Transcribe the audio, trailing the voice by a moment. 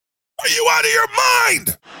you out of your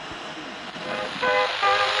mind?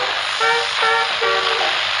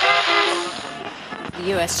 The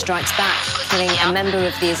US strikes back, killing a member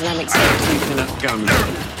of the Islamic State. Enough guns.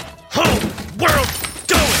 Whole world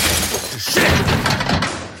going to shit.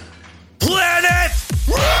 Planet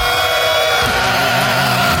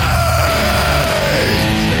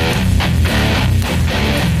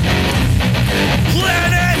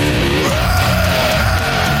Planet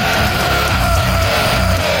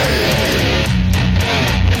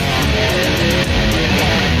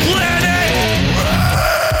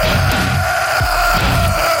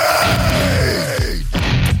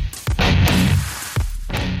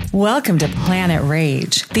Welcome to Planet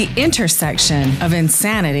Rage, the intersection of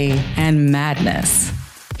insanity and madness.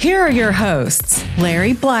 Here are your hosts,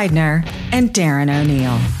 Larry Blydner and Darren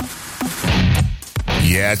O'Neill.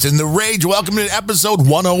 Yeah, it's in the rage. Welcome to episode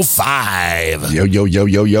 105. Yo, yo, yo,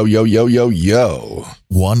 yo, yo, yo, yo, yo, yo.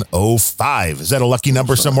 105. Is that a lucky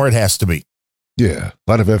number somewhere? It has to be. Yeah,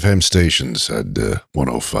 a lot of FM stations had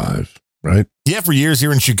 105, right? Yeah, for years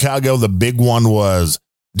here in Chicago, the big one was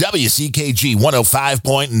WCKG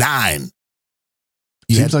 105.9.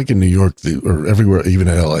 Seems like in New York or everywhere, even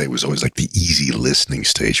in LA, it was always like the easy listening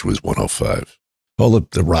station was 105. All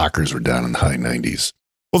the rockers were down in the high 90s.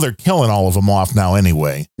 Well, they're killing all of them off now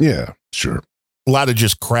anyway. Yeah, sure. A lot of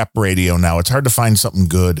just crap radio now. It's hard to find something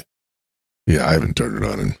good. Yeah, I haven't turned it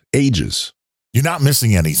on in ages. You're not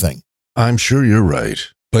missing anything. I'm sure you're right.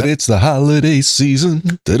 But it's the holiday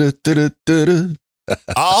season. Da-da-da-da-da-da.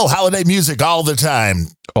 All holiday music all the time.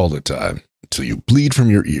 All the time. Until you bleed from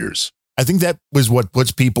your ears. I think that was what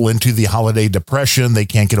puts people into the holiday depression. They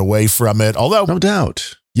can't get away from it. Although, no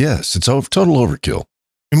doubt. Yes, it's total overkill.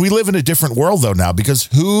 And we live in a different world, though, now, because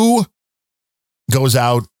who goes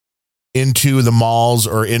out into the malls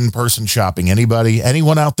or in-person shopping? Anybody?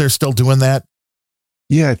 Anyone out there still doing that?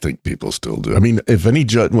 Yeah, I think people still do. I mean, if any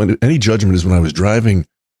judgment is when I was driving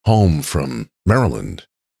home from Maryland,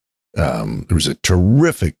 there was a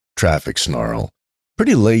terrific traffic snarl.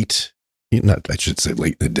 Pretty late, I should say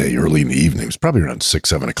late in the day, early in the evening. It was probably around 6,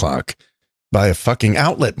 7 o'clock by a fucking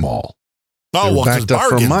outlet mall. Oh, well, backed up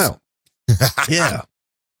for a mile. Yeah.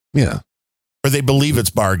 Yeah. Or they believe it's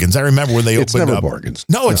bargains. I remember when they it's opened never up. Bargains.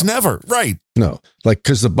 No, it's never. Right. No. Like,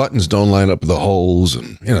 because the buttons don't line up with the holes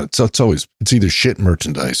and, it's either shit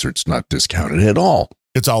merchandise or it's not discounted at all.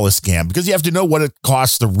 It's all a scam because you have to know what it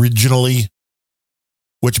costs originally,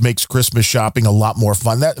 which makes Christmas shopping a lot more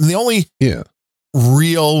fun. And the only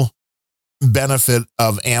real benefit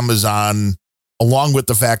of Amazon, along with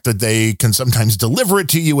the fact that they can sometimes deliver it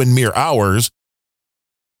to you in mere hours,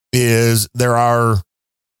 is there are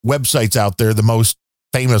websites out there. The most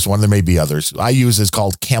famous one, there may be others, I use is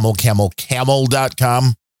called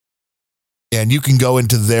camel.com. And you can go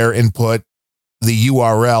into there and put the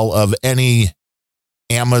URL of any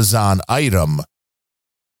Amazon item,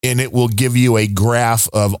 and it will give you a graph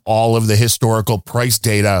of all of the historical price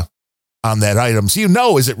data on that item.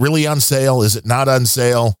 So is it really on sale? Is it not on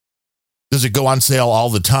sale? Does it go on sale all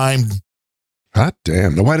the time? Hot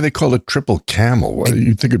damn. Now, why do they call it triple camel? Why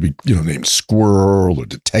you'd think it'd be, named Squirrel or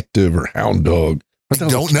Detective or Hound Dog. What the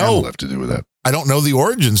hell does camel have to do with that? I don't know the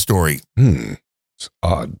origin story. It's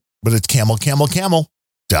odd. But it's camel.com.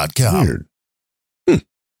 Weird.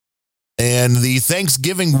 And the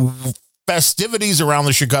Thanksgiving festivities around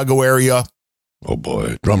the Chicago area. Oh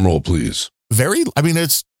boy. Drum roll, please.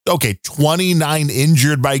 It's okay. 29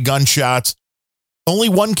 injured by gunshots. Only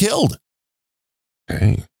 1 killed.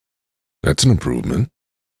 Hey. That's an improvement.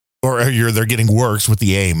 Or they're getting worse with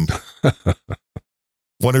the aim.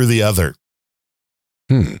 One or the other.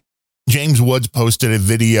 James Woods posted a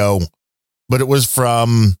video, but it was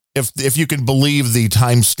from, if you can believe the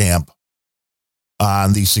timestamp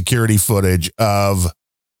on the security footage of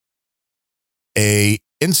a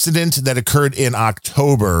incident that occurred in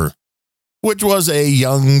October, which was a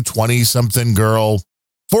young 20-something girl,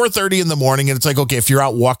 4:30 in the morning. And it's like, okay, if you're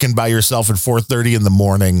out walking by yourself at 4:30 in the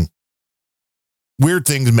morning, weird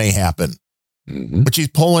things may happen. Mm-hmm. But she's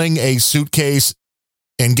pulling a suitcase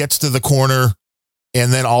and gets to the corner.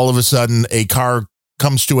 And then all of a sudden a car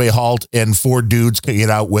comes to a halt and 4 dudes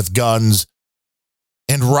get out with guns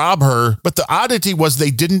and rob her. But the oddity was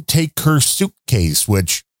they didn't take her suitcase,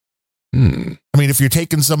 which, if you're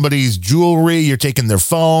taking somebody's jewelry, you're taking their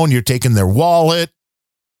phone, you're taking their wallet.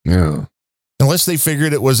 Yeah. Unless they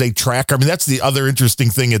figured it was a tracker. That's the other interesting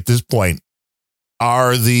thing at this point.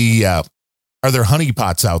 Are there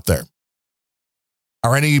honeypots out there?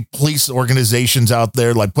 Are any police organizations out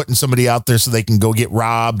there like putting somebody out there so they can go get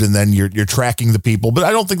robbed and then you're tracking the people? But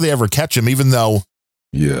I don't think they ever catch them, even though.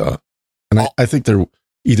 Yeah. And I think there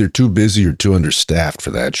either too busy or too understaffed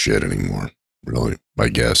for that shit anymore. Really, I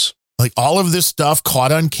guess. Like all of this stuff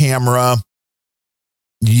caught on camera.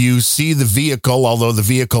 You see the vehicle, although the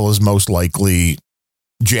vehicle is most likely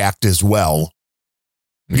jacked as well.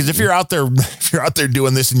 Because if you're out there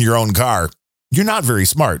doing this in your own car, you're not very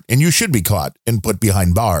smart and you should be caught and put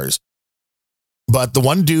behind bars. But the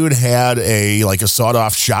one dude had a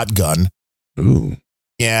sawed-off shotgun. Ooh.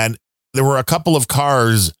 And there were a couple of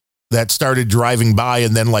cars that started driving by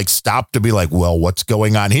and then stopped to be like, well, what's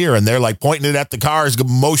going on here? And they're pointing it at the cars,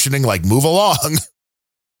 motioning move along.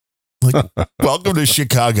 Welcome to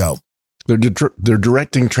Chicago. They're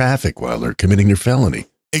directing traffic while they're committing their felony.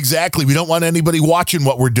 Exactly. We don't want anybody watching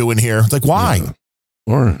what we're doing here. Why? Yeah.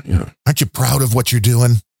 Or, aren't you proud of what you're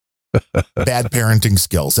doing? Bad parenting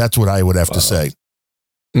skills. That's what I would have to say.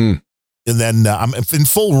 Mm. And then I'm in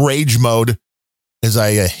full rage mode, as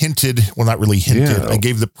I hinted. Well, not really hinted. Yeah. I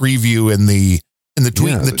gave the preview in the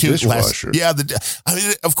tweet. Yeah, the two last. Yeah.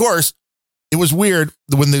 Of course, it was weird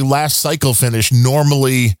when the last cycle finished.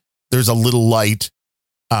 Normally, there's a little light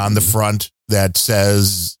on the front that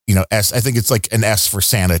says, S. I think it's an S for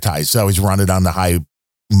sanitize. So I always run it on the high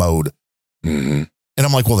mode. Mm-hmm. And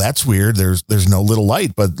I'm like, well, that's weird. There's no little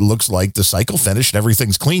light, but it looks like the cycle finished.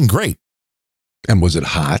 Everything's clean. Great. And was it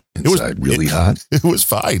hot inside? Really hot? It was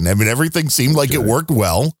fine. I mean, everything seemed like it worked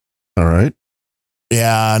well. All right.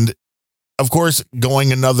 And of course,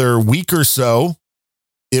 going another week or so,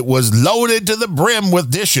 it was loaded to the brim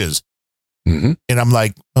with dishes. Mm-hmm. And I'm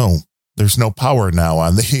like, oh, there's no power now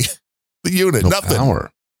on the unit. Nothing.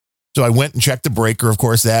 Power. So I went and checked the breaker. Of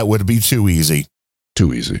course, that would be too easy.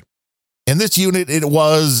 Too easy. And this unit, it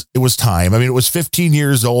was time. I mean, it was 15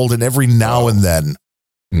 years old, and every now and then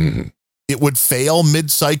it would fail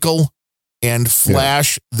mid-cycle and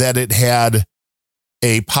flash that it had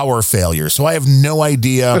a power failure. So I have no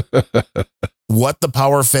idea what the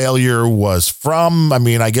power failure was from. I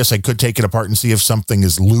mean, I guess I could take it apart and see if something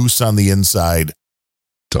is loose on the inside.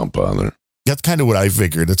 Don't bother. That's kind of what I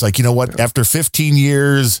figured. It's you know what? Yeah. After 15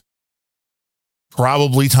 years,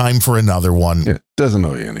 probably time for another one. Yeah, doesn't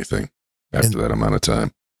owe you anything after that amount of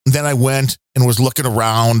time. Then I went and was looking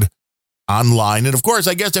around online. And of course,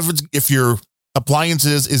 I guess if your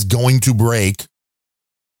appliances is going to break,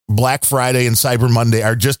 Black Friday and Cyber Monday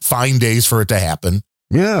are just fine days for it to happen.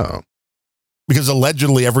 Yeah. Because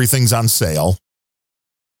allegedly everything's on sale.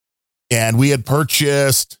 And we had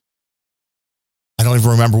purchased, I don't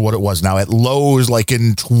even remember what it was now, at Lowe's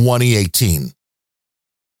in 2018.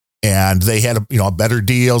 And they had a better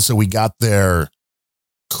deal. So we got their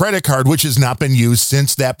credit card, which has not been used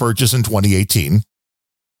since that purchase in 2018.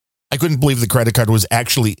 I couldn't believe the credit card was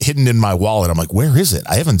actually hidden in my wallet. I'm like, where is it?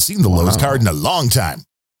 I haven't seen the Lowe's card in a long time.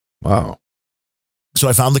 Wow. So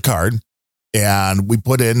I found the card and we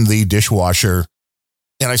put in the dishwasher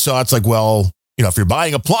and I saw it's well, if you're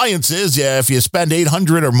buying appliances, if you spend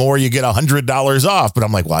 $800 or more, you get $100 off. But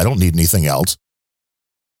I'm like, well, I don't need anything else.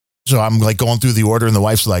 So I'm going through the order and the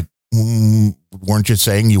wife's like, weren't you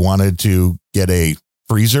saying you wanted to get a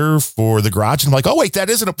freezer for the garage? And I'm like, oh, wait, that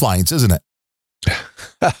is an appliance, isn't it?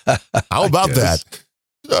 How about that?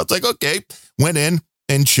 So it's okay. Went in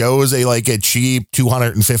and chose a cheap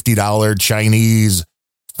 $250 Chinese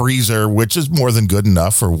freezer, which is more than good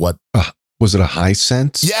enough for what. Was it a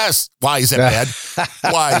Hisense? Yes. Why is that bad?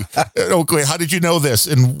 Why? Okay. How did you know this?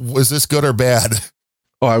 And was this good or bad?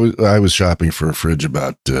 Oh, I was shopping for a fridge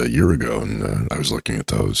about a year ago, and I was looking at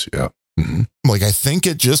those. Yeah. Mm-hmm. I think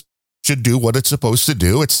it just should do what it's supposed to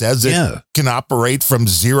do. It says it can operate from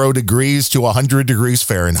 0 degrees to 100 degrees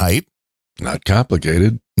Fahrenheit. Not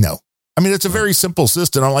complicated. No. I mean, it's a very simple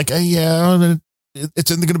system. I'm like,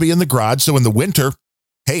 it's going to be in the garage. So in the winter,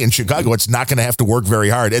 hey, in Chicago, it's not going to have to work very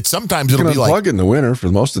hard. Sometimes it'll be plug it in the winter for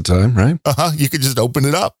most of the time, right? You could just open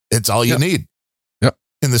it up. It's all you need. Yep.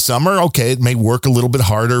 In the summer, okay, it may work a little bit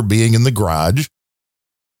harder being in the garage.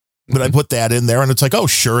 But I put that in there and it's oh,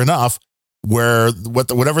 sure enough, whatever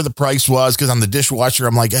the price was, because on the dishwasher,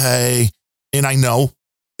 I'm like, hey, and I know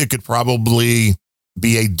it could probably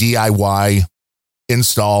be a DIY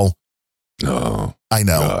install. No, I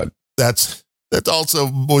know. God. That's also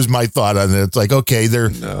was my thought on it. It's okay,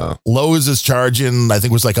 Lowe's is charging, I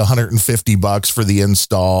think it was $150 for the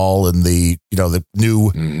install and the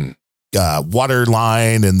new water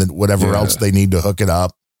line and then whatever else they need to hook it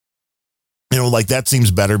up. That seems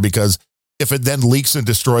better because if it then leaks and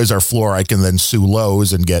destroys our floor, I can then sue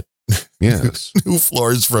Lowe's and get new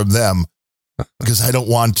floors from them because I don't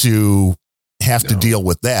want to have to deal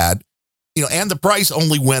with that. And the price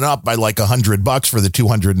only went up by $100 for the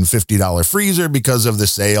 $250 freezer because of the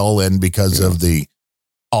sale and because of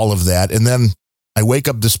all of that. And then I wake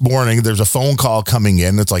up this morning, there's a phone call coming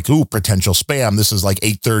in. It's like, ooh, potential spam. This is like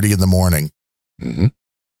 8:30 in the morning. Mm-hmm.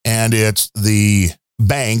 And it's the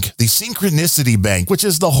bank, the Synchronicity Bank, which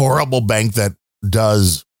is the horrible bank that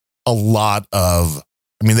does a lot of,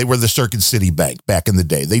 I mean, they were the Circuit City Bank back in the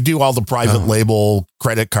day. They do all the private label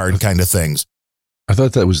credit card kind of things. I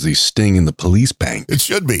thought that was the Sting in the police bank. It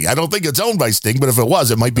should be. I don't think it's owned by Sting, but if it was,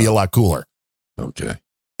 it might be a lot cooler. Okay.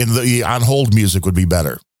 And the on-hold music would be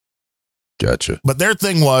better. Gotcha. But their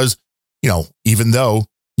thing was, even though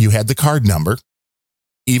you had the card number,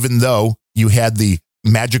 even though you had the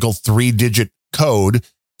magical 3-digit code,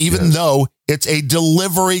 even though it's a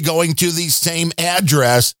delivery going to the same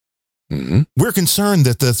address, we're concerned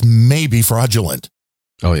that this may be fraudulent.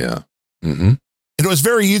 Oh, yeah. Mm-hmm. And it was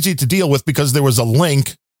very easy to deal with because there was a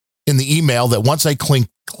link in the email that once I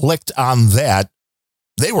clicked on that,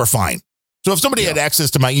 they were fine. So if somebody had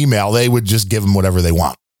access to my email, they would just give them whatever they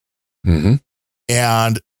want. Mm-hmm.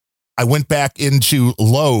 And I went back into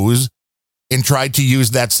Lowe's and tried to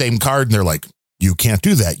use that same card. And they're like, you can't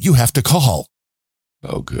do that. You have to call.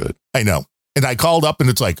 Oh, good. I know. And I called up and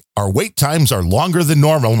it's like, our wait times are longer than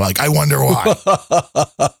normal. I'm like, I wonder why.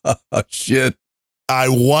 Shit. I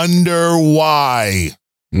wonder why.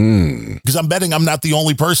 Because I'm betting I'm not the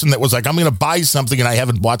only person that was like, I'm going to buy something and I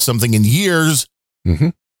haven't bought something in years. Mm-hmm.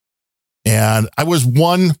 And I was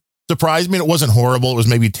surprised me. It wasn't horrible. It was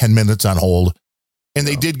maybe 10 minutes on hold. And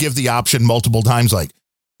they did give the option multiple times, like,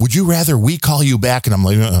 would you rather we call you back? And I'm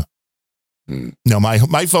like, no,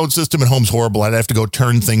 my phone system at home's horrible. I'd have to go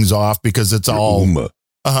turn things off because it's all,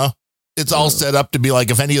 it's all set up to be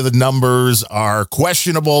like, if any of the numbers are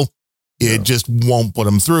questionable, it just won't put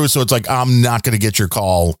them through. So it's like, I'm not going to get your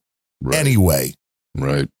call anyway.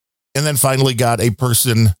 Right. And then finally got a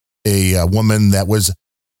woman that was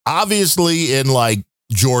obviously in like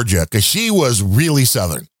Georgia, because she was really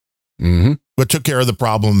Southern, but took care of the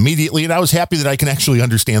problem immediately. And I was happy that I can actually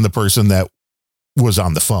understand the person that was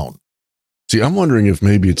on the phone. See, I'm wondering if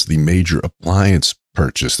maybe it's the major appliance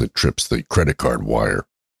purchase that trips the credit card wire.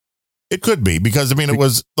 It could be, because I mean,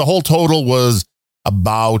 the whole total was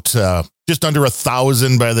about just under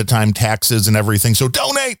 1,000 by the time taxes and everything. So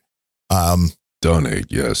donate.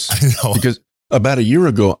 Donate, yes. I know. Because about a year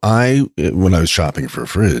ago, when I was shopping for a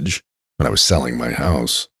fridge, when I was selling my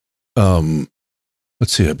house,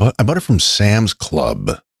 let's see, I bought it from Sam's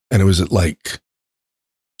Club, and it was at like,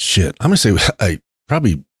 shit, I'm going to say I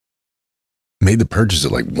probably made the purchase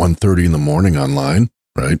at like 1:30 in the morning online,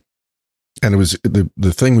 right? And it was,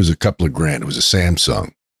 the thing was a couple of grand. It was a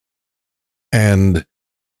Samsung. And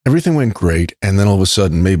everything went great. And then all of a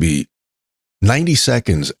sudden, maybe 90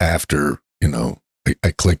 seconds after,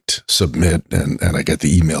 I clicked submit and I got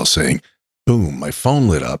the email saying, boom, my phone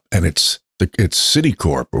lit up, and it's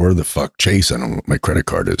Citicorp, or where the fuck, Chase, I don't know what my credit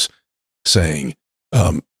card is, saying,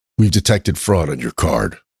 we've detected fraud on your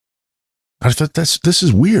card. I thought this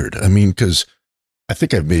is weird. I mean, because I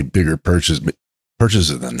think I've made bigger purchases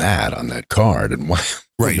than that on that card, and why?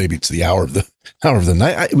 Right. Maybe it's the hour of the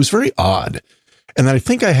night. It was very odd, and I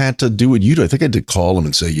think I had to do what you do. I think I had to call them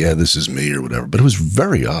and say, "Yeah, this is me" or whatever. But it was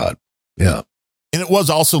very odd. Yeah, and it was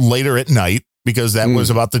also later at night, because that was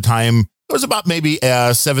about the time. It was about maybe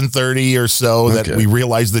 7:30 or so that we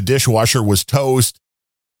realized the dishwasher was toast.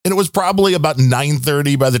 And it was probably about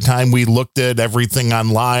 9:30 by the time we looked at everything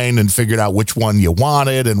online and figured out which one you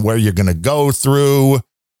wanted and where you're going to go through.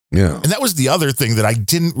 Yeah. And that was the other thing that I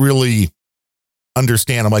didn't really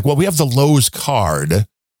understand. I'm like, well, we have the Lowe's card,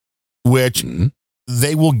 which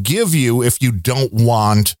they will give you if you don't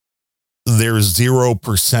want their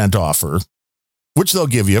 0% offer, which they'll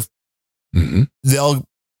give you. They'll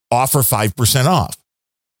offer 5% off.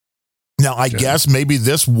 Now, I guess maybe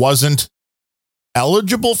this wasn't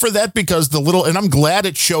eligible for that, because and I'm glad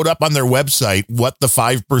it showed up on their website what the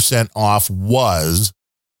 5% off was,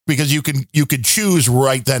 because you could choose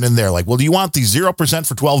right then and there. Like, well, do you want the 0%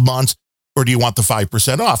 for 12 months or do you want the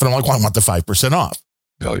 5% off? And I'm like, well, I want the 5% off.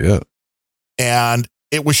 Hell yeah. And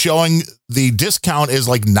it was showing the discount is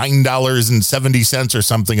like $9.70 or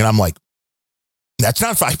something. And I'm like, that's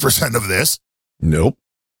not 5% of this. Nope.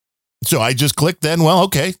 So I just clicked then, well,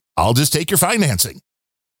 okay, I'll just take your financing.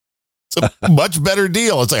 It's a much better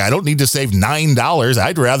deal. It's like, I don't need to save $9.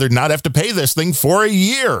 I'd rather not have to pay this thing for a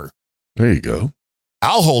year. There you go.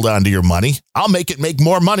 I'll hold on to your money. I'll make it make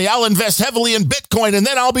more money. I'll invest heavily in Bitcoin, and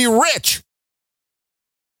then I'll be rich.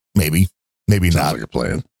 Maybe Sounds not. Like a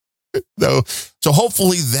plan. No. So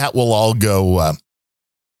hopefully that will all go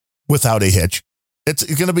without a hitch. It's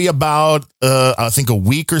going to be about, I think, a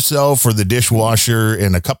week or so for the dishwasher,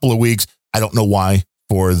 and a couple of weeks. I don't know why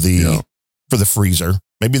for the freezer.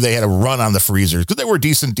 Maybe they had a run on the freezers because they were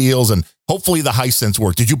decent deals, and hopefully the Hisense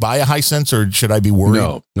worked. Did you buy a Hisense, or should I be worried?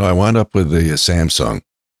 No, I wound up with a Samsung.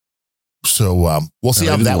 So we'll see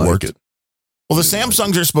how that works. Well, the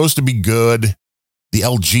Samsungs are supposed to be good. The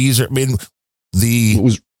LGs are. I mean,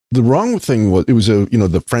 the wrong thing was it was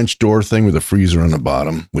the French door thing with a freezer on the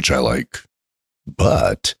bottom, which I like,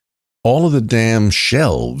 but all of the damn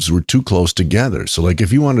shelves were too close together. So, like,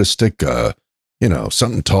 if you wanted to stick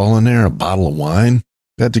something tall in there, a bottle of wine,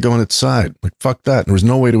 it had to go on its side. Like, fuck that. There was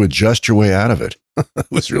no way to adjust your way out of it. It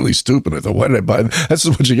was really stupid. I thought, why did I buy that? That's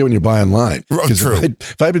what you get when you buy online. True.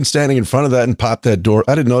 If I'd been standing in front of that and popped that door,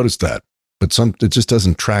 I'd have noticed that. But it just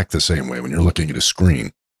doesn't track the same way when you're looking at a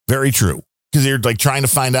screen. Very true. Because you're like trying to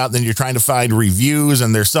find out, then you're trying to find reviews,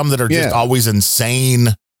 and there's some that are just always insane.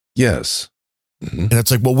 Yes. Mm-hmm. And it's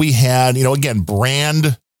like, well, we had, again,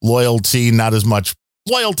 brand loyalty, not as much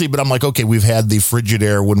loyalty, but I'm like, okay, we've had the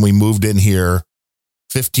Frigidaire when we moved in here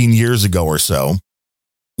 15 years ago or so.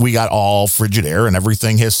 We got all Frigidaire and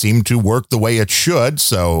everything has seemed to work the way it should.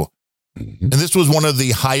 So, and this was one of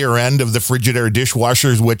the higher end of the Frigidaire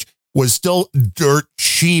dishwashers, which was still dirt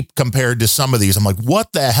cheap compared to some of these. I'm like,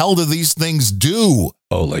 what the hell do these things do?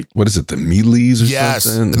 Oh, like, what is it? The Miele's or something? Yes,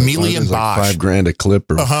 the Miele and Bosch. Like $5,000 a clip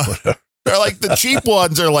or whatever. They're like the cheap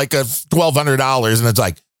ones are like $1,200. And it's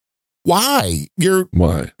like, why? You're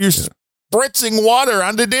spritzing water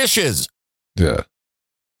onto dishes. Yeah.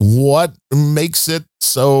 What makes it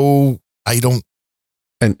so I don't.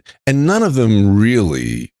 And none of them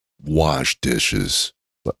really wash dishes.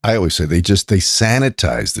 I always say they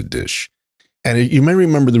sanitize the dish. And you may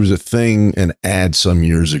remember there was an ad some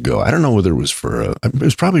years ago. I don't know whether it was it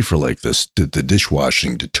was probably for like the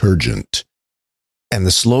dishwashing detergent. And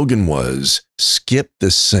the slogan was, skip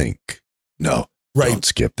the sink. No, don't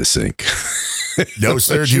skip the sink. No,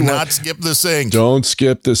 sir, do not skip the sink. Don't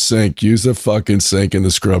skip the sink. Use the fucking sink and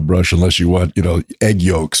the scrub brush unless you want, egg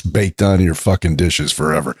yolks baked onto your fucking dishes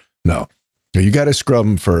forever. No. You got to scrub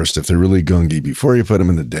them first if they're really gunky before you put them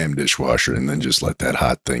in the damn dishwasher, and then just let that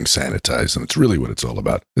hot thing sanitize them. It's really what it's all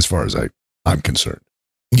about as far as I'm concerned.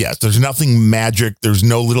 Yes, there's nothing magic. There's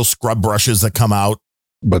no little scrub brushes that come out.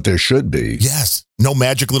 But there should be. Yes. No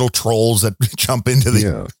magic little trolls that jump into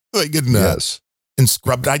the and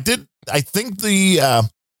scrub. I think the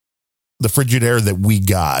Frigidaire that we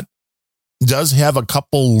got does have a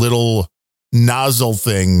couple little nozzle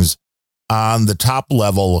things on the top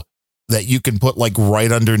level that you can put like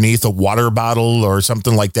right underneath a water bottle or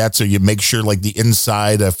something like that. So you make sure like the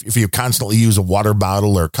inside, if you constantly use a water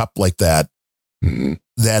bottle or a cup like that,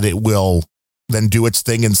 that it will then do its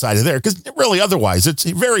thing inside of there. Because really, otherwise, it's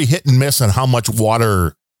very hit and miss on how much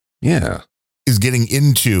water is getting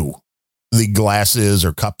into the glasses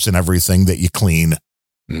or cups and everything that you clean.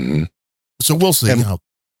 Mm-hmm. So we'll see.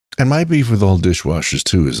 And my beef with all dishwashers,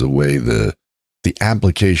 too, is the way the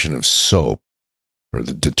application of soap or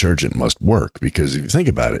the detergent must work. Because if you think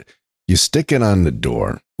about it, you stick it on the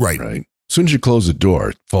door. Right. As soon as you close the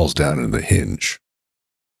door, it falls down in the hinge,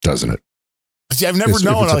 doesn't it? See, I've never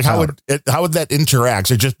known like how would that interact.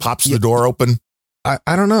 It just pops the door open. I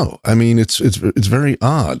don't know. I mean, it's very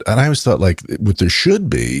odd. And I always thought like what there should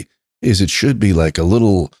be is it should be like a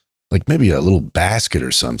little, like maybe a little basket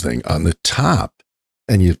or something on the top,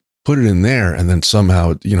 and you put it in there, and then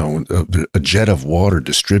somehow a jet of water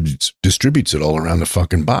distributes it all around the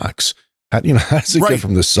fucking box. How does it get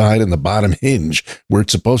from the side and the bottom hinge where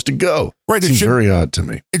it's supposed to go? Right. It seems very odd to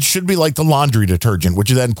me. It should be like the laundry detergent,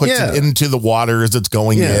 which then puts it into the water as it's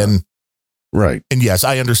going in. Right. And yes,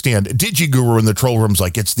 I understand. DigiGuru in the troll room's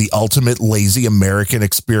like, it's the ultimate lazy American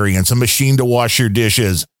experience, a machine to wash your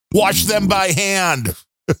dishes. Wash them by hand.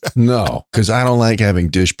 No, because I don't like having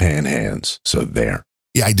dishpan hands. So there.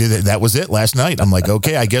 Yeah, I did it. That was it last night. I'm like,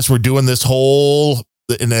 okay, I guess we're doing this whole,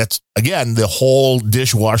 and that's, again, the whole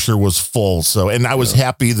dishwasher was full. So, and I was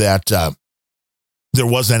happy that there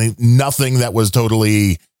wasn't nothing that was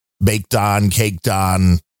totally baked on, caked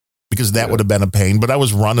on, because that would have been a pain. But I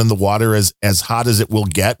was running the water as hot as it will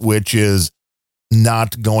get, which is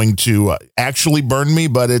not going to actually burn me,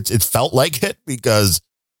 but it felt like it, because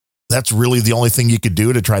that's really the only thing you could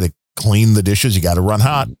do to try to clean the dishes. You got to run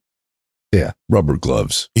hot. Yeah. Rubber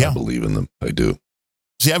gloves. Yeah. I believe in them. I do.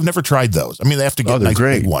 See, I've never tried those. I mean, they have to get nice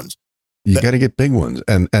big ones. You got to get big ones,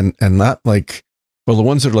 and not like, well, the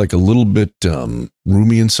ones that are like a little bit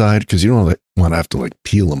roomy inside, because you don't want to have to like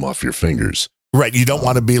peel them off your fingers. Right. You don't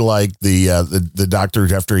want to be like the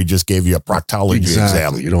doctor after he just gave you a proctology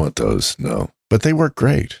exam. You don't want those. No, but they work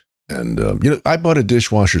great. And, I bought a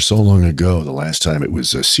dishwasher so long ago. The last time it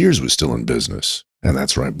was Sears was still in business, and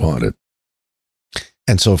that's where I bought it.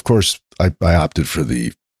 And so, of course, I opted for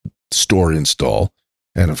the store install.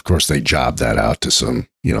 And of course, they jobbed that out to some,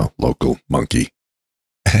 local monkey.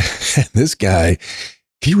 And this guy,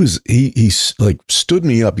 he like stood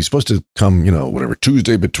me up. He's supposed to come, whatever,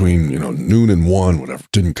 Tuesday between, noon and 1, whatever.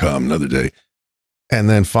 Didn't come another day. And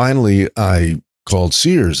then finally I called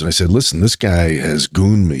Sears and I said, listen, this guy has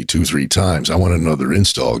gooned me 2-3 times. I want another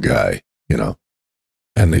install guy,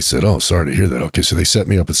 And they said, oh, sorry to hear that. Okay. So they set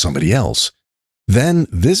me up with somebody else. Then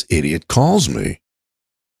this idiot calls me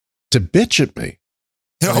to bitch at me.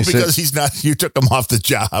 No, because you took him off the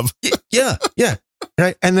job. Yeah.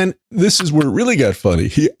 Right. And then this is where it really got funny.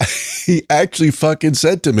 He actually fucking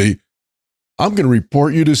said to me, I'm going to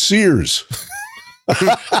report you to Sears.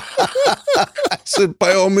 I said,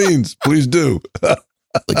 by all means, please do.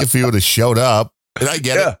 Like if he would have showed up. And I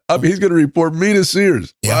get it. I mean, he's going to report me to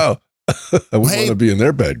Sears. Yeah. Wow. I wouldn't want to be in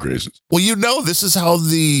their bad graces. Well, this is how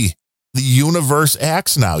the universe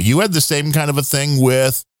acts now. You had the same kind of a thing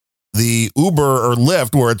with the Uber or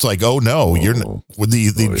Lyft where it's like, oh no,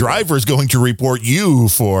 the driver is going to report you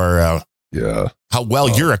for how well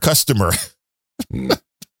you're a customer.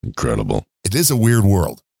 Incredible. It is a weird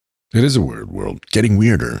world. It is a weird world. Getting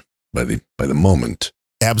weirder by the moment.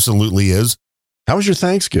 Absolutely is. How was your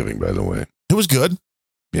Thanksgiving, by the way? It was good.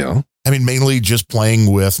 Yeah. I mean, mainly just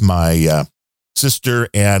playing with my sister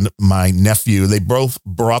and my nephew. They both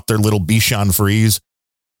brought their little Bichon Frise.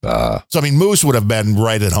 So, I mean, Moose would have been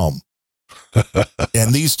right at home.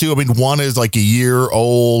 And these two, I mean, one is like a year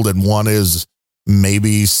old and one is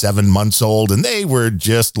maybe 7 months old. And they were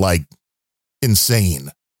just like insane.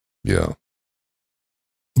 Yeah.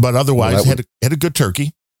 But otherwise, had a good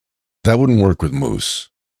turkey. That wouldn't work with Moose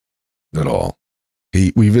at all.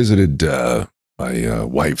 We visited my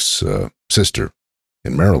wife's sister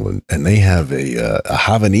in Maryland, and they have a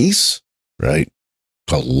Havanese, right?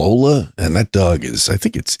 Called Lola, and that dog is, I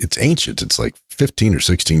think it's ancient. It's like 15 or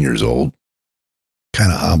 16 years old.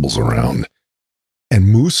 Kind of hobbles around. And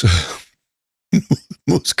Moose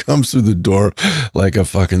comes through the door like a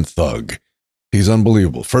fucking thug. He's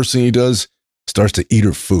unbelievable. First thing he does, starts to eat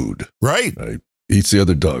her food. Right. Eats the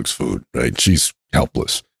other dog's food, right? She's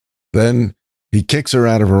helpless. Then he kicks her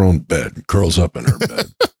out of her own bed and curls up in her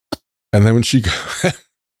bed. And then when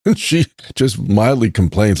she just mildly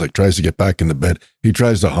complains, like tries to get back in the bed, he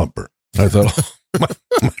tries to hump her. I thought,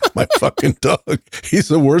 oh, my fucking dog. He's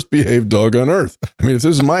the worst behaved dog on earth. I mean, if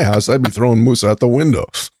this is my house, I'd be throwing Moose out the window.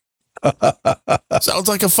 Sounds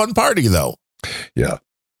like a fun party, though. Yeah.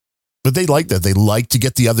 But they like that. They like to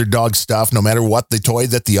get the other dog stuff, no matter what the toy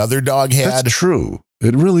that the other dog had. That's true.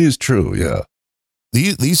 It really is true. Yeah.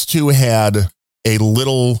 These two had a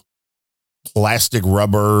little plastic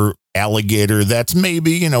rubber alligator that's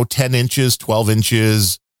maybe, 10 inches, 12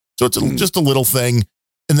 inches. So it's just a little thing.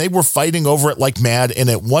 And they were fighting over it like mad. And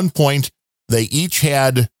at one point, they each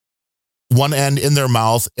had one end in their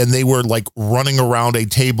mouth and they were like running around a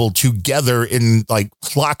table together in like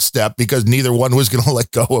lockstep because neither one was going to let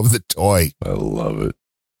go of the toy. I love it.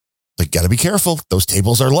 Like, got to be careful. Those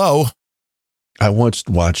tables are low. I once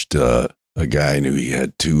watched a guy, I knew he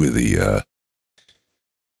had two of the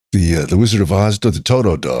Wizard of Oz, the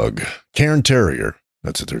Toto dog, Cairn Terrier.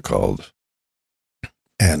 That's what they're called.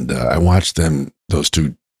 And I watched those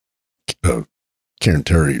two Cairn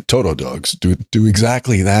Terrier Toto dogs do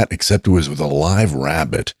exactly that, except it was with a live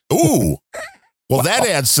rabbit. Ooh. Well, that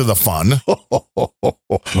adds to the fun.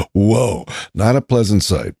 Whoa. Not a pleasant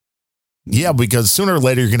sight. Yeah, because sooner or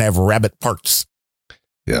later you're going to have rabbit parts.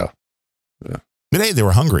 Yeah. But hey, they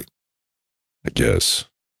were hungry. I guess.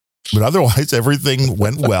 But otherwise, everything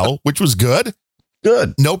went well, which was good.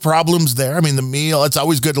 Good. No problems there. I mean, the meal, it's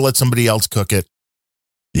always good to let somebody else cook it.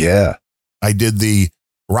 Yeah. I did the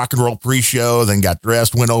rock and roll pre-show, then got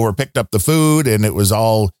dressed, went over, picked up the food, and it was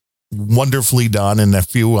all wonderfully done. And a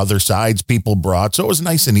few other sides people brought. So it was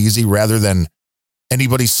nice and easy rather than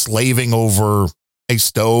anybody slaving over a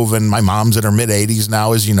stove. And my mom's in her mid-80s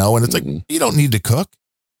now, as you know, and it's like, you don't need to cook.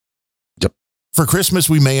 Yep. For Christmas,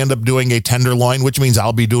 we may end up doing a tenderloin, which means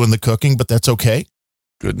I'll be doing the cooking, but that's okay.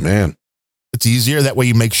 Good man. It's easier. That way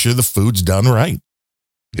you make sure the food's done right.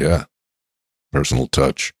 Yeah. Personal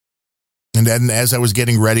touch. And then as I was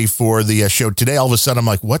getting ready for the show today, all of a sudden I'm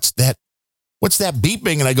like, what's that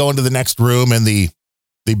beeping? And I go into the next room and the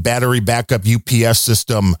battery backup UPS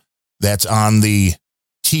system that's on the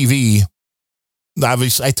TV.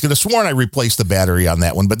 Obviously, I could have sworn I replaced the battery on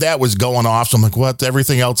that one, but that was going off. So I'm like, what?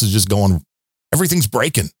 Everything else is just going, everything's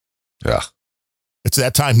breaking. Yeah. It's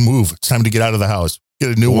that time to move. It's time to get out of the house.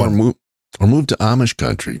 Get a new one. Or move to Amish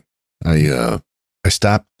country. I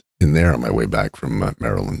stopped in there on my way back from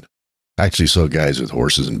Maryland. I actually saw guys with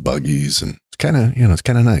horses and buggies, and it's kind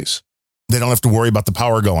of nice. They don't have to worry about the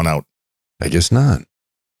power going out. I guess not.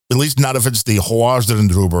 At least not if it's the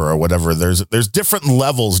Hoarsdendruber or whatever. There's different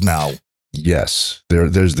levels now. Yes.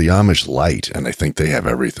 There's the Amish Light, and I think they have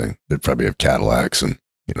everything. They probably have Cadillacs and,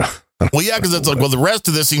 Well, yeah, because it's like, well, the rest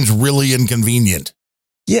of this seems really inconvenient.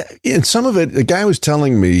 Yeah, and some of it, a guy was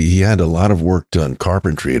telling me he had a lot of work done,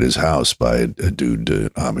 carpentry at his house by a dude,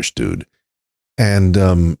 Amish dude. And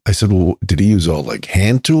I said, well, did he use all like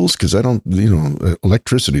hand tools? Because I don't,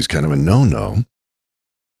 electricity is kind of a no-no.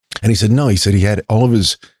 And he said, no, he said he had all of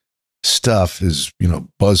his stuff, his,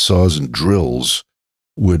 buzz saws and drills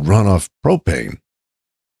would run off propane.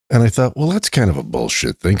 And I thought, well, that's kind of a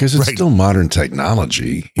bullshit thing because it's still modern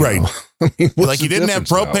technology. Right. I mean, like you didn't have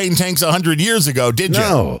propane tanks 100 years ago, did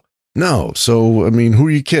you? No. So, I mean, who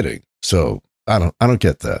are you kidding? So I don't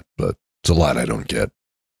get that, but it's a lot I don't get.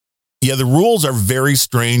 Yeah, the rules are very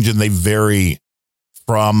strange and they vary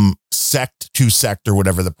from sect to sect or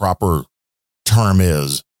whatever the proper term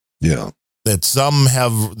is. Yeah. That some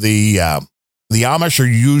have the Amish are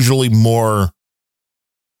usually more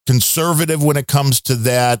conservative when it comes to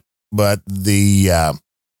that, but there's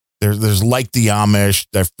like the Amish,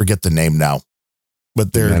 I forget the name now,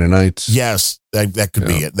 but they're Mennonites. Yes, that could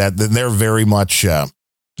be it. That they're very much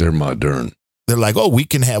they're modern. They're like, oh, we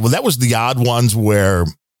can have. Well, that was the odd ones where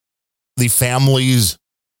the families,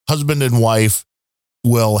 husband and wife,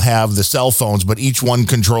 will have the cell phones, but each one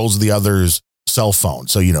controls the other's cell phone.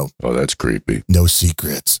 So Oh, that's creepy. No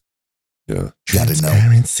secrets. Yeah,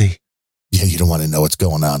 transparency. Yeah, you don't want to know what's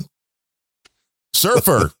going on.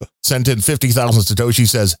 Surfer sent in 50,000 Satoshi,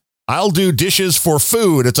 says, I'll do dishes for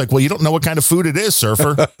food. It's like, well, you don't know what kind of food it is,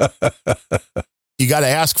 Surfer. You got to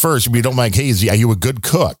ask first. If you don't mind, hey, are you a good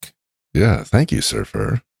cook? Yeah, thank you,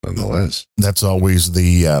 Surfer, nonetheless. That's always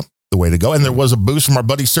the way to go. And there was a boost from our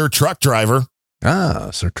buddy Sir Truck Driver.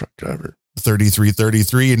 Sir Truck Driver.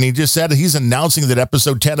 3333. And he just said he's announcing that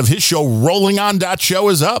episode 10 of his show, Rolling On Show,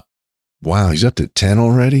 is up. Wow, he's up to 10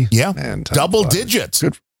 already? Yeah, man, double digits.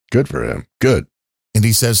 Good for him. Good. And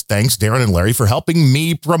he says, thanks, Darren and Larry, for helping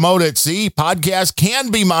me promote it. See, podcasts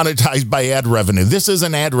can be monetized by ad revenue. This is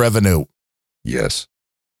an ad revenue. Yes.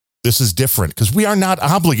 This is different because we are not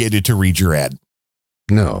obligated to read your ad.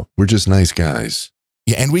 No, we're just nice guys.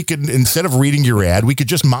 Yeah, and we could, instead of reading your ad, we could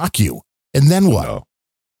just mock you. And then what? No,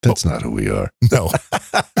 that's not who we are. No.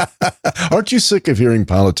 Aren't you sick of hearing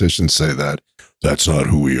politicians say that? That's not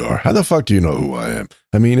who we are. How the fuck do you know who I am?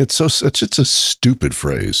 I mean, it's a stupid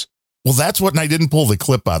phrase. Well, that's what, and I didn't pull the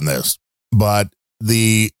clip on this, but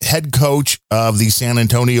the head coach of the San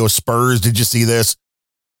Antonio Spurs, did you see this?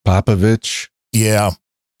 Popovich? Yeah.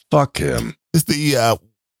 Fuck him. I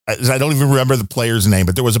don't even remember the player's name,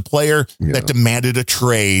 but there was a player that demanded a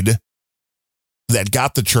trade that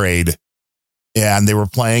got the trade, and they were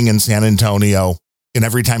playing in San Antonio, and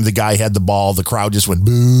every time the guy had the ball, the crowd just went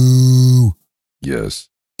boo. Yes.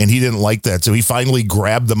 And he didn't like that. So he finally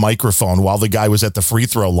grabbed the microphone while the guy was at the free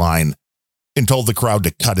throw line and told the crowd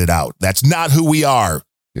to cut it out. That's not who we are.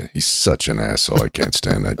 Yeah, he's such an asshole. I can't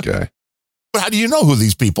stand that guy. But how do you know who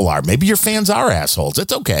these people are? Maybe your fans are assholes.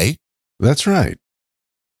 It's okay. That's right.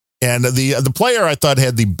 And the player I thought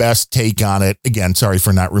had the best take on it. Again, sorry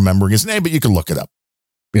for not remembering his name, but you can look it up.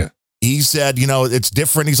 Yeah. He said, it's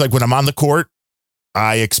different. He's like, when I'm on the court,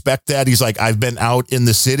 I expect that. He's like, I've been out in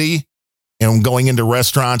the city and going into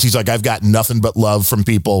restaurants. He's like, I've got nothing but love from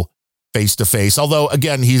people face to face. Although,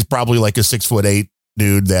 again, he's probably like a 6'8"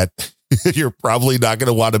 dude that you're probably not going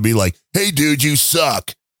to want to be like, hey, dude, you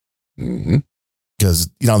suck. Because,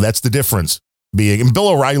 that's the difference. And Bill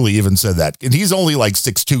O'Reilly even said that. And he's only like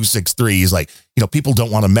 6'2", 6'3". He's like, people don't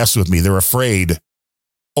want to mess with me. They're afraid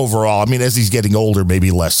overall. I mean, as he's getting older, maybe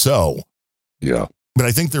less so. Yeah. But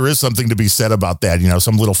I think there is something to be said about that.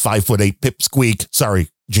 Some little 5'8" pipsqueak. Sorry,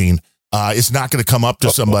 Gene. It's not going to come up to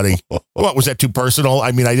somebody. What, was that too personal?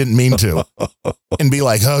 I mean, I didn't mean to. And be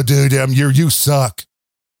like, oh, dude, you suck.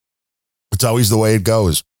 It's always the way it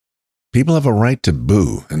goes. People have a right to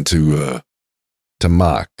boo and to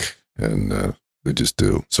mock, and they just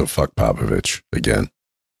do. So fuck Popovich again.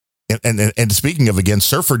 And speaking of again,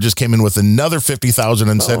 Surfer just came in with another 50,000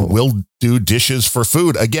 and said, we'll do dishes for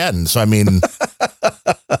food again. So, I mean,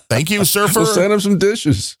 thank you, Surfer. We'll send him some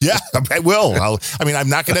dishes. Yeah, I will. I'm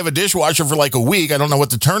not going to have a dishwasher for like a week. I don't know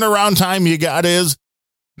what the turnaround time you got is.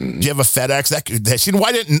 Do you have a FedEx?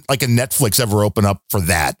 Why didn't like a Netflix ever open up for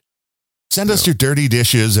that? Send us your dirty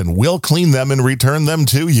dishes and we'll clean them and return them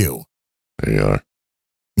to you. There you are.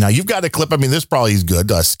 Now, you've got a clip. I mean, this probably is good.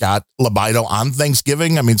 Scott Libido on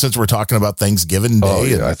Thanksgiving. I mean, since we're talking about Thanksgiving Day. Oh,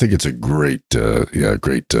 yeah. I think it's a great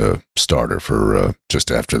starter for just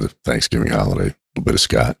after the Thanksgiving holiday. A little bit of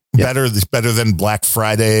Scott. Better than Black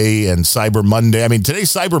Friday and Cyber Monday. I mean,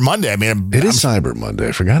 today's Cyber Monday. I mean, it is Cyber Monday.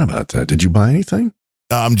 I forgot about that. Did you buy anything?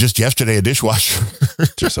 Just yesterday, a dishwasher.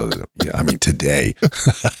 Just so that, yeah, I mean, today.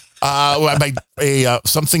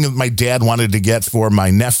 Something that my dad wanted to get for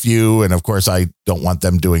my nephew. And of course, I don't want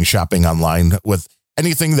them doing shopping online with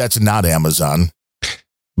anything that's not Amazon.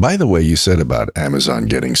 By the way, you said about Amazon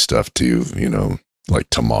getting stuff to you, you know, like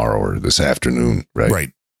tomorrow or this afternoon, right?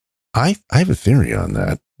 Right. I have a theory on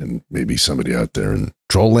that, and maybe somebody out there in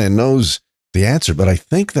Trollland knows the answer, but I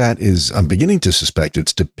think I'm beginning to suspect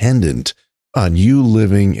it's dependent on you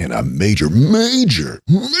living in a major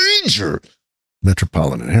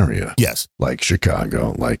metropolitan area. Yes. Like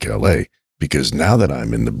Chicago, like LA, because now that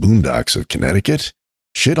I'm in the boondocks of Connecticut,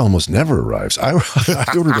 shit almost never arrives. I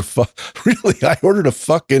ordered a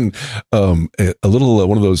fucking, a little,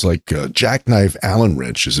 one of those like jackknife Allen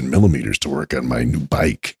wrenches and millimeters to work on my new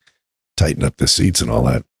bike, tighten up the seats and all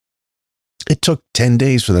that. It took 10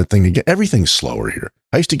 days for that thing to get, everything's slower here.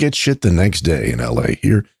 I used to get shit the next day in LA.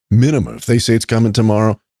 Here, minimum. If they say it's coming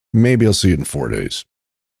tomorrow, maybe I'll see it in 4 days.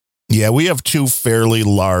 Yeah, we have 2 fairly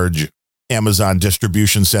large Amazon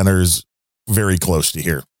distribution centers very close to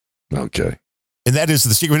here. Okay. And that is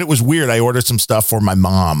the secret. It was weird. I ordered some stuff for my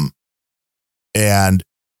mom, and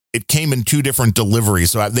it came in 2 different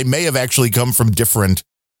deliveries. So they may have actually come from different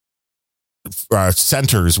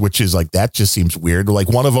centers, which is like, that just seems weird. Like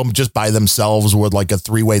one of them just by themselves with like a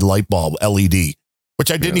 3-way light bulb LED, which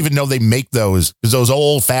I didn't even know they make those, because those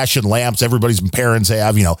old fashioned lamps everybody's parents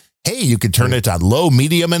have, you know, hey, you could turn it on low,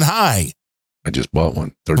 medium, and high. I just bought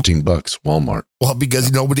one, $13, Walmart. Well,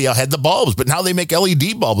 because nobody else had the bulbs, but now they make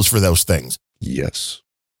LED bulbs for those things. Yes.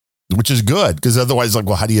 Which is good, because otherwise, like,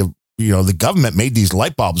 well, how do you the government made these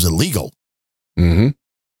light bulbs illegal. Mm-hmm.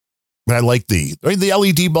 But I like the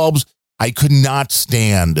LED bulbs. I could not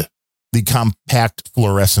stand the compact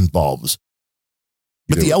fluorescent bulbs.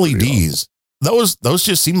 But the LEDs, those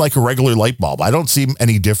just seem like a regular light bulb. I don't see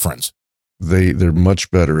any difference. They're much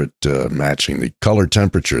better at matching the color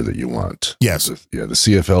temperature that you want. Yes. The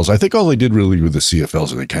CFLs. I think all they did really with the CFLs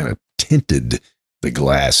is they kind of tinted the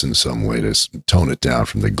glass in some way to tone it down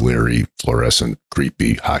from the glary, fluorescent,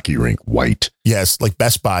 creepy hockey rink white. Yes, like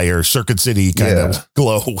Best Buy or Circuit City kind of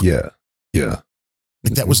glow. Yeah, yeah.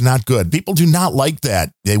 Like that was not good. People do not like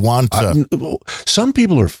that. They want some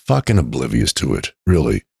people are fucking oblivious to it,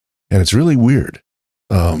 really. And it's really weird.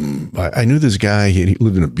 I knew this guy, he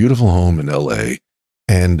lived in a beautiful home in LA,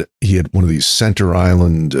 and he had one of these center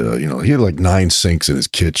island, he had like 9 sinks in his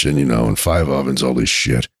kitchen, and 5 ovens, all this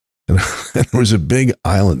shit. And there was a big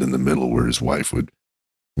island in the middle where his wife would,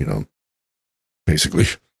 basically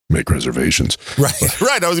make reservations. Right.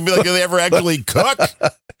 I was gonna be like, do they ever actually cook?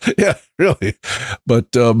 Yeah, really.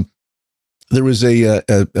 But there was a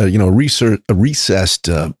recessed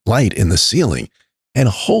light in the ceiling, and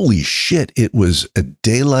holy shit, it was a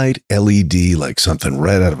daylight LED, like something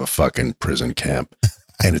right out of a fucking prison camp,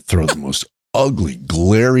 and it threw the most ugly,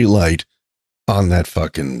 glary light on that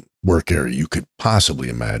fucking work area you could possibly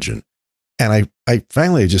imagine. And I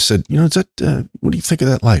finally just said, is that what do you think of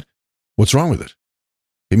that light? What's wrong with it?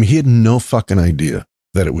 I mean, he had no fucking idea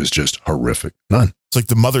that it was just horrific. None. It's like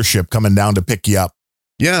the mothership coming down to pick you up.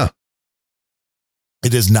 Yeah.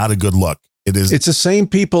 It is not a good look. It is. It's the same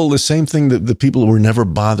people, the same thing that the people who were never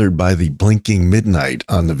bothered by the blinking midnight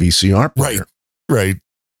on the VCR player. Right.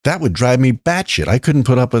 That would drive me batshit. I couldn't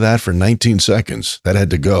put up with that for 19 seconds. That had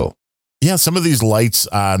to go. Yeah, some of these lights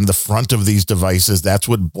on the front of these devices, that's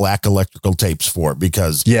what black electrical tape's for,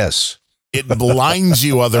 because yes, it blinds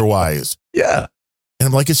you otherwise. Yeah. And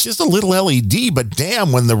I'm like, it's just a little LED, but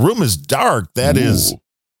damn, when the room is dark, that is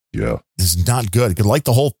not good. It could light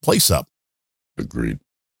the whole place up. Agreed.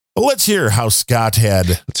 Well, let's hear how Scott had.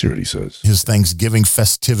 Let's hear what he says. His Thanksgiving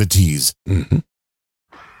festivities. Mm-hmm.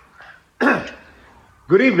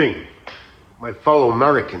 Good evening, my fellow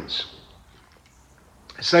Americans.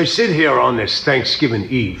 As I sit here on this Thanksgiving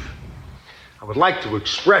Eve, I would like to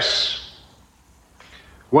express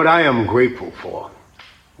what I am grateful for,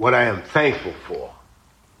 what I am thankful for.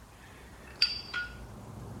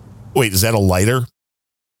 Wait, is that a lighter?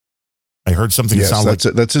 I heard something sound like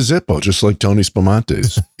that's a Zippo, just like Tony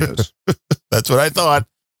Spamante's. Yes, that's what I thought.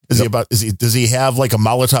 Does he have like a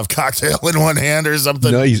Molotov cocktail in one hand or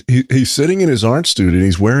something? No, he's sitting in his art studio and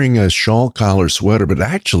he's wearing a shawl collar sweater. But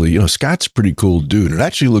actually, Scott's a pretty cool dude. It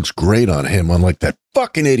actually looks great on him, unlike that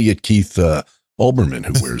fucking idiot Keith. What Olbermann,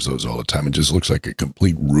 who wears those all the time and just looks like a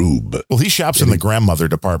complete rube. Well, he shops in the grandmother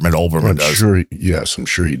department. Olbermann does. Sure, yes, I'm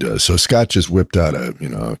sure he does. So Scott just whipped out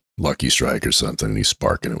a Lucky Strike or something, and he's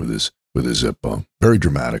sparking it with his zip bump very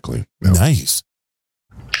dramatically. Nice.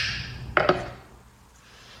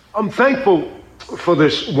 I'm thankful for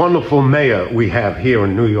this wonderful mayor we have here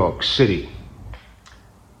in New York City.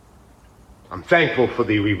 I'm thankful for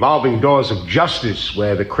the revolving doors of justice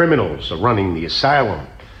where the criminals are running the asylum,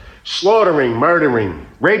 slaughtering, murdering,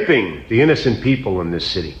 raping the innocent people in this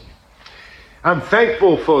city. I'm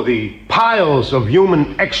thankful for the piles of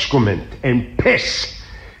human excrement and piss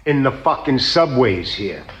in the fucking subways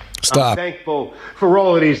here. Stop. I'm thankful for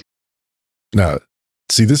all of these. Now,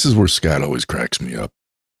 see, this is where Scott always cracks me up.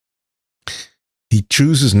 He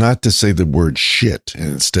chooses not to say the word shit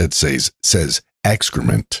and instead says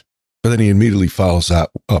excrement, but then he immediately follows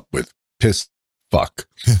up with piss fuck,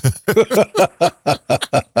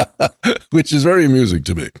 which is very amusing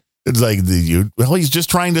to me. It's like he's just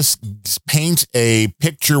trying to paint a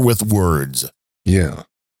picture with words. Yeah.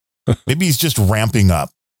 Maybe he's just ramping up.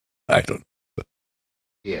 I don't know.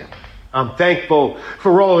 Yeah. I'm thankful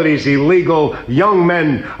for all of these illegal young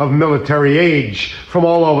men of military age from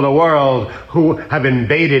all over the world who have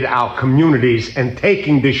invaded our communities and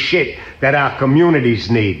taking the shit that our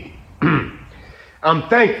communities need. I'm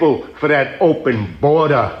thankful for that open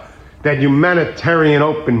border, that humanitarian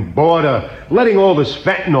open border, letting all this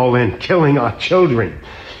fentanyl in, killing our children,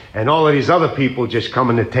 and all of these other people just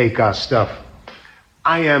coming to take our stuff.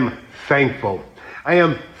 I am thankful. I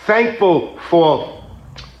am thankful for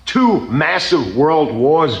 2 massive world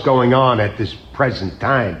wars going on at this present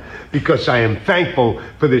time, because I am thankful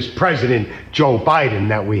for this President Joe Biden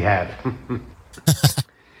that we have.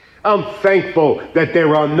 I'm thankful that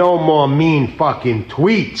there are no more mean fucking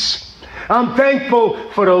tweets. I'm thankful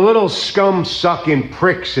for the little scum-sucking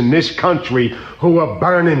pricks in this country who are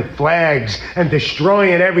burning flags and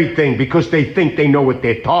destroying everything because they think they know what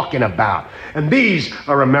they're talking about. And these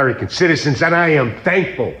are American citizens, and I am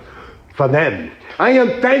thankful for them. I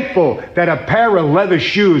am thankful that a pair of leather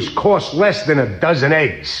shoes cost less than a dozen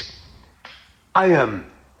eggs. I am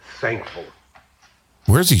thankful.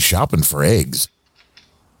 Where's he shopping for eggs?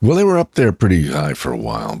 Well, they were up there pretty high for a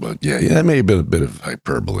while, but yeah, that may have been a bit of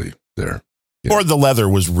hyperbole there. Yeah. Or the leather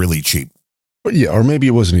was really cheap. But yeah, or maybe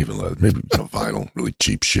it wasn't even leather. Maybe vinyl, really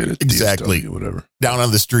cheap shit at exactly. DSW, whatever. Down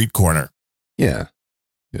on the street corner. Yeah,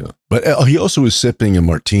 yeah. But he also was sipping a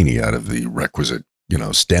martini out of the requisite,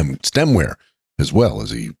 stemware as well as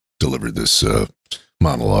he delivered this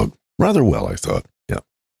monologue rather well, I thought. Yeah.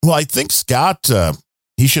 Well, I think Scott,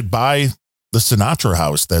 he should buy the Sinatra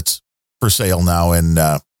house that's for sale now in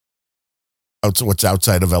what's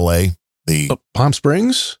outside of L.A. The Palm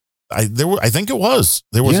Springs. I think it was.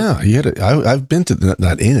 There was. Yeah, he had. I've been to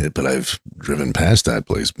not in it, but I've driven past that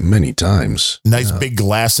place many times. Nice big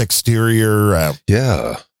glass exterior.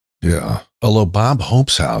 Yeah. Although Bob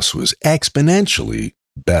Hope's house was exponentially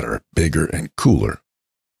better, bigger, and cooler.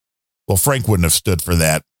 Well, Frank wouldn't have stood for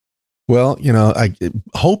that. Well,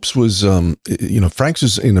 Hope's was, Frank's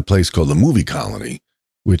is in a place called the Movie Colony,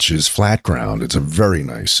 which is flat ground. It's a very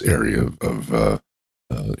nice area of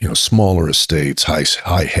smaller estates,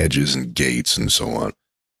 high hedges and gates and so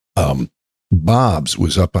on. Bob's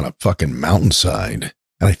was up on a fucking mountainside,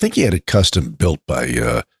 and I think he had it custom built by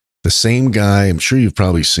the same guy. I'm sure you've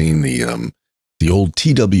probably seen the old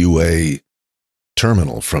TWA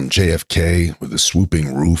terminal from JFK with a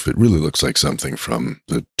swooping roof. It really looks like something from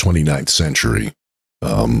the 29th century.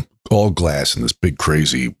 All glass and this big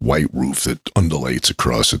crazy white roof that undulates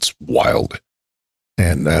across. It's wild.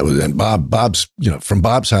 And Bob's, from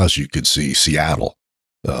Bob's house, you could see Seattle.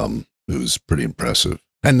 It was pretty impressive.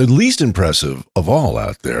 And the least impressive of all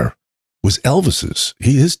out there was Elvis's.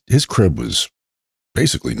 His crib was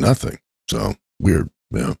basically nothing. So weird.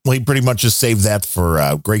 Yeah. Well, he pretty much just saved that for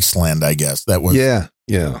Graceland, I guess. That was. Yeah.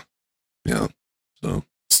 So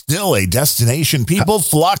still a destination people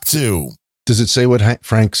flock to. Does it say what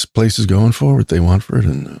Frank's place is going for? What they want for it?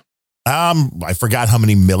 And I forgot how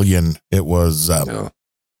many million it was. I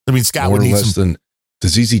mean, Scott more would need less than the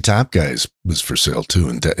ZZ Top guys was for sale too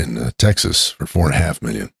in Texas for $4.5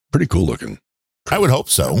 million. Pretty cool looking. I would hope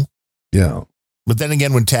so. Yeah, but then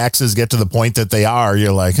again, when taxes get to the point that they are,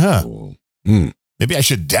 you're like, maybe I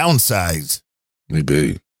should downsize.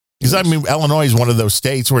 Maybe. Because I mean, Illinois is one of those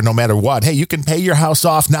states where no matter what, hey, you can pay your house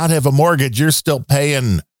off, not have a mortgage. You're still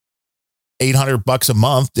paying $800 a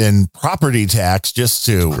month in property tax just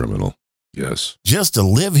to criminal. Yes. Just to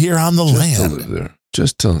live here on the land. To live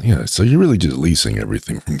there. So you're really just leasing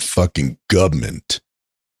everything from fucking government.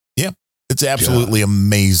 Yeah. It's absolutely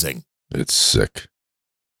amazing. It's sick.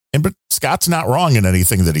 But Scott's not wrong in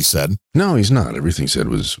anything that he said. No, he's not. Everything he said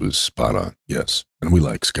was spot on. Yes. And we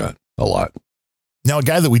like Scott a lot. Now, a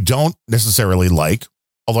guy that we don't necessarily like,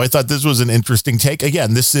 although I thought this was an interesting take.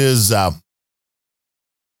 Again, this is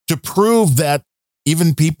to prove that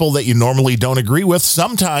even people that you normally don't agree with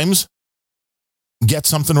sometimes get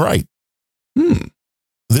something right.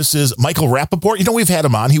 This is Michael Rappaport. You know, we've had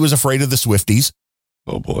him on. He was afraid of the Swifties.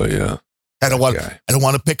 Oh boy, yeah. I don't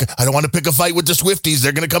want to pick a fight with the Swifties.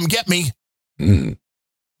 They're going to come get me.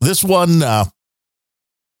 This one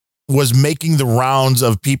was making the rounds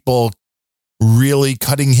of people really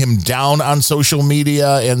cutting him down on social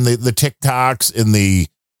media and the TikToks and the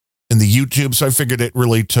YouTube. So I figured it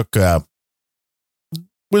really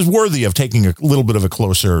was worthy of taking a little bit of a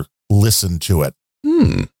closer listen to it.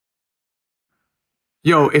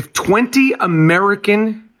 Yo, if 20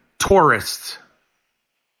 American tourists,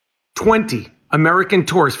 forget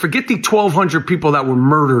the 1,200 people that were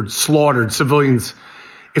murdered, slaughtered, civilians.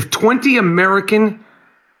 If 20 American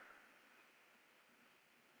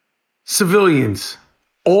civilians,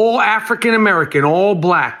 all African American, all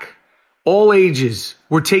black, all ages,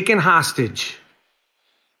 were taken hostage,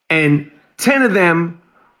 and 10 of them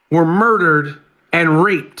were murdered and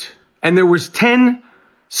raped, and there was 10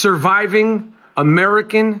 surviving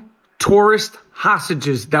American tourist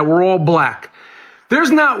hostages that were all black. There's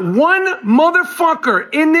not one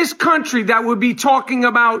motherfucker in this country that would be talking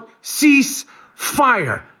about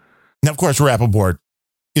ceasefire. Now, of course, Rappaport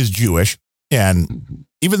is Jewish, and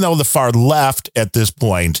even though the far left at this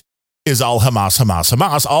point is all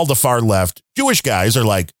Hamas, all the far left Jewish guys are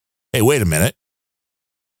like, hey, wait a minute.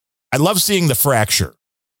 I love seeing the fracture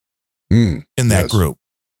in that group.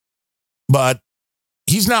 But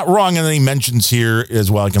he's not wrong. And then he mentions here as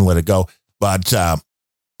well, I can let it go. But,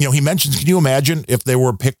 he mentions, can you imagine if there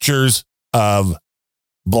were pictures of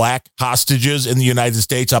black hostages in the United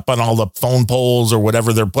States up on all the phone poles or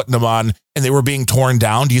whatever they're putting them on, and they were being torn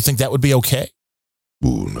down? Do you think that would be okay?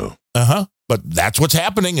 Ooh, no. But that's what's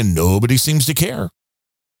happening, and nobody seems to care.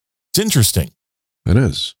 It's interesting. It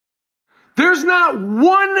is. There's not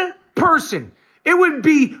one person. It would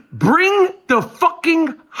be bring the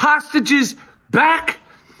fucking hostages back,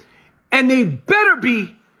 and they better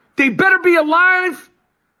be alive.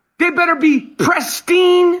 They better be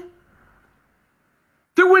pristine.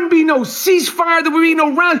 There wouldn't be no ceasefire. There would be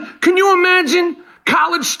no round. Can you imagine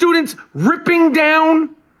college students ripping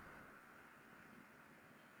down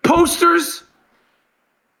posters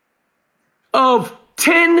of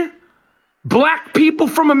 10 black people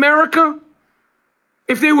from America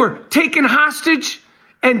if they were taken hostage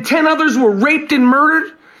and 10 others were raped and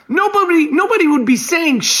murdered? Nobody would be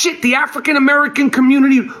saying shit. The African American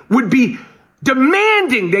community would be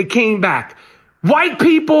demanding they came back. White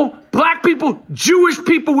people, black people, Jewish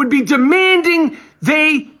people would be demanding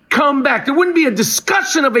they come back. There wouldn't be a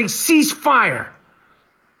discussion of a ceasefire.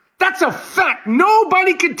 That's a fact.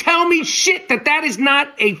 Nobody can tell me shit that is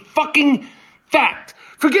not a fucking fact.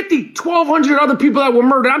 Forget the 1,200 other people that were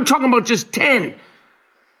murdered. I'm talking about just 10.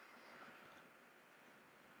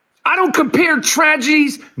 I don't compare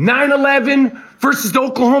tragedies, 9/11 versus the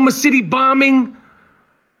Oklahoma City bombing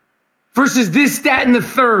versus this, that, and the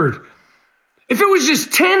third. If it was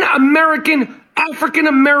just 10 African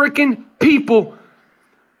American people,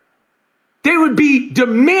 they would be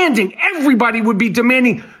demanding, everybody would be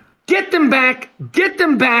demanding, get them back, get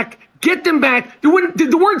them back, get them back. The word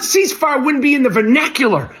ceasefire wouldn't be in the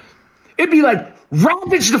vernacular. It'd be like,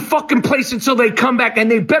 ravage the fucking place until they come back,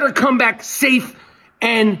 and they better come back safe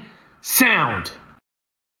and sound.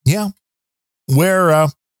 Yeah. Where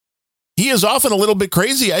he is often a little bit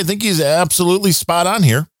crazy. I think he's absolutely spot on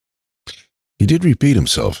here. He did repeat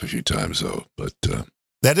himself a few times, though, but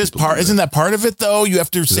that is part. Isn't that part of it, though? You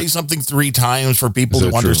have to say something 3 times for people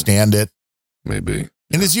to understand it. Maybe.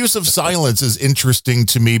 And his use of silence is interesting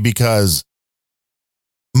to me because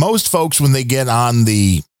most folks, when they get on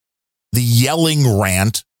the yelling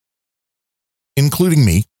rant, including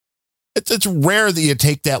me, it's rare that you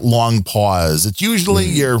take that long pause. It's usually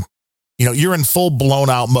you're in full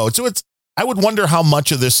blown out mode. So I would wonder how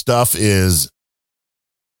much of this stuff is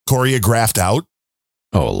choreographed out.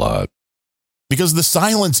 Oh, a lot. Because the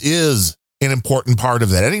silence is an important part of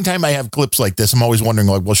that. Anytime I have clips like this, I'm always wondering,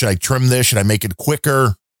 like, well, should I trim this? Should I make it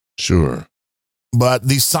quicker? Sure. But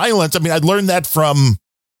the silence, I mean, I learned that from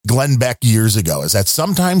Glenn Beck years ago, is that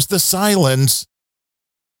sometimes the silence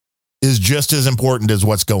is just as important as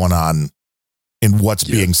what's going on in what's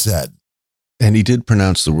being said. And he did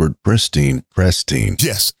pronounce the word pristine.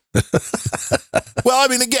 Yes. Well, I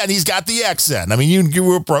mean, again, he's got the accent. I mean, you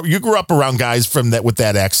grew up around guys from that with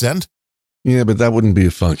that accent. Yeah, but that wouldn't be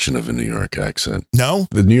a function of a New York accent. No?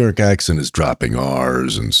 The New York accent is dropping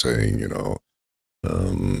R's and saying,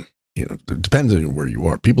 it depends on where you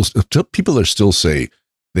are. People are still say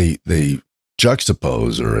they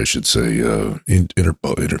juxtapose, or I should say, is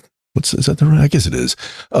that the right? I guess it is.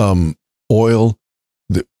 Oil,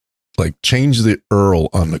 change the Earl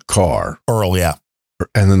on the car. Earl, yeah.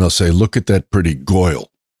 And then they'll say, look at that pretty goyle.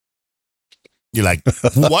 You're like,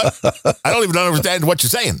 what? I don't even understand what you're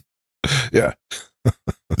saying. Yeah.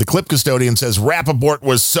 The clip custodian says Rappaport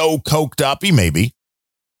was so coked up. He may be.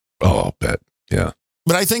 Oh, I'll bet. Yeah.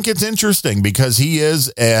 But I think it's interesting because he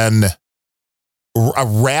is a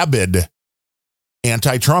rabid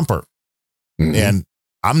anti-Trumper. Mm-hmm. And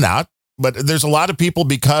I'm not. But there's a lot of people,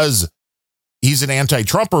 because he's an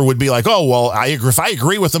anti-Trumper, would be like, oh, well, if I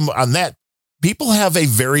agree with him on that. People have a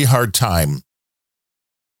very hard time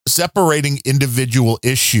separating individual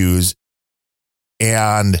issues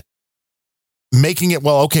and making it,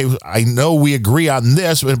 well, okay, I know we agree on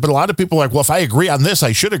this, but a lot of people are like, well, if I agree on this,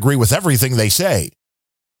 I should agree with everything they say.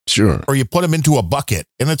 Sure. Or you put them into a bucket.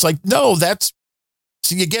 And it's like, no,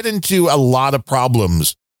 so you get into a lot of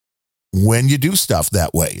problems when you do stuff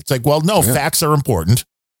that way. It's like, well, no, facts are important.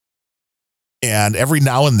 And every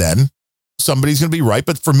now and then somebody's going to be right.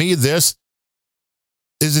 But for me, this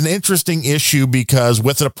is an interesting issue because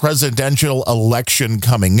with a presidential election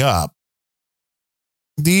coming up,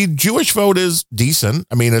 the Jewish vote is decent.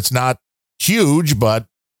 I mean, it's not huge, but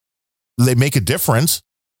they make a difference.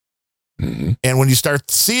 Mm-hmm. And when you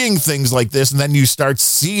start seeing things like this, and then you start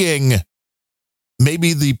seeing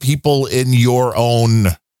maybe the people in your own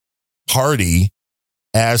party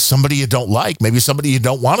as somebody you don't like, maybe somebody you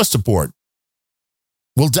don't want to support,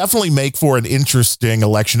 will definitely make for an interesting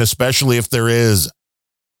election, especially if there is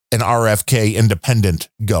an RFK independent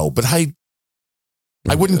go. But I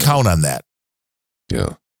wouldn't count on that.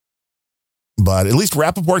 Yeah. But at least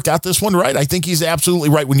Rappaport got this one right. I think he's absolutely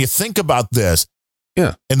right. When you think about this.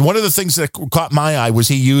 Yeah. And one of the things that caught my eye was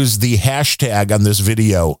he used the hashtag on this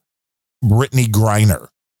video, Brittany Griner.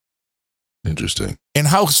 Interesting. And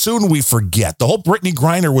how soon we forget. The whole Brittany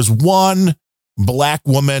Griner was one black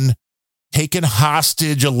woman taken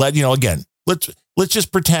hostage. Again, let's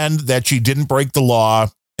just pretend that she didn't break the law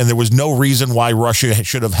and there was no reason why Russia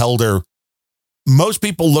should have held her. Most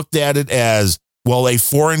people looked at it as, well, a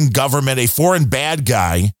foreign government, a foreign bad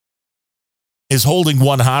guy is holding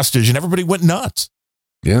one hostage, and everybody went nuts.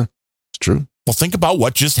 Yeah, it's true. Well, think about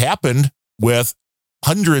what just happened with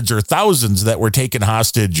hundreds or thousands that were taken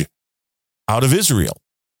hostage out of Israel.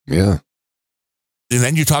 Yeah. And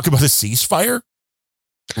then you talk about a ceasefire?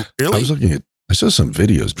 Really? I saw some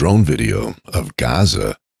videos, drone video of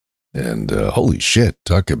Gaza, and holy shit,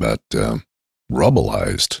 talk about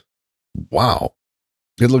rubbleized. Wow.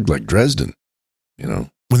 It looked like Dresden, When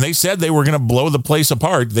they said they were going to blow the place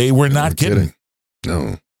apart, they were not kidding.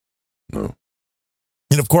 No.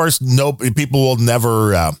 And of course, people will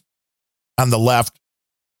never, on the left,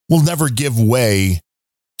 will never give way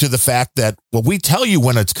to the fact that, well, we tell you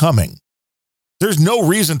when it's coming. There's no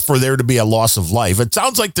reason for there to be a loss of life. It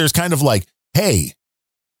sounds like there's kind of like, hey,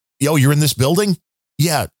 you're in this building?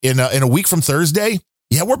 Yeah, in a week from Thursday?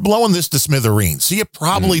 Yeah, we're blowing this to smithereens. So you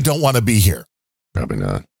probably don't want to be here. Probably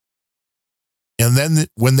not. And then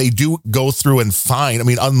when they do go through and find,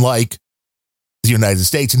 unlike the United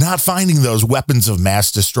States, not finding those weapons of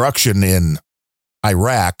mass destruction in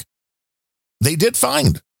Iraq, they did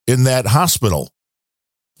find in that hospital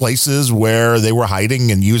places where they were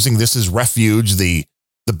hiding and using this as refuge, the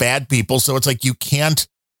bad people. So it's like you can't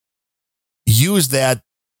use that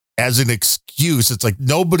as an excuse. It's like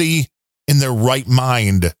nobody in their right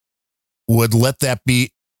mind would let that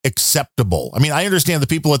be acceptable. I understand the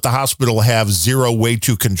people at the hospital have zero way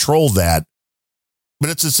to control that, but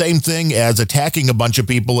it's the same thing as attacking a bunch of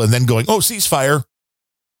people and then going, oh, ceasefire.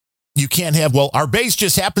 You can't have, well, our base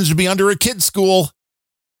just happens to be under a kid's school.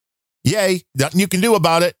 Yay, nothing you can do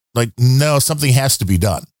about it. Like, no, something has to be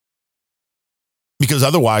done. Because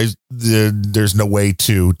otherwise, there's no way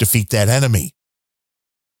to defeat that enemy.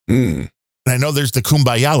 And I know there's the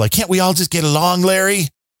kumbaya, like, can't we all just get along, Larry?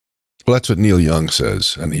 Well, that's what Neil Young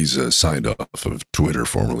says, and he's signed off of Twitter,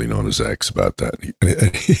 formerly known as X, about that.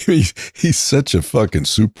 He's such a fucking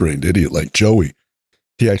soup-brained idiot like Joey.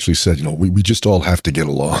 He actually said, we just all have to get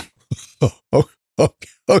along.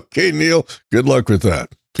 Okay, Neil, good luck with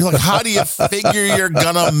that. You're like, how do you figure you're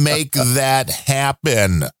going to make that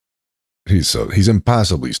happen? He's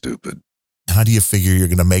impossibly stupid. How do you figure you're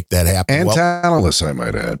going to make that happen? And talentless, I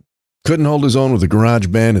might add. Couldn't hold his own with a garage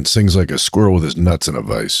band and sings like a squirrel with his nuts in a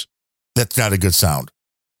vice. That's not a good sound.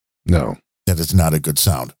 No. That is not a good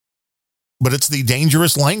sound. But it's the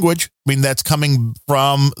dangerous language. I mean, that's coming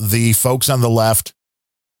from the folks on the left.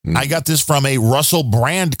 I got this from a Russell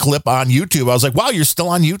Brand clip on YouTube. I was like, wow, you're still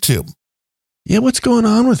on YouTube. Yeah, what's going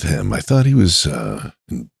on with him? I thought he was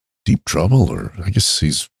in deep trouble, or I guess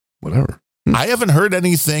he's whatever. I haven't heard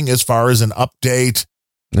anything as far as an update,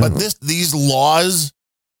 but these laws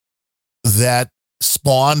that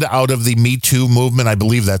spawned out of the Me Too movement, I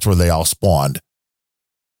believe that's where they all spawned,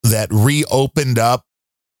 that reopened up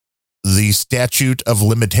the statute of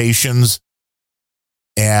limitations.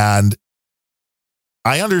 And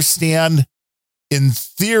I understand in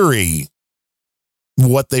theory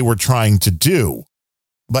what they were trying to do.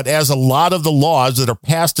 But as a lot of the laws that are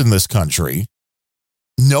passed in this country,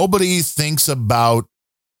 nobody thinks about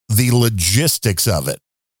the logistics of it.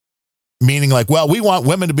 Meaning like, well, we want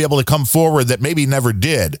women to be able to come forward that maybe never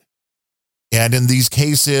did. And in these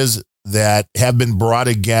cases that have been brought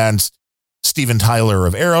against Steven Tyler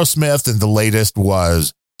of Aerosmith, and the latest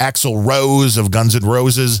was Axl Rose of Guns N'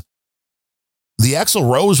 Roses. The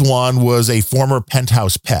Axl Rose one was a former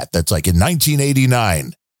Penthouse pet. That's like in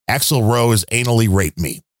 1989, Axl Rose anally raped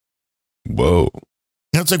me. Whoa.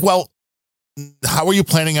 And it's like, well, how are you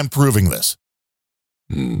planning on proving this?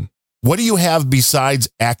 What do you have besides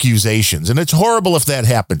accusations? And it's horrible if that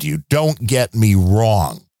happened to you. Don't get me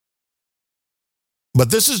wrong. But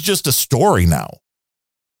this is just a story now.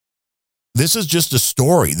 This is just a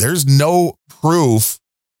story. There's no proof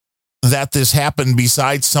that this happened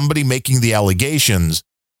besides somebody making the allegations.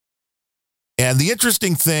 And the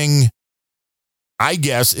interesting thing, I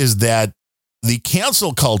guess, is that the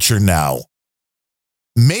cancel culture now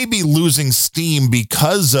may be losing steam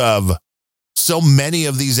because of so many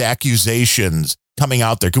of these accusations coming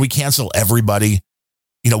out there. Can we cancel everybody?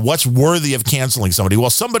 You know, what's worthy of canceling somebody? Well,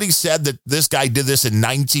 somebody said that this guy did this in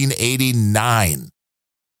 1989.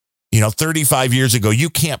 35 years ago. You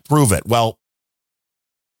can't prove it. Well,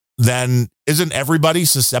 then isn't everybody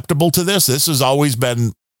susceptible to this? This has always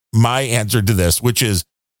been my answer to this, which is,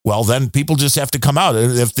 well, then people just have to come out.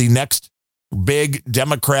 If the next big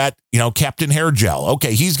Democrat, Captain Hair Gel,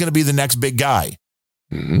 okay, he's going to be the next big guy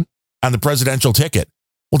on the presidential ticket.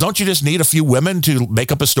 Well, don't you just need a few women to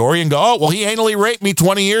make up a story and go, oh, well, he anally raped me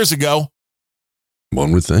 20 years ago?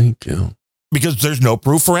 One would think, yeah. Because there's no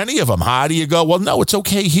proof for any of them. How do you go, well, no, it's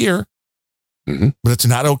okay here, but it's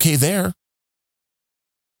not okay there.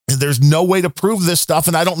 And there's no way to prove this stuff.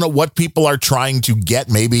 And I don't know what people are trying to get.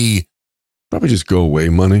 Maybe probably just go away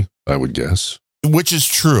money, I would guess. Which is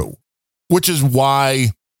true. Which is why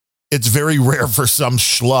it's very rare for some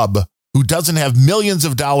schlub who doesn't have millions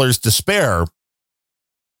of dollars to spare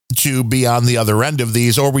to be on the other end of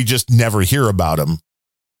these, or we just never hear about them.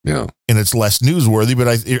 Yeah. And it's less newsworthy. But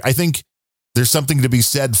I think there's something to be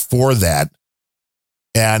said for that.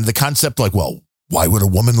 And the concept like, well, why would a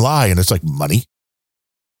woman lie? And it's like money,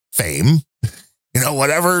 fame,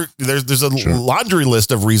 whatever. There's a laundry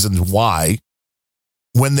list of reasons why.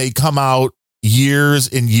 When they come out years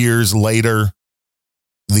and years later,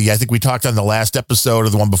 I think we talked on the last episode or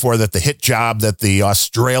the one before that, the hit job that the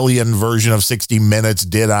Australian version of 60 Minutes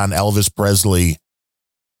did on Elvis Presley.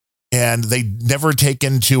 And they never take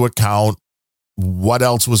into account what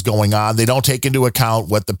else was going on. They don't take into account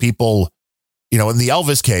what the people, in the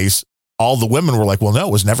Elvis case, all the women were like, well, no,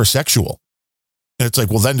 it was never sexual. And it's like,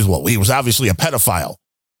 well, then, he was obviously a pedophile,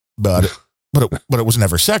 but it was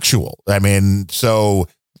never sexual. I mean, so,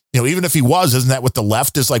 even if he was, isn't that what the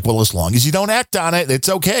left is like? Well, as long as you don't act on it, it's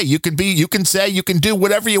okay. You can say, you can do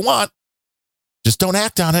whatever you want. Just don't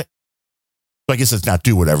act on it. I guess it's not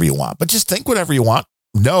do whatever you want, but just think whatever you want.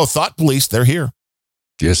 No, thought police, they're here.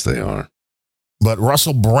 Yes, they are. But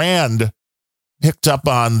Russell Brand picked up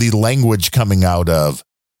on the language coming out of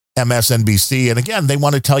MSNBC. And again, they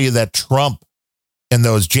want to tell you that Trump and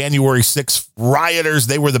those January 6th rioters,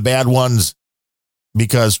 they were the bad ones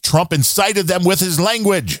because Trump incited them with his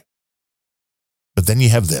language. But then you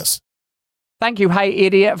have this. Thank you, Hey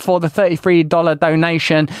Idiot, for the $33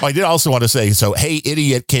 donation. Oh, I did also want to say, so Hey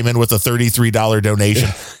Idiot came in with a $33 donation.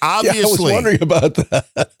 Obviously, I was wondering about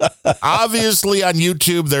that. Obviously, on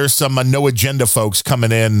YouTube, there's some no agenda folks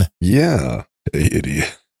coming in. Yeah, Hey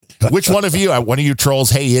Idiot. Which one of you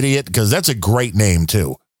trolls, Hey Idiot? Because that's a great name,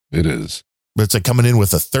 too. It is. But it's like coming in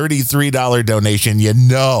with a $33 donation. There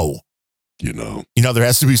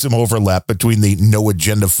has to be some overlap between the no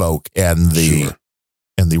agenda folk and the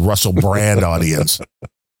Russell Brand audience.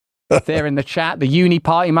 There in the chat, the uni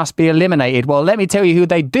party must be eliminated. Well, let me tell you who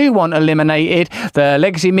they do want eliminated. The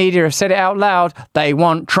legacy media have said it out loud. They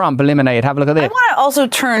want Trump eliminated. Have a look at this. I want to also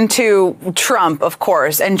turn to Trump, of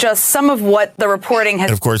course, and just some of what the reporting has.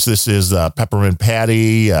 And of course, this is Peppermint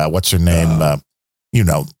Patty. What's her name? you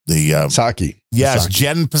know, the Psaki. Yes, Psaki.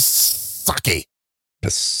 Jen Psaki.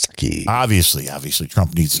 Psaki. Obviously,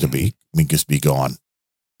 Trump needs to be gone.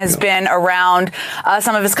 Has been around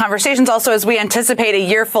some of his conversations also as we anticipate a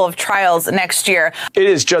year full of trials next year. It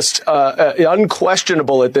is just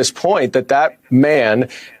unquestionable at this point that man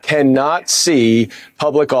cannot see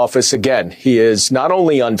public office again. He is not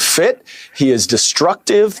only unfit, he is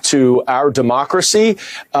destructive to our democracy,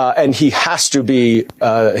 and he has to be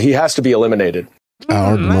eliminated.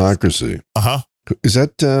 Our democracy. Uh-huh. Is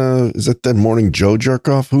that morning Joe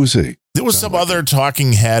Jerkoff? Who's he? There was some other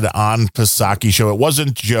talking head on Psaki show. It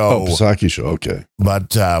wasn't Joe. Oh, Psaki show. Okay.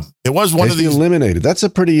 But it was one of these. Eliminated. That's a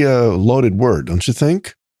pretty loaded word, don't you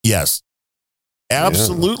think? Yes.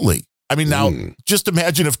 Absolutely. Yeah. I mean, now, just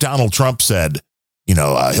imagine if Donald Trump said,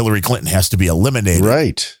 Hillary Clinton has to be eliminated.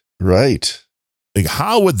 Right. Like,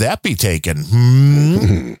 how would that be taken?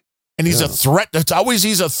 And he's a threat.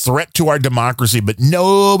 He's a threat to our democracy, but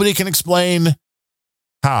nobody can explain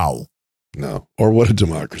how. No, or what a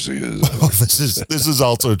democracy is. This is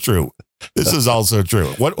also true. This is also true.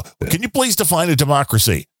 What can you please define a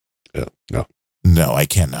democracy? No, I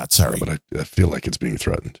cannot. Sorry, but I feel like it's being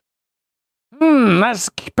threatened. That's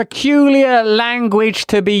peculiar language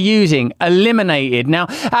to be using. Eliminated. Now,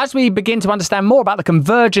 as we begin to understand more about the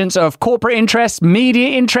convergence of corporate interests, media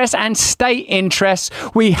interests, and state interests,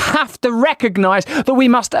 we have to recognize that we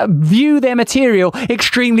must view their material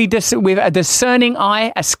extremely with a discerning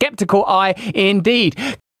eye, a skeptical eye, indeed.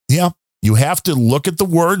 Yeah, you have to look at the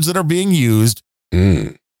words that are being used.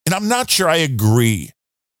 And I'm not sure I agree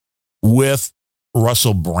with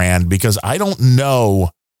Russell Brand because I don't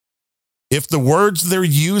know if the words they're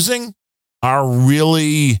using are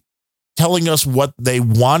really telling us what they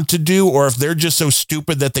want to do, or if they're just so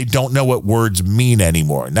stupid that they don't know what words mean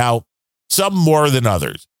anymore. Now, some more than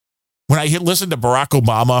others. When I listen to Barack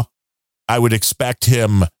Obama, I would expect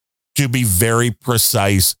him to be very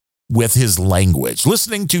precise with his language.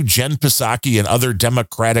 Listening to Jen Psaki and other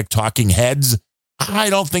Democratic talking heads, I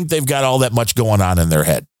don't think they've got all that much going on in their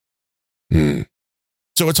head.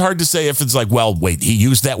 So it's hard to say if it's like, well, wait, he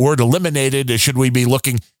used that word eliminated. Should we be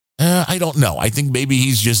looking? I don't know. I think maybe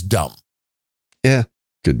he's just dumb. Yeah,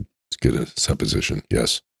 good supposition.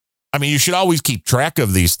 Yes. I mean, you should always keep track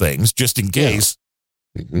of these things just in case.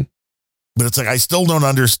 Yeah. But it's like, I still don't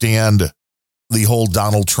understand the whole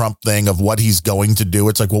Donald Trump thing of what he's going to do.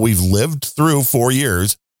 It's like, well, we've lived through 4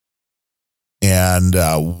 years and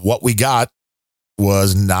what we got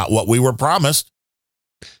was not what we were promised.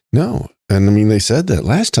 No. And I mean, they said that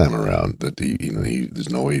last time around that there's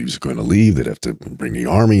no way he was going to leave. They'd have to bring the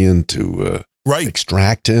army in to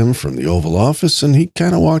extract him from the Oval Office. And he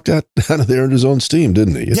kind of walked out of there in his own steam,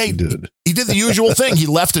 didn't he? Yes, he did. He did the usual thing. He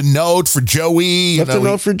left a note for Joey. Left a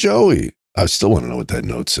note for Joey. I still want to know what that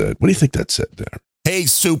note said. What do you think that said there? Hey,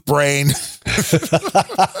 Soup Brain.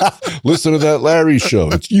 Listen to that Larry show.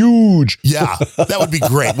 It's huge. Yeah, that would be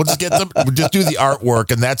great. We'll just get them. We'll just do the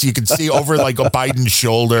artwork, and you can see over like a Biden's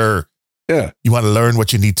shoulder. Yeah. You want to learn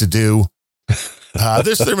what you need to do.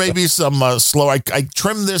 There may be some slow. I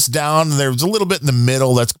trimmed this down. There's a little bit in the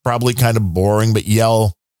middle that's probably kind of boring, but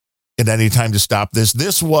yell at any time to stop this.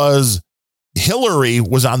 This was Hillary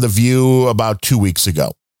was on The View about 2 weeks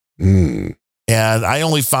ago. And I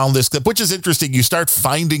only found this clip, which is interesting. You start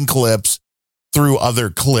finding clips through other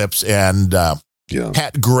clips. And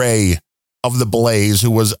Pat Gray of The Blaze,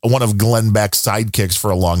 who was one of Glenn Beck's sidekicks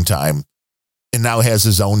for a long time, and now has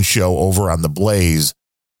his own show over on The Blaze,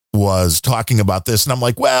 was talking about this. And I'm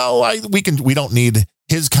like, well, we don't need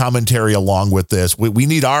his commentary along with this. We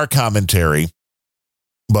need our commentary.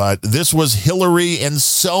 But this was Hillary and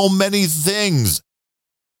so many things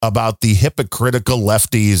about the hypocritical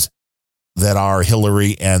lefties that are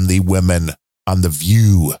Hillary and the women on The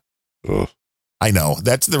View. Oh. I know.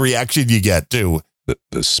 That's the reaction you get, too.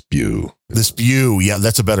 The Spew. The Spew. Yeah,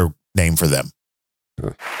 that's a better name for them.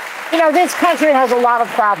 This country has a lot of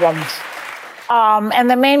problems. And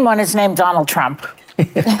the main one is named Donald Trump.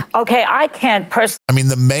 Okay, I can't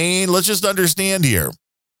let's just understand here.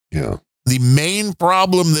 Yeah. The main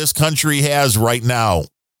problem this country has right now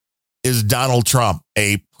is Donald Trump,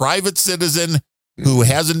 a private citizen who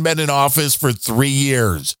hasn't been in office for 3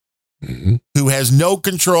 years, who has no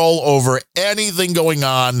control over anything going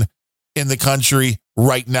on in the country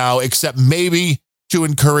right now, except maybe to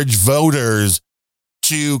encourage voters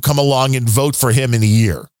to come along and vote for him in a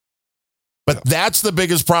year. But that's the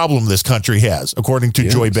biggest problem this country has, according to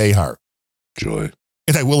Joy Behar. Joy.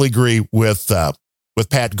 And I will agree with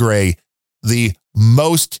Pat Gray, the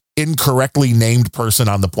most incorrectly named person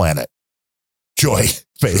on the planet. Joy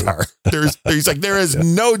Behar. There is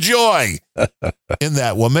no joy in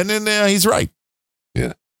that woman, and he's right.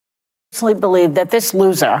 believe that this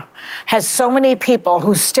loser has so many people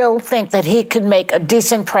who still think that he could make a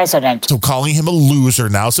decent president. So calling him a loser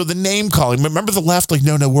now. So the name calling, remember the left, like,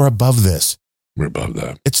 no, we're above this. We're above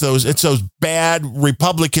that. It's those bad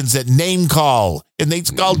Republicans that name call, and they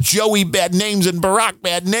call Joey bad names and Barack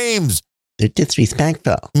bad names. They're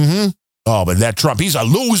disrespectful. Mm-hmm. Oh, but that Trump, he's a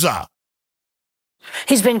loser.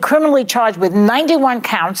 He's been criminally charged with 91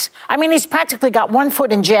 counts. I mean, he's practically got one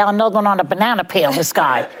foot in jail, another one on a banana peel, this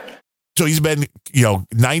guy. So he's been,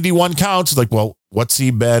 91 counts. Like, well, what's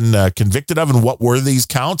he been convicted of, and what were these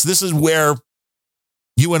counts? This is where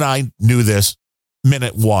you and I knew this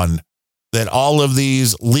minute one, that all of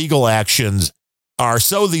these legal actions are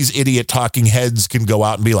so these idiot talking heads can go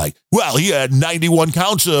out and be like, well, he had 91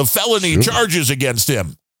 counts of felony charges against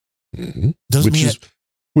him. Mm-hmm.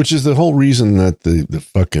 Which is the whole reason that the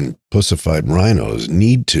fucking pussified rhinos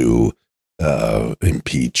need to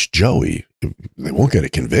impeach Joey. They won't get a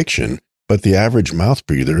conviction, but the average mouth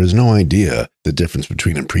breather has no idea the difference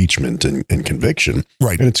between impeachment and conviction.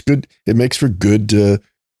 Right. And it's good. It makes for good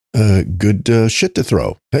shit to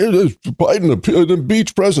throw. Hey, there's Biden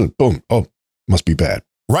impeached president. Boom. Oh, must be bad.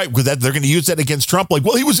 Right. Because they're going to use that against Trump. Like,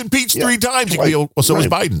 well, he was impeached 3 times. Right. Well, so was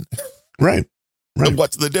Biden. Right. So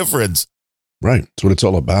what's the difference? Right. That's what it's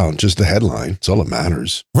all about. Just the headline. It's all that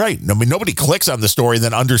matters. Right. I mean, nobody clicks on the story and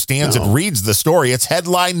then understands and reads the story. It's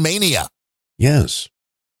headline mania. Yes.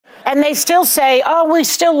 And they still say, oh, we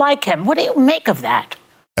still like him. What do you make of that?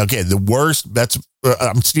 Okay. The worst, that's,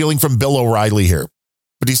 I'm stealing from Bill O'Reilly here,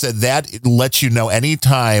 but he said that lets you know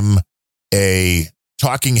anytime a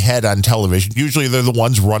talking head on television, usually they're the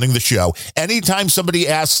ones running the show, anytime somebody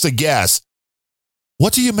asks a guest,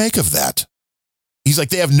 what do you make of that? He's like,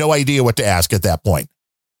 they have no idea what to ask at that point.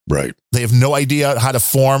 Right. They have no idea how to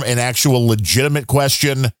form an actual legitimate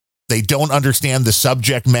question. They don't understand the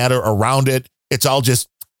subject matter around it. It's all just,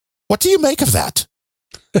 what do you make of that?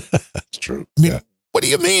 That's true. I mean, what do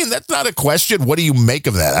you mean? That's not a question. What do you make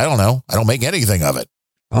of that? I don't know. I don't make anything of it.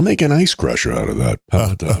 I'll make an ice crusher out of that.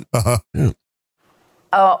 How about that? Yeah.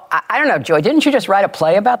 Oh, I don't know, Joy. Didn't you just write a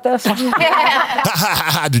play about this?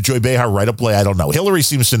 Did Joy Behar write a play? I don't know. Hillary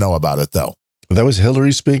seems to know about it, though. That was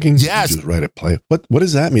Hillary speaking? Yes. Just write a play. What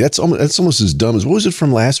does that mean? That's almost as dumb as, what was it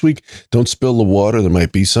from last week? Don't spill the water. There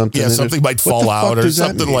might be something. Yeah, something might fall out or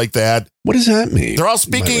something like that. What does that mean? They're all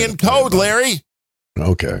speaking in code, Larry.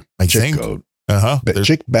 Okay. I Chick think. code.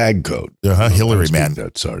 Chick bag code. Hillary, man.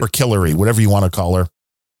 Sorry. Or Killary, whatever you want to call her.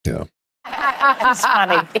 Yeah. That's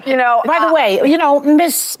funny. By the way,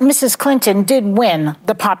 Mrs. Clinton did win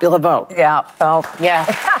the popular vote. Yeah. Oh, yeah.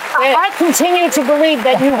 I continue to believe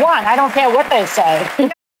that you won. I don't care what they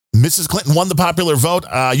say. Mrs. Clinton won the popular vote.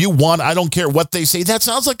 You won. I don't care what they say. That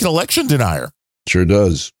sounds like an election denier. Sure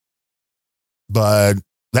does. But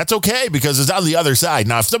that's okay because it's on the other side.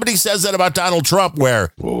 Now, if somebody says that about Donald Trump,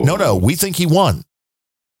 no, we think he won.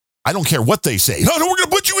 I don't care what they say. No, we're going to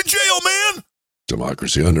put you in jail, man.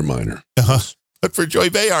 Democracy underminer. But for Joy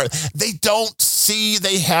Behar, they don't see,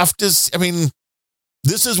 they have to, I mean,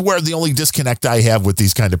 this is where the only disconnect I have with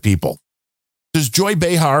these kind of people. Does Joy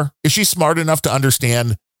Behar, is she smart enough to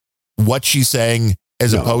understand what she's saying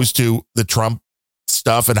as opposed to the Trump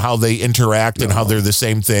stuff and how they interact and how they're the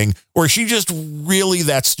same thing? Or is she just really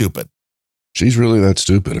that stupid? She's really that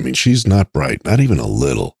stupid. I mean, she's not bright, not even a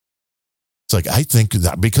little. It's like, I think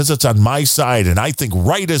that because it's on my side and I think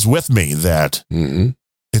right is with me, that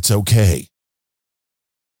it's okay.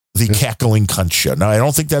 The Cackling Cunt. Now, I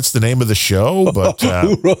don't think that's the name of the show, but...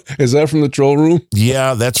 is that from the troll room?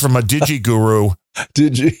 Yeah, that's from a Digi Guru.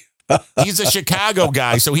 Digi? He's a Chicago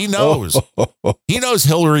guy, so he knows. He knows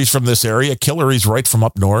Hillary's from this area. Hillary's right from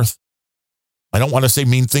up north. I don't want to say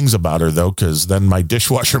mean things about her, though, because then my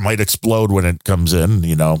dishwasher might explode when it comes in,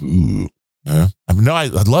 Ooh. Yeah. I mean, no, I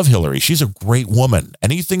love Hillary. She's a great woman.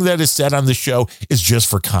 Anything that is said on the show is just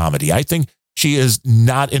for comedy. I think she is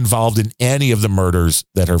not involved in any of the murders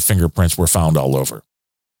that her fingerprints were found all over.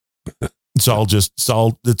 It's all,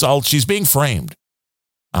 she's being framed,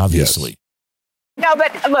 obviously. Yes. No,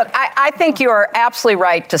 but look, I think you are absolutely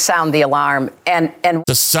right to sound the alarm and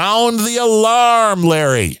to sound the alarm,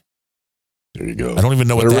 Larry. There you go. I don't even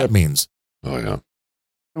know what that means. Oh, yeah.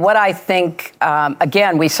 What I think,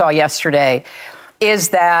 again, we saw yesterday is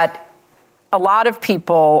that a lot of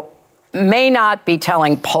people may not be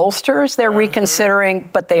telling pollsters they're reconsidering,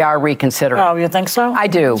 but they are reconsidering. Oh, you think so? I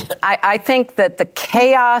do. I think that the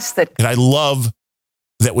chaos that... And I love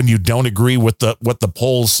that when you don't agree with what the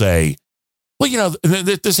polls say, well,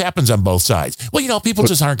 this happens on both sides. Well, people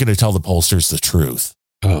just aren't going to tell the pollsters the truth.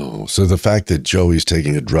 Oh, so the fact that Joey's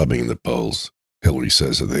taking a drubbing in the polls Hillary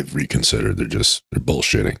says that they've reconsidered. They're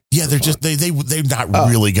bullshitting. Yeah, they're not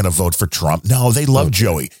really going to vote for Trump. No, they love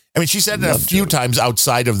Joey. I mean, she said it a few times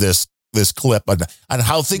outside of this clip on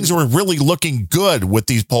how things were really looking good with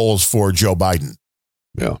these polls for Joe Biden.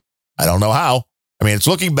 Yeah. I don't know how. I mean, it's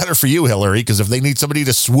looking better for you, Hillary, because if they need somebody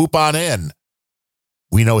to swoop on in,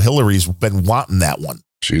 we know Hillary's been wanting that one.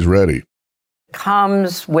 She's ready.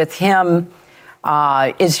 Comes with him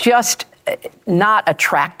is just not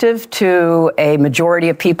attractive to a majority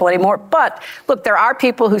of people anymore. But look, there are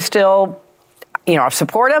people who still,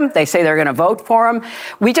 support him. They say they're going to vote for him.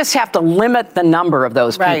 We just have to limit the number of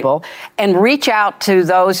those people and reach out to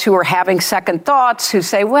those who are having second thoughts, who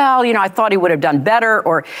say, well, I thought he would have done better,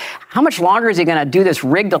 or how much longer is he going to do this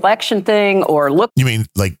rigged election thing? Or look. You mean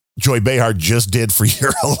like Joy Behar just did for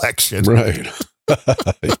your election? Right.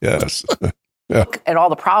 Yes. Look at all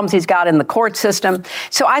the problems he's got in the court system.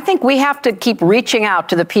 So I think we have to keep reaching out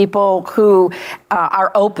to the people who are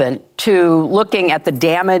open to looking at the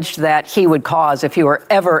damage that he would cause if he were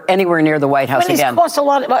ever anywhere near the White House again. He's caused a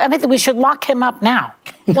lot. I think we should lock him up now.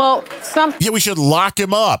 Well, we should lock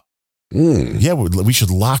him up. Yeah, we should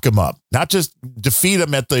lock him up. Not just defeat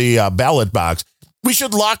him at the ballot box. We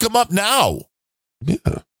should lock him up now. Yeah.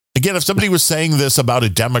 Again, if somebody was saying this about a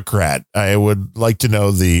Democrat, I would like to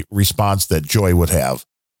know the response that Joy would have.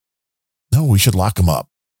 No, we should lock him up.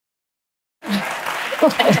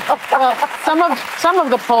 Well, some of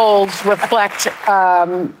the polls reflect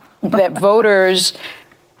that voters,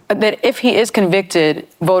 that if he is convicted,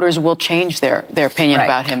 voters will change their opinion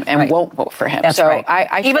about him and won't vote for him. That's so right.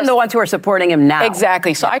 I even the ones who are supporting him now.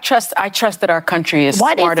 Exactly. So I trust that our country is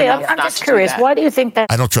smart enough. I'm just curious. Why do you think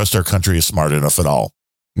that? I don't trust our country is smart enough at all.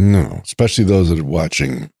 No, especially those that are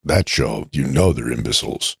watching that show. They're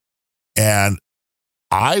imbeciles. And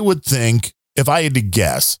I would think, if I had to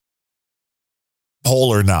guess, poll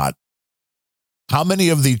or not, how many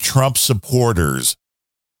of the Trump supporters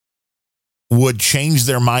would change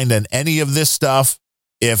their mind on any of this stuff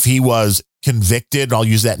if he was convicted? I'll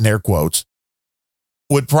use that in air quotes.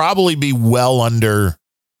 Would probably be well under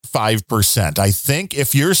 5%. I think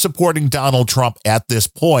if you're supporting Donald Trump at this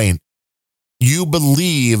point, you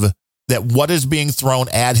believe that what is being thrown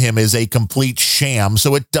at him is a complete sham.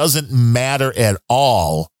 So it doesn't matter at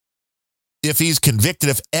all if he's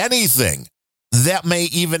convicted. If anything, that may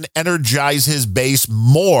even energize his base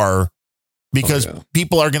more because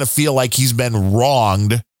people are going to feel like he's been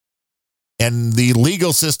wronged and the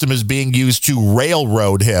legal system is being used to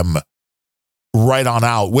railroad him right on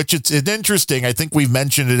out, which it's interesting. I think we've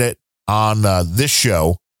mentioned it on this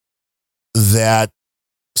show that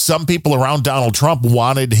some people around Donald Trump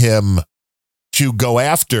wanted him to go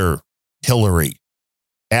after Hillary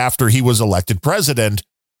after he was elected president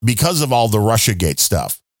because of all the Russiagate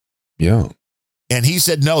stuff. Yeah. And he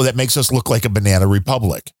said, no, that makes us look like a banana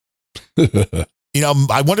republic.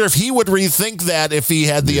 I wonder if he would rethink that if he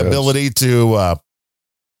had the ability to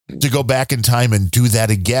go back in time and do that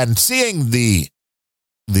again, seeing the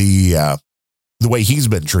way he's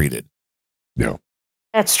been treated. Yeah.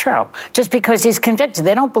 That's true. Just because he's convicted,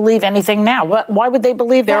 they don't believe anything now. Why would they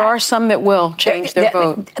believe that? There are some that will change their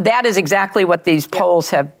vote. That is exactly what these polls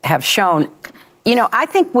have shown. I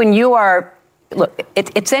think when you are, look,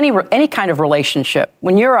 it's any kind of relationship.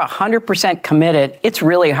 When you're 100% committed, it's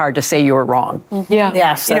really hard to say you were wrong. Yeah.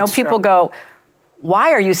 Yes. People go,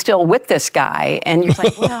 why are you still with this guy? And you're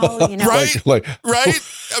like, well, right?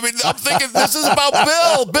 I mean, I'm thinking this is about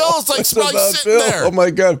Bill. Bill's like sitting there. Oh my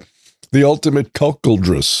God. The ultimate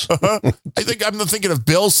cuckoldress. I think I'm thinking of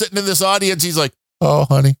Bill sitting in this audience. He's like, oh,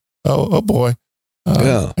 honey. Oh boy.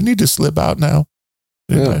 I need to slip out now.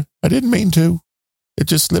 I didn't mean to. It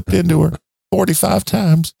just slipped into her 45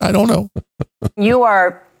 times. I don't know. You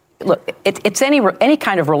are, look, it's any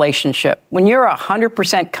kind of relationship. When you're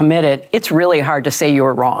 100% committed, it's really hard to say you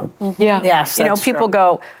were wrong. Yeah. Yes. People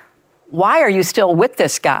go, why are you still with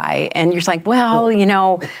this guy? And you're just like, well,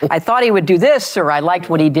 I thought he would do this, or I liked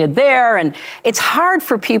what he did there. And it's hard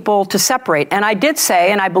for people to separate. And I did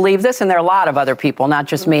say, and I believe this, and there are a lot of other people, not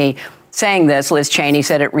just me, saying this. Liz Cheney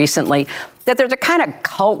said it recently, that there's a kind of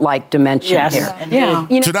cult-like dimension here. Yeah.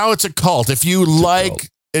 So now it's a cult. If you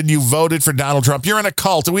and you voted for Donald Trump, you're in a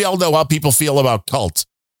cult. And we all know how people feel about cults.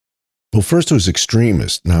 Well, first it was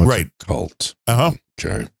extremist. Now it's a cult. Uh-huh.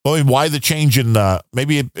 Okay. Well, why the change in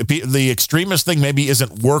maybe the extremist thing maybe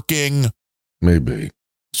isn't working. Maybe.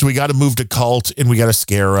 So we got to move to cult and we got to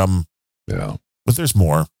scare them. Yeah. But there's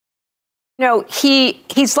more.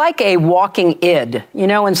 He's like a walking id.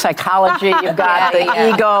 In psychology, you've got the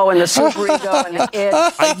ego and the superego and the id.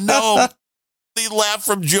 I know. The laugh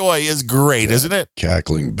from Joy is great, isn't it?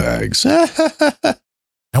 Cackling bags.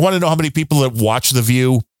 Now, want to know how many people that watch The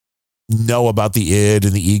View know about the id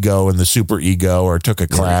and the ego and the super ego or took a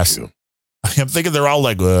class. I'm thinking they're all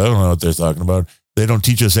like, well, I don't know what they're talking about. They don't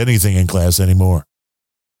teach us anything in class anymore.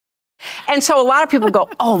 And so a lot of people go,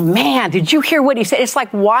 oh, man, did you hear what he said? It's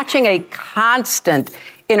like watching a constant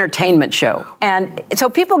entertainment show. And so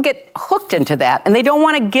people get hooked into that and they don't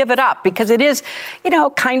want to give it up because it is,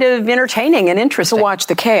 kind of entertaining and interesting. To watch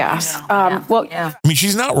the chaos. I mean,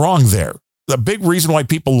 she's not wrong there. The big reason why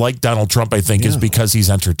people like Donald Trump, I think, is because he's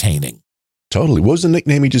entertaining. Totally. What was the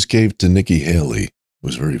nickname he just gave to Nikki Haley? It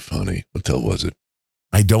was very funny. What the hell was it?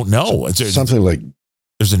 I don't know. Something like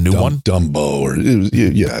there's a new one, Dumbo, or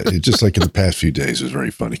it just like in the past few days it was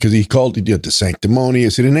very funny because he called it the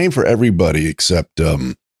sanctimonious. He had a name for everybody except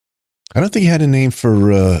I don't think he had a name for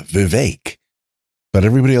Vivek, but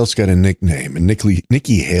everybody else got a nickname. And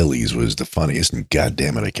Nikki Haley's was the funniest. And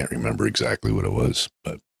goddamn it, I can't remember exactly what it was,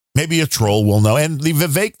 but maybe a troll will know. And the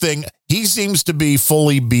Vivek thing, he seems to be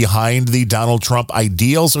fully behind the Donald Trump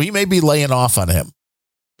ideal, so he may be laying off on him.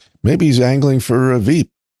 Maybe he's angling for a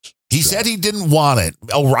Veep. He said he didn't want it.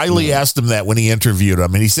 O'Reilly asked him that when he interviewed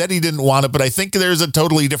him, and he said he didn't want it, but I think there's a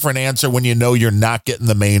totally different answer when you know you're not getting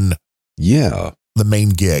the main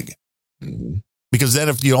gig. Mm-hmm. Because then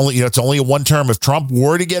if you only, it's only a one term. If Trump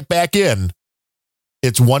were to get back in,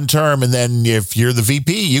 it's one term, and then if you're the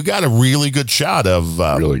VP, you got a really good shot of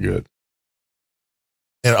really good.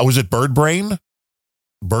 And was it Bird Brain?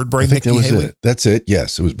 Bird Brain. I think Nikki that was Haley? it. That's it.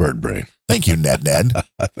 Yes, it was Bird Brain. Thank you, Ned.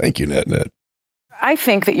 Thank you, Ned. I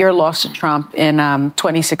think that your loss to Trump in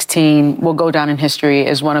 2016 will go down in history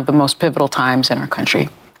as one of the most pivotal times in our country,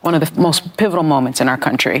 one of the most pivotal moments in our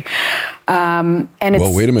country. And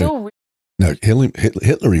it's wait a minute. Now,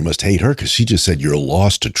 Hillary must hate her because she just said you're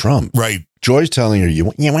lost to Trump. Right. Joy's telling her you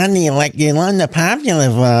won the popular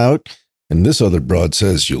vote. And this other broad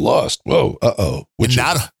says you lost. Whoa, uh-oh. And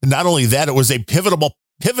not only that, it was a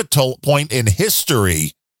pivotal point in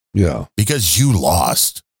history. Yeah. Because you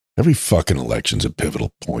lost. Every fucking election's a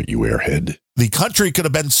pivotal point, you airhead. The country could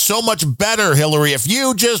have been so much better, Hillary, if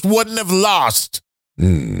you just wouldn't have lost.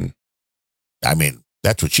 Mm. I mean,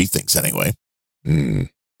 that's what she thinks anyway. Mm.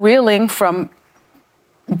 Reeling from,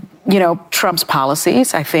 Trump's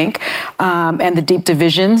policies, I think, and the deep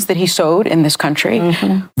divisions that he sowed in this country.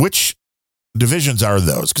 Mm-hmm. Which divisions are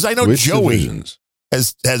those? Because I know Joey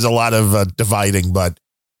has a lot of dividing, but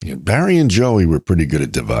Barry and Joey were pretty good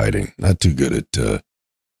at dividing, not too good at.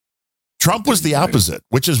 Trump was the opposite,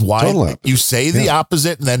 which is why you say the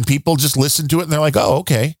opposite, and then people just listen to it, and they're like, "Oh,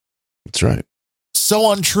 okay." That's right.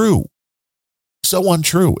 So untrue,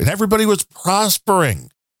 and everybody was prospering.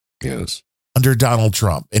 Yes. Under Donald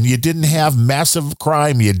Trump, and you didn't have massive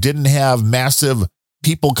crime, you didn't have massive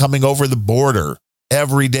people coming over the border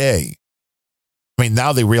every day. I mean,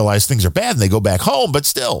 now they realize things are bad and they go back home, but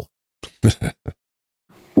still.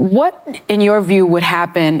 What, in your view, would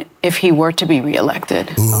happen if he were to be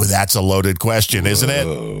reelected? Ooh, that's a loaded question, isn't it?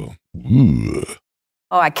 Ooh.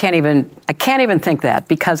 Oh, I can't even think that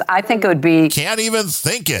because I think it would be. Can't even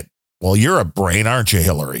think it. Well, you're a brain, aren't you,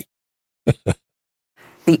 Hillary?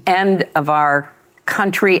 The end of our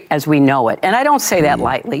country as we know it. And I don't say that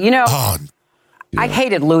lightly. I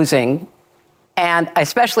hated losing. And I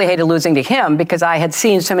especially hated losing to him because I had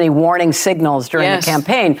seen so many warning signals during the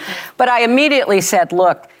campaign. But I immediately said,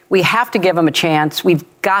 look, we have to give him a chance. We've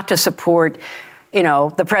got to support,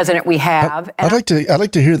 the president we have. I'd like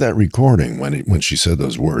to hear that recording when she said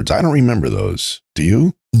those words. I don't remember those. Do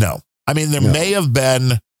you? No. I mean, there may have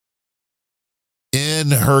been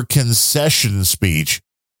in her concession speech.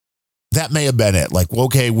 That may have been it. Like,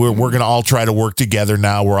 okay, we're going to all try to work together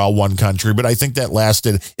now. We're all one country. But I think that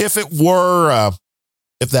lasted, if that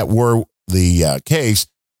were the case,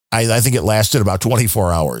 I think it lasted about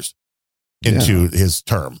 24 hours into his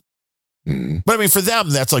term. Mm-hmm. But I mean, for them,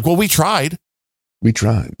 that's like, well, we tried.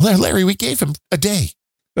 Larry, we gave him a day.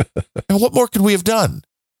 And what more could we have done?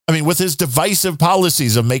 I mean, with his divisive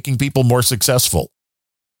policies of making people more successful.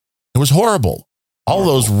 It was horrible. All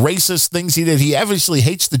those racist things he did. He obviously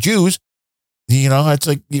hates the Jews. It's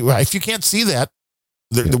like, if you can't see that,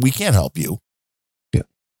 we can't help you. Yeah.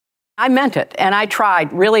 I meant it. And I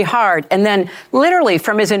tried really hard. And then literally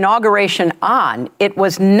from his inauguration on, it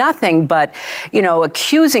was nothing but,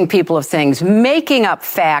 accusing people of things, making up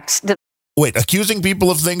facts. Wait, accusing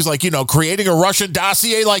people of things like, creating a Russian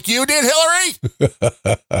dossier like you did,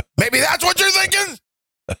 Hillary? Maybe that's what you're thinking?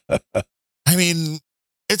 I mean,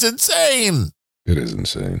 it's insane. It is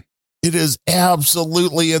insane. It is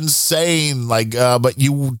absolutely insane. But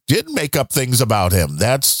you did make up things about him.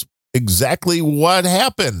 That's exactly what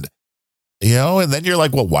happened. And then you're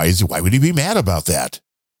like, well, why would he be mad about that?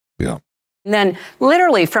 Yeah. And then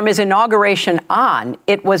literally from his inauguration on,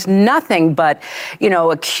 it was nothing but,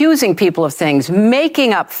 accusing people of things,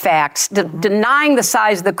 making up facts, denying the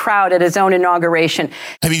size of the crowd at his own inauguration.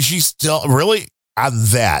 I mean, she's still really on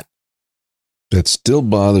that. That still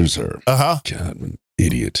bothers her. Uh-huh. God, an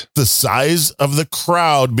idiot. The size of the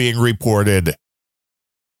crowd being reported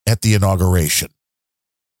at the inauguration.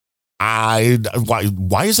 Why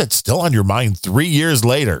is that still on your mind 3 years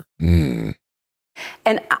later? And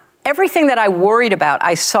everything that I worried about,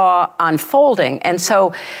 I saw unfolding. And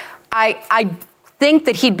so I think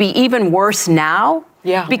that he'd be even worse now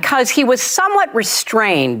because he was somewhat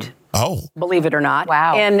restrained. Oh, believe it or not.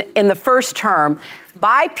 Wow. In the first term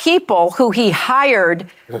by people who he hired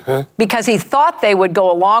because he thought they would go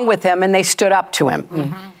along with him and they stood up to him.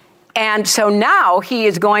 Mm-hmm. And so now he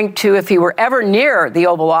is going to, if he were ever near the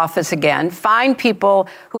Oval Office again, find people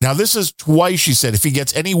who... Now, this is twice she said if he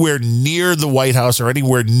gets anywhere near the White House or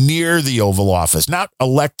anywhere near the Oval Office, not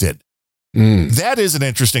elected. That is an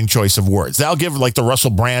interesting choice of words. That'll give like the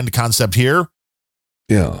Russell Brand concept here.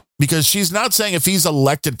 Yeah. Because she's not saying if he's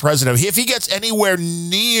elected president, if he gets anywhere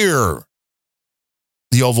near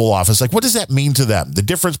the Oval Office, like what does that mean to them? The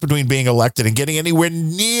difference between being elected and getting anywhere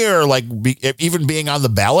near, like even being on the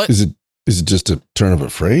ballot? Is it just a turn of a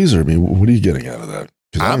phrase? Or I mean, what are you getting out of that?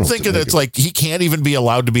 I'm thinking it's like he can't even be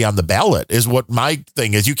allowed to be on the ballot is what my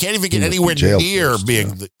thing is. You can't even get anywhere near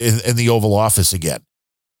being in the Oval Office again.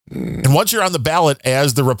 And once you're on the ballot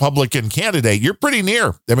as the Republican candidate, you're pretty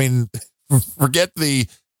near. I mean, forget the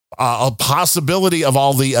possibility of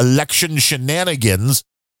all the election shenanigans.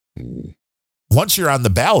 Once you're on the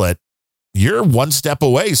ballot, you're one step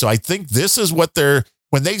away. So I think this is what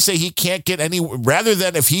when they say he can't get any, rather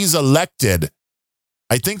than if he's elected,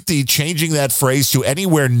 I think the changing that phrase to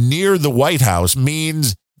anywhere near the White House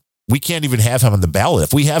means we can't even have him on the ballot.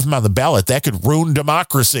 If we have him on the ballot, that could ruin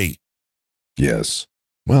democracy. Yes.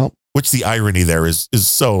 Well, which the irony there is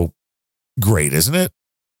so great, isn't it?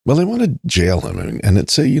 Well, they want to jail him. I mean, and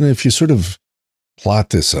it's if you sort of plot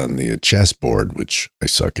this on the chessboard, which I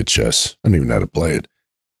suck at chess. I don't even know how to play it.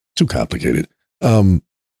 Too complicated.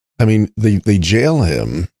 I mean, they jail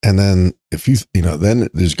him, and then if then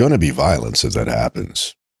there's going to be violence if that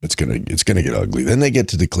happens. It's gonna get ugly. Then they get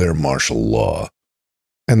to declare martial law,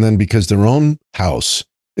 and then because their own house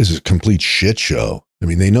is a complete shit show. I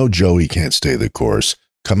mean, they know Joey can't stay the course.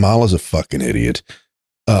 Kamala's a fucking idiot.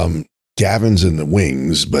 Gavin's in the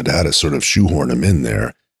wings, but how to sort of shoehorn him in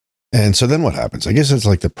there. And so then what happens? I guess it's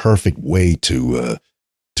like the perfect way to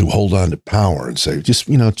hold on to power and say,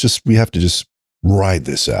 we have to just ride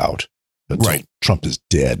this out until Trump is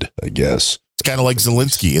dead, I guess. It's kind of like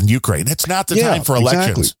Zelensky in Ukraine. It's not the time for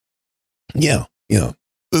elections. Exactly. Yeah.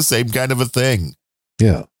 The same kind of a thing.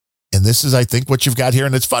 Yeah. And this is, I think, what you've got here.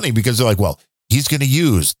 And it's funny because they're like, well, he's going to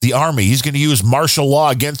use the army. He's going to use martial law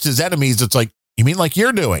against his enemies. It's like, you mean like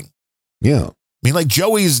you're doing? Yeah. I mean, like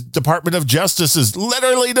Joey's Department of Justice is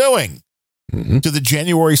literally doing to the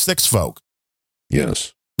January 6th folk.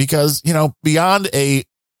 Yes. Because, beyond a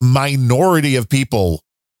minority of people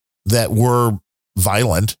that were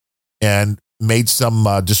violent and made some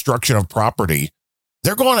destruction of property,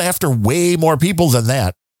 they're going after way more people than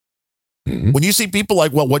that. When you see people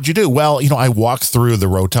like, well, what'd you do? Well, I walked through the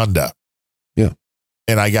rotunda. Yeah.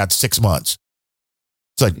 And I got 6 months.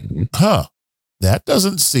 It's like, that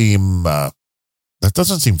doesn't seem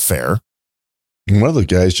fair. And one of the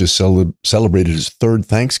guys just celebrated his third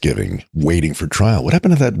Thanksgiving waiting for trial. What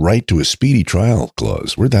happened to that right to a speedy trial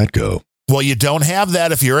clause? Where'd that go? Well, you don't have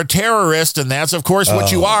that if you're a terrorist, and that's, of course,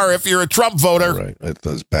 what you are if you're a Trump voter. Right.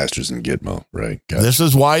 Those bastards in Gitmo, right? Gotcha. This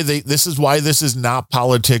is why this is not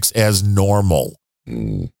politics as normal.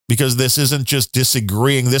 Because this isn't just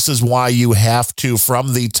disagreeing. This is why you have to,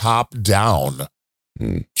 from the top down,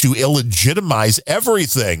 to illegitimize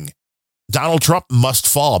everything. Donald Trump must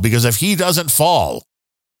fall, because if he doesn't fall,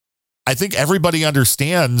 I think everybody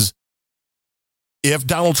understands if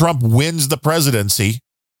Donald Trump wins the presidency.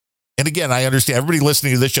 And again, I understand everybody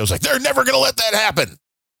listening to this show is like, they're never going to let that happen.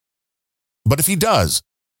 But if he does,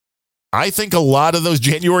 I think a lot of those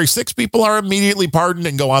January 6 people are immediately pardoned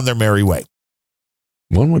and go on their merry way.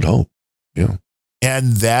 One would hope. Yeah.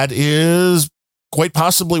 And that is quite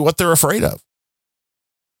possibly what they're afraid of.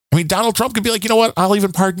 I mean, Donald Trump could be like, you know what? I'll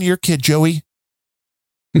even pardon your kid, Joey.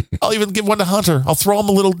 I'll even give one to Hunter. I'll throw him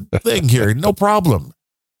a little thing here. No problem.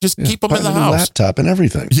 Just keep him in the house. Laptop and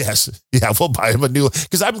everything. Yes. Yeah, we'll buy him a new,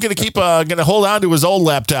 because I'm going to keep, going to hold on to his old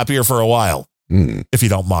laptop here for a while, if you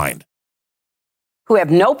don't mind. Who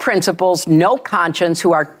have no principles, no conscience,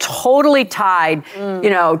 who are totally tied,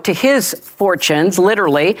 to his fortunes,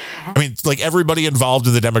 literally. I mean, it's like everybody involved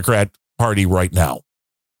in the Democrat Party right now.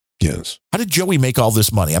 Yes. How did Joey make all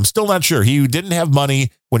this money? I'm still not sure. He didn't have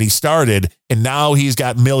money when he started, and now he's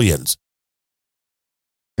got millions.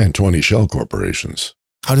 And 20 shell corporations.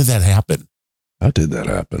 How did that happen?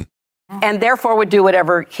 And therefore would do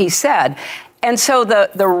whatever he said. And so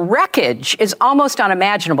the wreckage is almost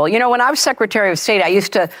unimaginable. You know, when I was Secretary of State, I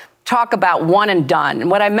used to talk about one and done.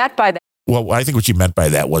 And what I meant by that. Well, I think what you meant by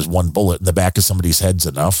that was one bullet in the back of somebody's head's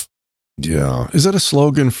enough. Yeah. Is that a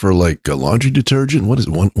slogan for like a laundry detergent? What is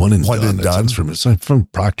one and one done? And done. It's from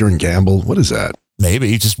Procter & Gamble. What is that?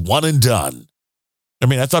 Maybe just one and done. I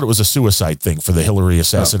mean, I thought it was a suicide thing for the Hillary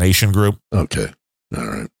assassination group. Okay. All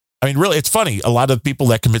right. I mean, really, it's funny. A lot of people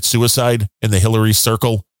that commit suicide in the Hillary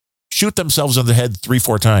circle shoot themselves in the head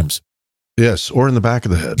 3-4 times. Yes, or in the back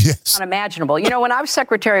of the head. Yes. Unimaginable. You know, when I was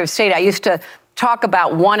Secretary of State, I used to talk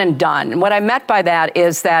about one and done. And what I meant by that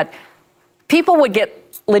is that people would get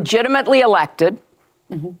legitimately elected.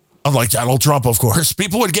 Mm-hmm. Unlike Donald Trump, of course.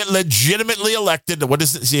 People would get legitimately elected. What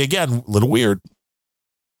is it? See, again, a little weird.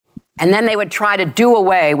 And then they would try to do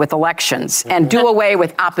away with elections and do away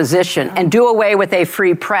with opposition and do away with a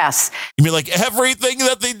free press. You mean like everything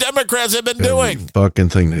that the Democrats have been doing? Fucking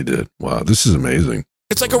thing they did. Wow, this is amazing.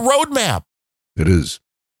 It's like a roadmap. It is.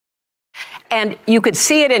 And you could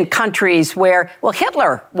see it in countries where, well,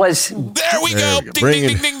 Hitler was. There we go. Ding,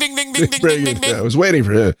 ding, ding, ding, ding, ding, ding, ding, ding, ding. I was waiting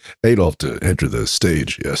for Adolf to enter the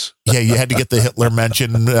stage. Yes. Yeah, you had to get the Hitler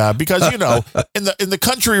mention because, you know, in the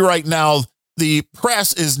country right now, the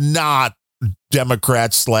press is not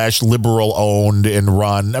Democrat / liberal owned and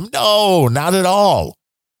run. No, not at all.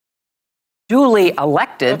 Duly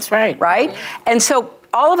elected. That's right. Right? And so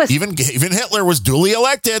all of us. Even Hitler was duly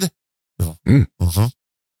elected. Mm-hmm.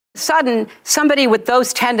 Sudden, somebody with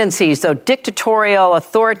those tendencies, those dictatorial,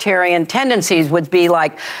 authoritarian tendencies would be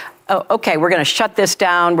like, oh, okay, we're going to shut this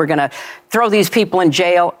down. We're going to throw these people in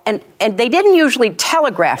jail. And they didn't usually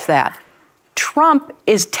telegraph that. Trump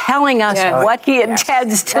is telling us what he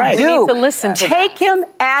intends to do. We need to listen to Take him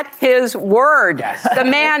at his word. Yes. The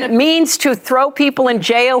man means to throw people in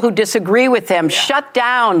jail who disagree with him, shut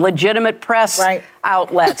down legitimate press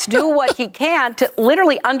outlets, do what he can to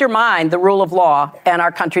literally undermine the rule of law and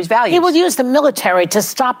our country's values. He would use the military to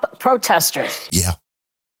stop protesters. Yeah.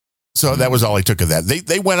 So that was all he took of that.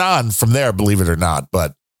 They went on from there, believe it or not.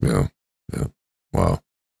 But yeah. Wow.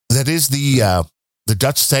 That is the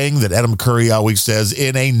Dutch saying that Adam Curry always says,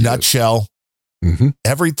 in a nutshell,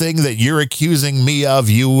 everything that you're accusing me of,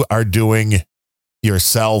 you are doing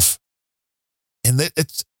yourself. And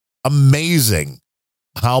it's amazing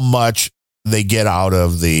how much they get out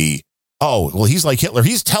of the, he's like Hitler.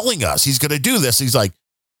 He's telling us he's going to do this. He's like,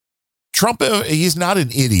 Trump, he's not an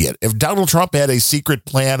idiot. If Donald Trump had a secret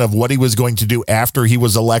plan of what he was going to do after he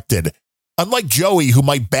was elected, unlike Joey, who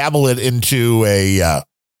might babble it into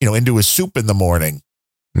into his soup in the morning.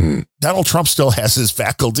 Donald Trump still has his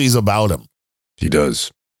faculties about him. He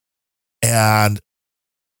does. And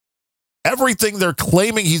everything they're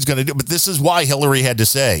claiming he's going to do, but this is why Hillary had to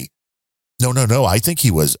say, no, I think he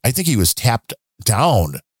was tapped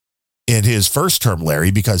down in his first term, Larry,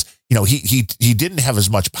 because, he didn't have as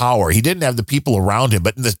much power. He didn't have the people around him,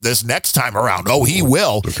 but this next time around, he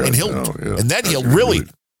will. And he'll really,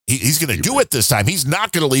 he's going to do it this time. He's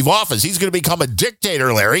not going to leave office. He's going to become a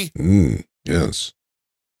dictator, Larry. Yes.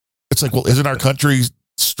 It's like, well, isn't our country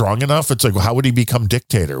strong enough? It's like, well, how would he become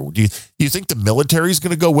dictator? Do you think the military is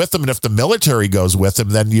going to go with him? And if the military goes with him,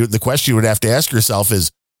 then the question you would have to ask yourself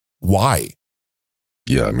is, why?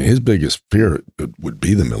 Yeah, I mean, his biggest fear would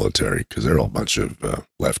be the military because they're all a bunch of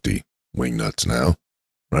lefty wingnuts now,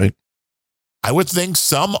 right? I would think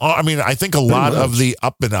some are. I mean, I think a lot of the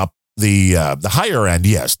up and up, the higher end,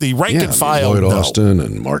 yes. The rank and file, Lloyd Austin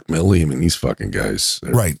and Mark Milley. I mean, these fucking guys,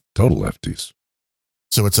 they're total lefties.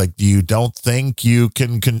 So it's like, you don't think you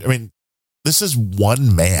can, I mean, this is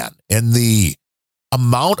one man, and the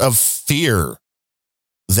amount of fear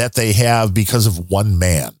that they have because of one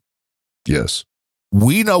man. Yes.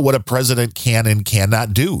 We know what a president can and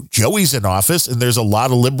cannot do. Joey's in office, and there's a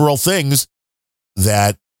lot of liberal things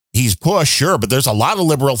that he's pushed, sure, but there's a lot of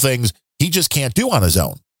liberal things he just can't do on his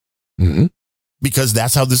own. Because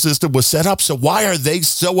that's how the system was set up. So why are they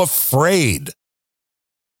so afraid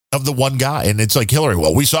of the one guy? And it's like Hillary,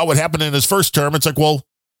 well, we saw what happened in his first term. It's like, well,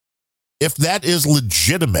 if that is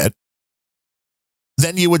legitimate,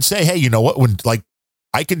 then you would say, hey, you know what?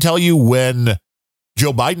 I can tell you when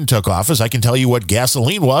Joe Biden took office, I can tell you what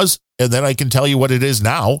gasoline was, and then I can tell you what it is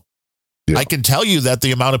now. Yeah. I can tell you that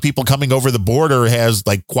the amount of people coming over the border has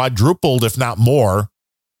quadrupled, if not more,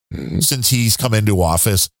 since he's come into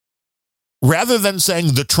office. Rather than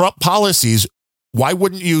saying the Trump policies, why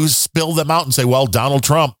wouldn't you spill them out and say, well, Donald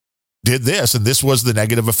Trump, did this, and this was the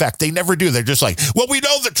negative effect. They never do. They're just like, well, we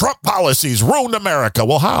know the Trump policies ruined America.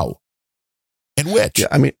 Well, how? And which? Yeah,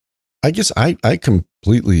 I mean, I guess I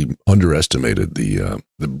completely underestimated the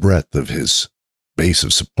breadth of his base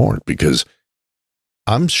of support, because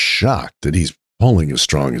I'm shocked that he's polling as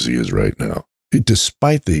strong as he is right now,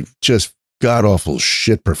 despite the just god-awful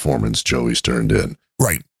shit performance Joey's turned in.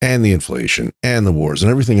 Right. And the inflation and the wars and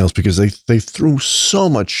everything else, because they threw so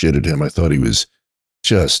much shit at him. I thought he was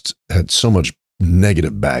just had so much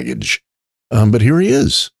negative baggage. But here he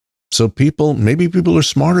is. So maybe people are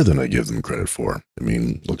smarter than I give them credit for. I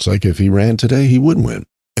mean, looks like if he ran today, he would win.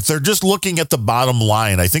 If they're just looking at the bottom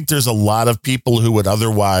line, I think there's a lot of people who would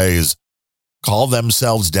otherwise call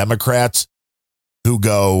themselves Democrats who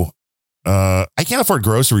go, I can't afford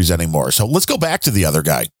groceries anymore. So let's go back to the other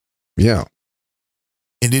guy. Yeah.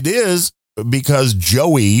 And it is because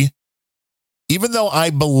Joey, even though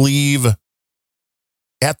I believe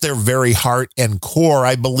at their very heart and core,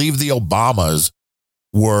 I believe the Obamas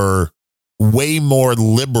were way more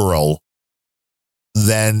liberal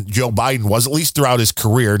than Joe Biden was, at least throughout his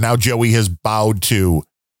career. Now Joey has bowed to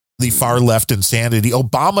the far left insanity.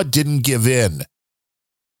 Obama didn't give in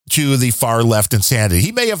to the far left insanity.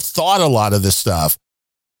 He may have thought a lot of this stuff,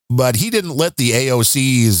 but he didn't let the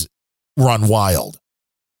AOCs run wild.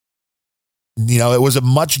 You know, it was a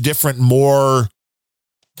much different, more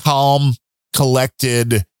calm,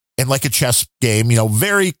 collected, and like a chess game, you know,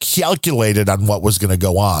 very calculated on what was going to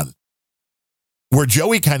go on. Where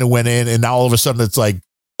Joey kind of went in, and now all of a sudden it's like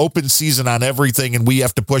open season on everything, and we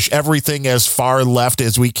have to push everything as far left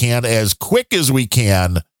as we can, as quick as we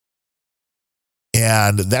can.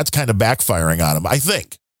 And that's kind of backfiring on him, I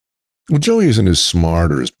think. Well, Joey isn't as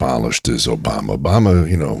smart or as polished as Obama.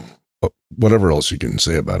 Obama, you know, whatever else you can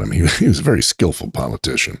say about him, he was a very skillful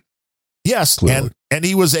politician. Yes, clearly. And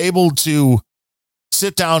he was able to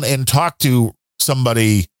sit down and talk to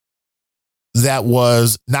somebody that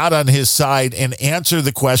was not on his side and answer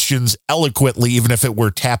the questions eloquently, even if it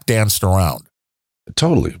were tap danced around.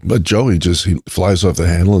 Totally. But Joey he flies off the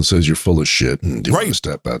handle and says, you're full of shit, and you want to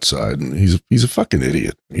step outside. And he's a fucking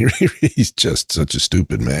idiot. He's just such a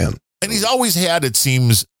stupid man. And he's always had, it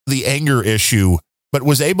seems, the anger issue, but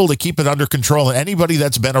was able to keep it under control. And anybody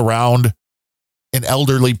that's been around an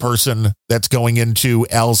elderly person that's going into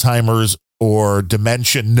Alzheimer's or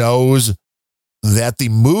dementia knows that the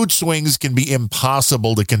mood swings can be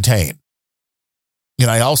impossible to contain. And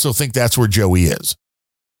I also think that's where Joey is.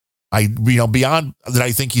 Beyond that,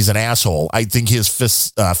 I think he's an asshole. I think his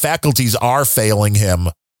faculties are failing him.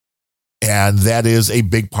 And that is a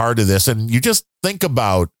big part of this. And you just think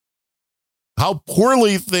about how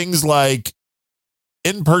poorly things like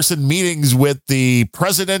in-person meetings with the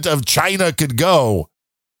president of China could go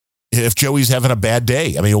if Joey's having a bad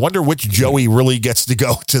day. I mean, I wonder which Joey really gets to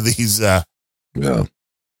go to these. Yeah,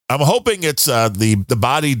 I'm hoping it's the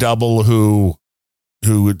body double who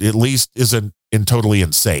at least isn't totally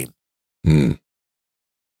insane. Mm.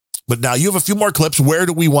 But now you have a few more clips. Where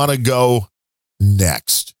do we want to go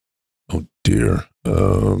next? Oh dear,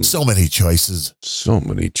 so many choices. So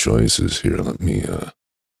many choices here. Let me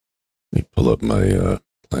pull up my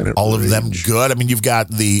Planet all Rage. Of them good. I mean, you've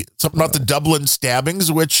got something about the Dublin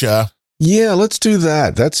stabbings, which yeah, let's do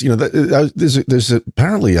that. That's there's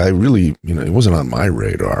apparently I really it wasn't on my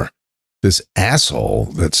radar. This asshole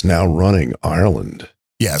that's now running Ireland.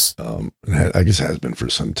 Yes, I guess has been for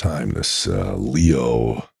some time. This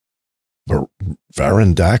Leo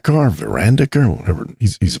Varadkar, whatever.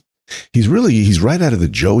 He's right out of the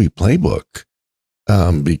Joey playbook,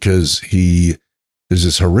 because there's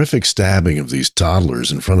this horrific stabbing of these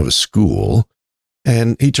toddlers in front of a school,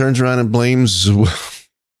 and he turns around and blames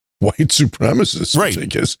white supremacists, right? Which I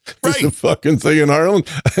guess is a fucking thing in Ireland.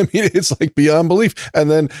 I mean, it's like beyond belief.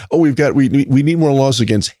 And then, we need more laws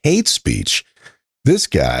against hate speech. This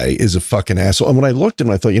guy is a fucking asshole. And when I looked at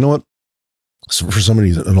him, I thought, you know what? So for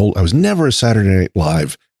somebody I was never a Saturday Night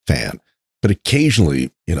Live fan, but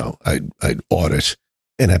occasionally, I'd audit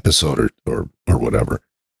an episode or whatever.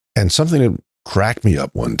 And something that cracked me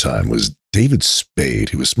up one time was David Spade.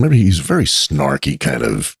 He's a very snarky kind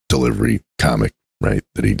of delivery comic, right,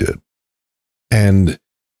 that he did. And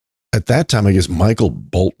at that time, I guess Michael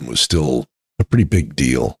Bolton was still a pretty big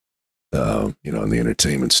deal, on the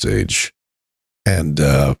entertainment stage. And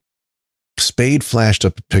Spade flashed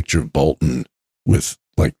up a picture of Bolton with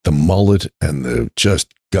like the mullet and the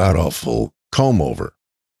just god-awful comb over.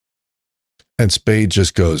 And Spade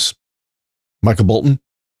just goes, Michael Bolton,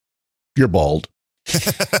 you're bald.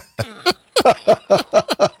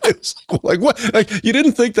 It It's like, what? Like, you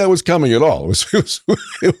didn't think that was coming at all.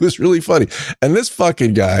 It was really funny. And this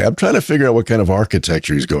fucking guy, I'm trying to figure out what kind of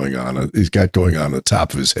architecture he's got going on the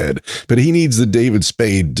top of his head, but he needs the David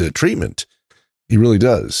Spade treatment. He really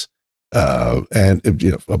does. And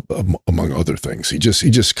among other things, he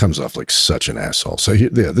just comes off like such an asshole. So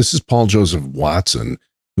this is Paul Joseph Watson,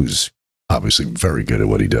 who's obviously very good at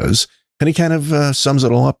what he does. And he kind of sums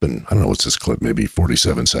it all up in, I don't know, what's this clip, maybe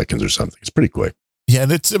 47 seconds or something. It's pretty quick. Yeah,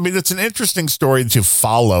 and it's an interesting story to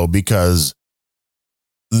follow because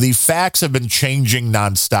the facts have been changing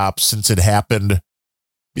nonstop since it happened,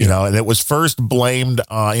 and it was first blamed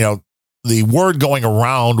on, the word going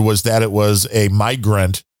around was that it was a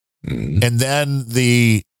migrant. Mm-hmm. And then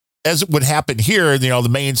as it would happen here, the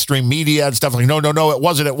mainstream media and stuff like, no, it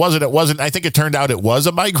wasn't. I think it turned out it was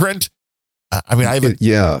a migrant.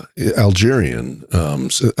 Algerian.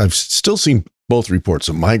 So I've still seen both reports,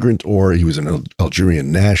 a migrant or he was an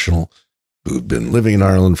Algerian national who'd been living in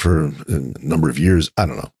Ireland for a number of years. I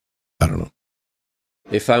don't know.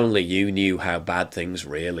 If only you knew how bad things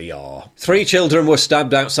really are. 3 children were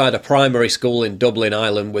stabbed outside a primary school in Dublin,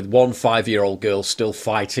 Ireland, with one 5-year-old girl still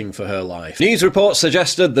fighting for her life. News reports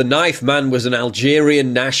suggested the knife man was an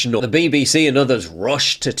Algerian national. The BBC and others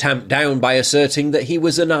rushed to tamp down by asserting that he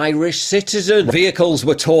was an Irish citizen. Vehicles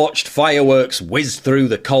were torched, fireworks whizzed through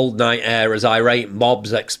the cold night air as irate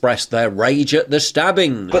mobs expressed their rage at the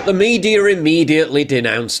stabbing. But the media immediately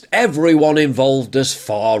denounced everyone involved as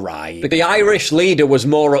far right. The Irish leader was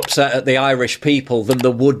more upset at the Irish people than the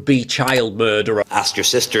would-be child murderer. Ask your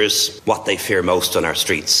sisters what they fear most on our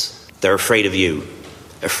streets. They're afraid of you,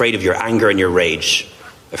 afraid of your anger and your rage,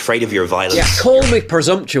 afraid of your violence. Yeah, call me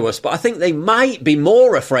presumptuous, but I think they might be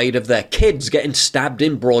more afraid of their kids getting stabbed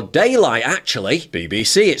in broad daylight, actually.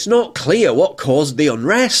 BBC, it's not clear what caused the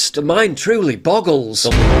unrest. Mine truly boggles.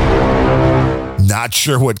 Not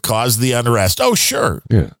sure what caused the unrest. Oh, sure.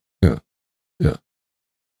 Yeah.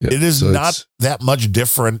 It is not that much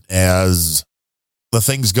different as the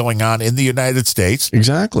things going on in the United States.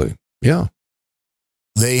 Exactly. Yeah.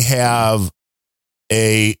 They have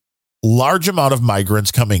a large amount of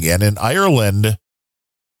migrants coming in, and Ireland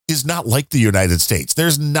is not like the United States.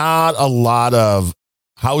 There's not a lot of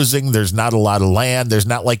housing. There's not a lot of land. There's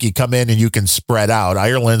not like you come in and you can spread out.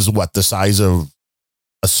 Ireland's the size of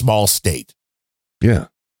a small state. Yeah.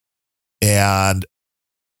 And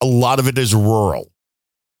a lot of it is rural.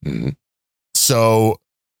 Mm-hmm. So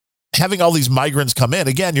having all these migrants come in,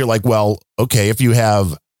 again, you're like, well, okay, if you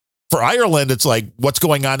have, for Ireland, it's like what's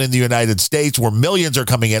going on in the United States where millions are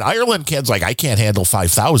coming in. Ireland I can't handle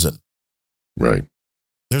 5,000. Right.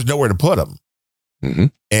 There's nowhere to put them. Mm-hmm.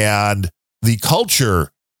 And the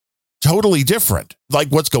culture, totally different, like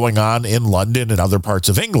what's going on in London and other parts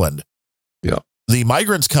of England. Yeah. The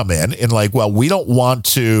migrants come in and we don't want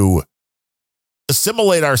to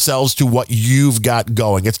assimilate ourselves to what you've got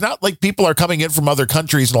going. It's not like people are coming in from other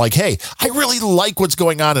countries and like, hey, I really like what's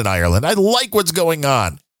going on in Ireland. I like what's going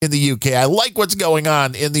on in the UK. I like what's going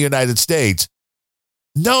on in the United States.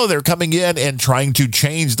 No, they're coming in and trying to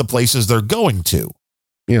change the places they're going to.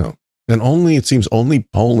 Yeah. And it seems only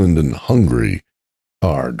Poland and Hungary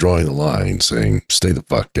are drawing the line saying, stay the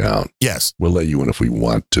fuck out. Yes. We'll let you in if we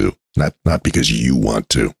want to. Not because you want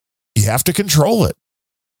to. You have to control it.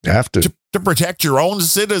 You have to protect your own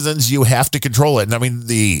citizens, you have to control it. And I mean,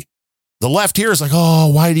 the left here is like,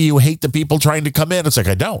 oh, why do you hate the people trying to come in? It's like,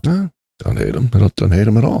 I don't. Don't hate them. I don't hate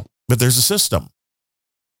them at all. But there's a system.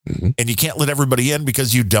 Mm-hmm. And you can't let everybody in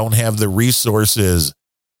because you don't have the resources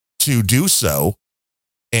to do so.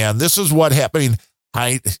 And this is what happened.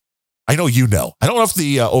 I know you know. I don't know if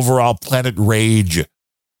the overall Planet Rage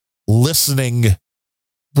listening,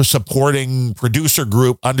 supporting producer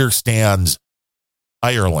group understands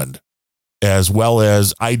Ireland as well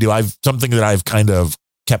as I do. I've something that I've kind of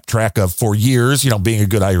kept track of for years, being a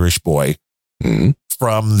good Irish boy, mm-hmm.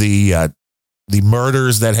 from the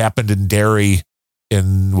murders that happened in Derry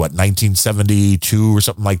in 1972 or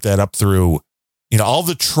something like that, up through, all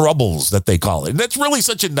the troubles that they call it. And that's really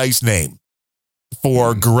such a nice name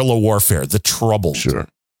for guerrilla warfare, the Troubles.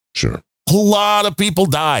 Sure. A lot of people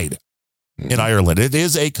died in Ireland. It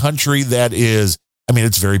is a country that is,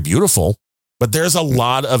 it's very beautiful, but there's a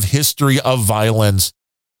lot of history of violence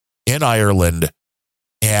in Ireland,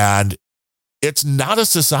 and it's not a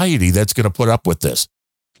society that's going to put up with this.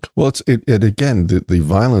 Well, again, the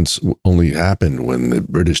violence only happened when the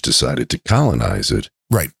British decided to colonize it.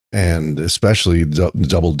 Right. And especially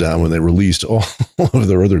doubled down when they released all of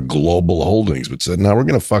their other global holdings, but said, now we're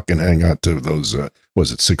going to fucking hang out to those,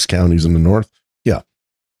 6 counties in the north? Yeah.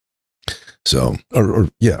 So, or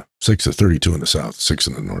 6 to 32 in the south, 6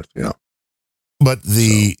 in the north. Yeah. But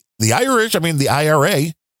the Irish, I mean, the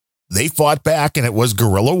IRA, they fought back, and it was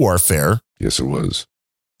guerrilla warfare. Yes, it was.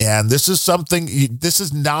 And this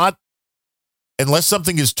is not, unless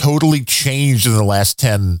something is totally changed in the last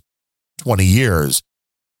 10, 20 years,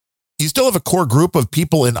 you still have a core group of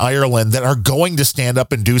people in Ireland that are going to stand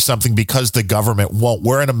up and do something because the government won't.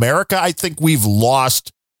 Where in America, I think we've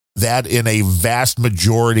lost that in a vast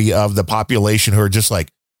majority of the population who are just like,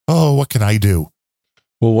 oh, what can I do?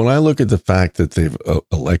 Well, when I look at the fact that they've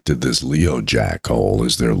elected this Leo jackhole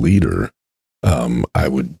as their leader, I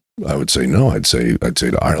would say no. I'd say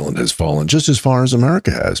that Ireland has fallen just as far as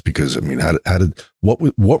America has, because I mean, what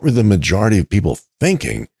were the majority of people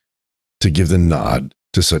thinking to give the nod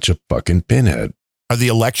to such a fucking pinhead? Are the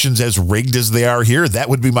elections as rigged as they are here? That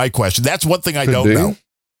would be my question. That's one thing I don't know.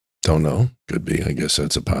 Don't know. Could be. I guess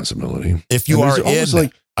that's a possibility. If you are in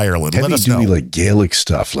like Ireland, let us know. Like Gaelic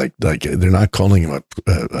stuff, like they're not calling him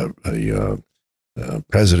a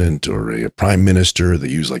president or a prime minister. They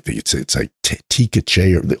use like it's like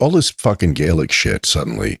Tika all this fucking Gaelic shit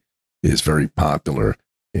suddenly is very popular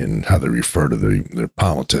in how they refer to their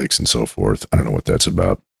politics and so forth. I don't know what that's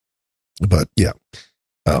about, but yeah.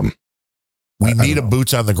 We need a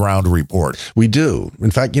boots on the ground report. We do.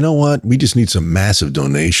 In fact, you know what? We just need some massive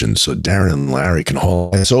donations so Darren and Larry can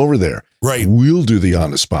haul us over there. Right. We'll do the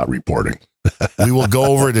on the spot reporting. We will go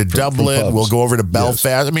over to Dublin. We'll go over to Belfast.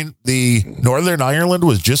 Yes. I mean, the Northern Ireland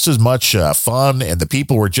was just as much fun, and the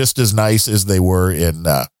people were just as nice as they were in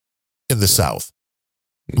the South.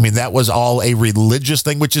 I mean, that was all a religious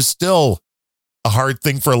thing, which is still a hard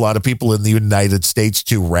thing for a lot of people in the United States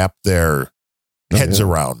to wrap their heads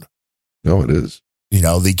around. No, it is. You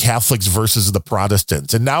know, the Catholics versus the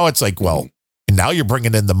Protestants. And now it's like, well, and now you're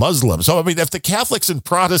bringing in the Muslims. So, I mean, if the Catholics and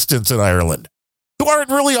Protestants in Ireland, who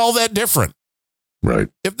aren't really all that different, right?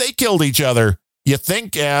 If they killed each other, you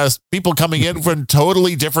think as people coming in from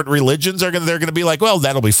totally different religions they're going to be like, well,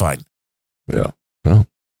 that'll be fine. Yeah. Well,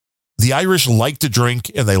 the Irish like to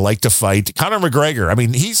drink and they like to fight. Conor McGregor, I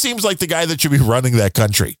mean, he seems like the guy that should be running that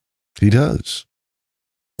country. He does.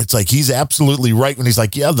 It's like he's absolutely right when he's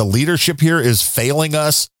like, yeah, the leadership here is failing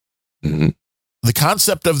us. Mm-hmm. The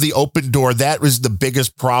concept of the open door, that was the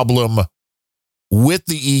biggest problem with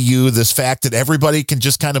the EU. This fact that everybody can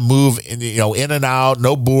just kind of move in and out,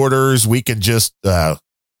 no borders. We can just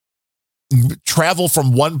travel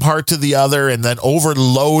from one part to the other and then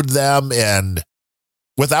overload them, and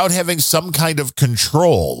without having some kind of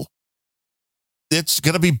control, it's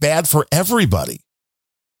going to be bad for everybody.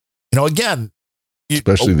 Again,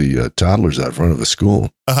 especially the toddlers out front of the school.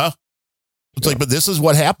 It's like, but this is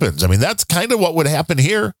what happens. I mean, that's kind of what would happen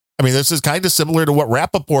here. I mean, this is kind of similar to what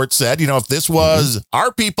Rappaport said. If this was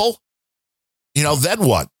our people, then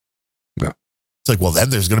what? Yeah. It's like, well, then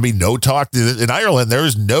there's going to be no talk in Ireland.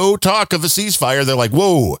 There's no talk of a ceasefire. They're like,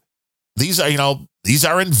 whoa, these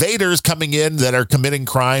are invaders coming in that are committing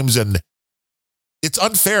crimes. And it's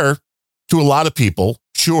unfair to a lot of people.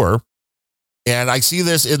 Sure. And I see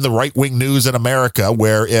this in the right-wing news in America,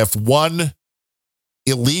 where if one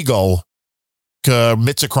illegal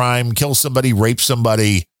commits a crime, kills somebody, rapes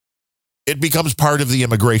somebody, it becomes part of the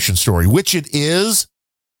immigration story, which it is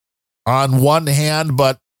on one hand,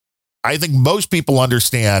 but I think most people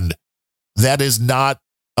understand that is not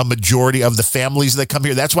a majority of the families that come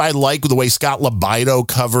here. That's why I like the way Scott Libido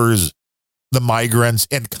covers the migrants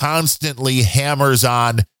and constantly hammers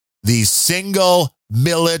on the single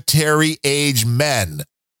military age men.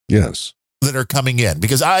 Yes. That are coming in,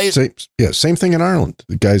 because same thing in Ireland.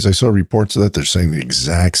 The guys, I saw reports of that. They're saying the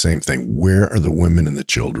exact same thing. Where are the women and the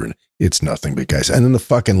children? It's nothing but guys. And then the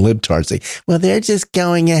fucking libtards say, well, they're just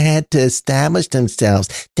going ahead to establish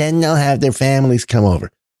themselves. Then they'll have their families come over.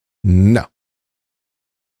 No.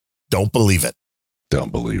 Don't believe it.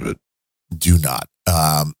 Don't believe it. Do not.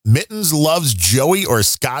 Mittens loves Joey, or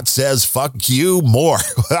Scott says, fuck you more.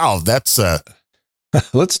 Wow. That's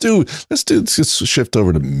let's shift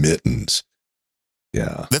over to Mittens.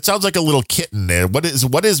 Yeah. That sounds like a little kitten there. What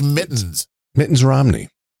is Mittens? Mittens Romney.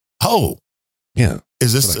 Oh. Yeah.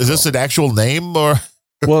 Is this an actual name, or?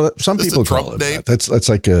 Well, some people call it that. That's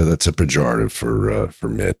a pejorative for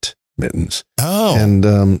Mittens. Oh. And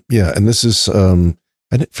and this is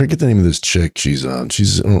I forget the name of this chick she's on.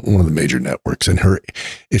 She's on one of the major networks, and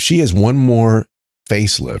if she has one more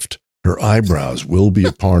facelift, her eyebrows will be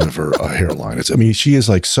a part of her hairline. She has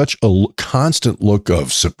like such a constant look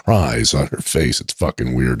of surprise on her face. It's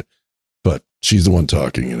fucking weird, but she's the one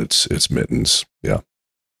talking, and it's Mittens. Yeah.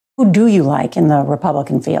 Who do you like in the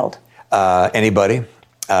Republican field? Anybody.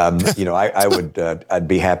 I'd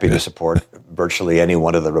be happy to support virtually any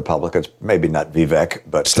one of the Republicans. Maybe not Vivek,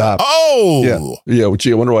 but stop. Oh, yeah. Well,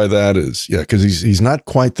 gee, I wonder why that is. Yeah, because he's not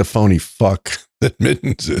quite the phony fuck that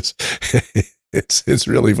Mittens is. It's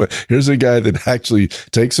really fun. Here's a guy that actually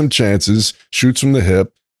takes some chances, shoots from the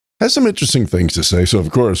hip, has some interesting things to say. So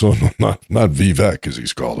of course, not Vivek as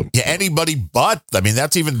he's called him. Yeah, anybody but. I mean,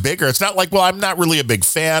 that's even bigger. It's not like, well, I'm not really a big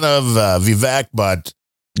fan of Vivek, but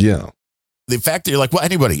yeah, the fact that you're like, well,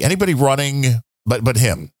 anybody running, but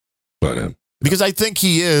him, because I think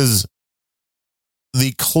he is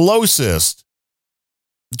the closest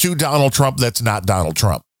to Donald Trump that's not Donald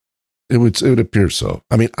Trump. It would appear so.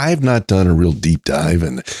 I mean, I've not done a real deep dive,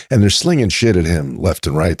 and they're slinging shit at him left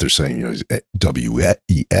and right. They're saying, he's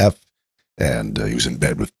WEF, and he was in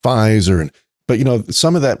bed with Pfizer, but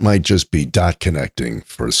some of that might just be dot connecting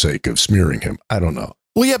for the sake of smearing him. I don't know.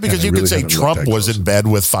 Well, yeah, because you could say Trump was in bed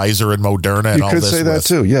with Pfizer and Moderna and all this. You could say that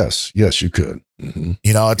too. Yes, you could. Mm-hmm.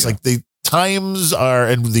 It's like the times are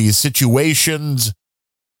and the situations.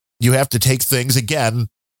 You have to take things again,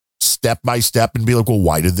 step by step, and be like, well,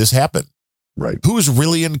 why did this happen? Right. Who's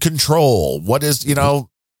really in control? What is,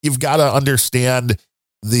 you've got to understand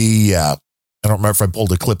I don't remember if I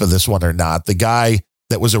pulled a clip of this one or not. The guy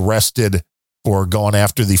that was arrested for going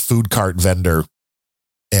after the food cart vendor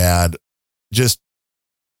and just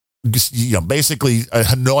basically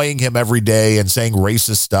annoying him every day and saying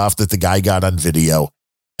racist stuff that the guy got on video.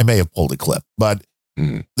 I may have pulled a clip, but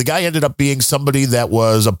the guy ended up being somebody that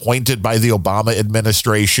was appointed by the Obama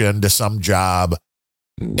administration to some job.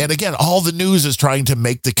 And again, all the news is trying to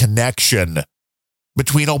make the connection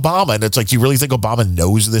between Obama. And it's like, you really think Obama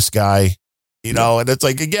knows this guy? And it's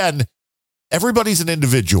like, again, everybody's an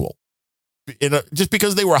individual. Just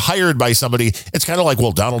because they were hired by somebody, it's kind of like,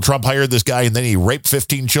 well, Donald Trump hired this guy and then he raped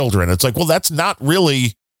 15 children. It's like, well, that's not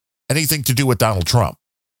really anything to do with Donald Trump.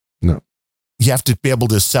 No. You have to be able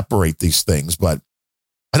to separate these things. But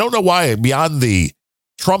I don't know why, beyond the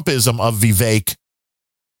Trumpism of Vivek,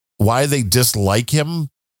 why they dislike him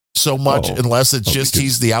so much, unless it's just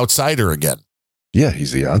he's the outsider again. Yeah,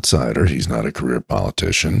 he's the outsider. He's not a career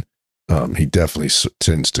politician. He definitely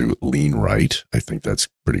tends to lean right. I think that's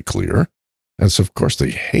pretty clear. And so, of course,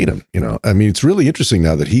 they hate him. I mean, it's really interesting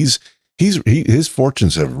now that his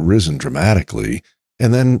fortunes have risen dramatically.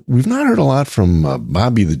 And then we've not heard a lot from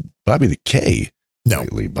Bobby the K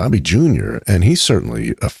lately, Bobby Jr., and he's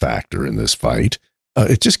certainly a factor in this fight.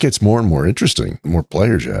 It just gets more and more interesting the more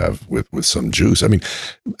players you have with some juice. I mean,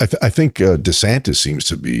 I think DeSantis seems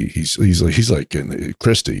to be he's like in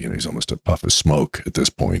Christie, he's almost a puff of smoke at this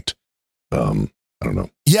point. I don't know.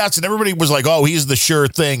 Yes, and everybody was like, "Oh, he's the sure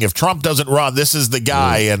thing. If Trump doesn't run, this is the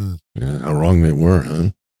guy." And how wrong they were, huh?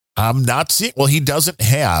 I'm not seeing. Well, he doesn't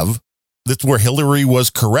have. That's where Hillary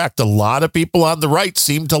was correct. A lot of people on the right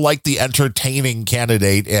seem to like the entertaining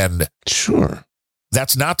candidate, and sure,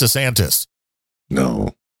 that's not DeSantis.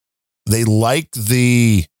 No, they like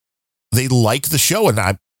the show, and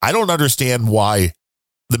I don't understand why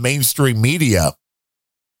the mainstream media,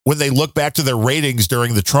 when they look back to their ratings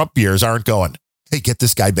during the Trump years, aren't going, "Hey, get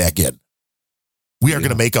this guy back in. We are going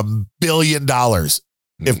to make $1 billion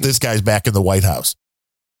if this guy's back in the White House."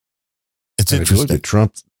 It's and interesting. If you look at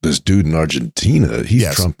Trump, this dude in Argentina,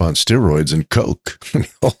 he's Trump on steroids and coke.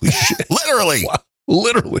 Holy shit! Literally, wow.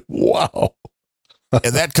 Literally, wow.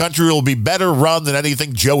 And that country will be better run than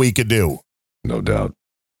anything Joey could do. No doubt.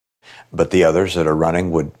 But the others that are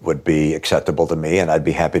running would be acceptable to me, and I'd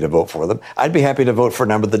be happy to vote for them. I'd be happy to vote for a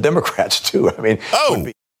number of the Democrats, too. I mean,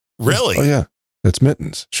 really? Oh, yeah. That's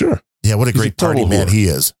Mittens. Sure. Yeah, what a great party man he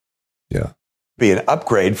is. Yeah. Be an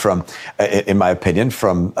upgrade from, in my opinion,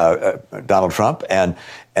 from Donald Trump and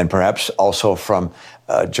perhaps also from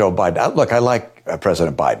Joe Biden. Look, I like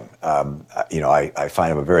President Biden. I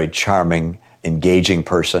find him a very charming, engaging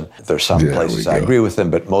person. There's some places I agree with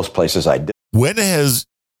him, but most places I don't. When has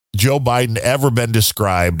Joe Biden ever been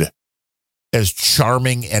described as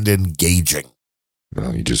charming and engaging?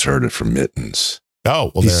 Well, you just heard it from Mittens.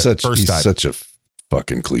 Oh, well, he's he's such a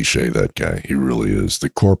fucking cliche, that guy. He really is. The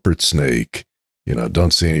corporate snake.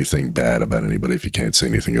 Don't say anything bad about anybody if you can't say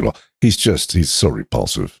anything at all. He's so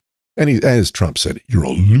repulsive. And as Trump said, you're a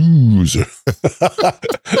loser.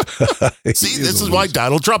 See, this is why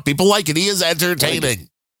Donald Trump, people like it. He is entertaining.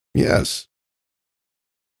 Yes.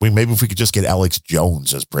 Maybe if we could just get Alex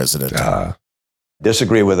Jones as president.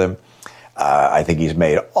 Disagree with him. I think he's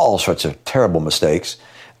made all sorts of terrible mistakes,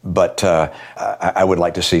 but I would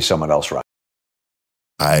like to see someone else run.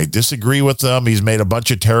 I disagree with him. He's made a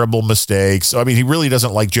bunch of terrible mistakes. So, I mean, he really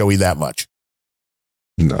doesn't like Joey that much.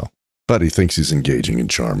 No, but he thinks he's engaging and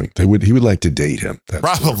charming. He would like to date him.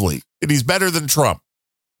 Probably. And he's better than Trump.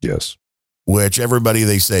 Yes. Which everybody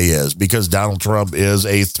they say is, because Donald Trump is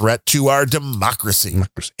a threat to our democracy.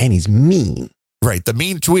 And he's mean. Right. The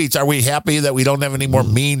mean tweets. Are we happy that we don't have any more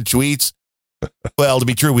mean tweets? Well, to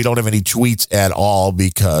be true, we don't have any tweets at all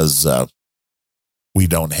because we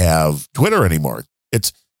don't have Twitter anymore.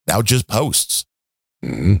 It's now just posts.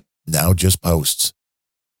 Mm-hmm. Now just posts.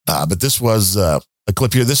 But this was a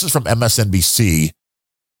clip here. This is from MSNBC.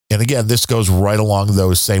 And again, this goes right along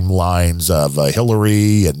those same lines of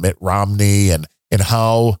Hillary and Mitt Romney and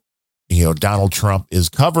how, Donald Trump is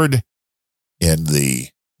covered in the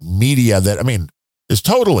media that, is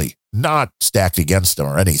totally not stacked against him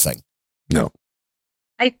or anything. No.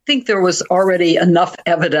 I think there was already enough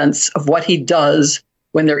evidence of what he does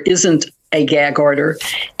when there isn't a gag order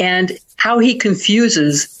and how he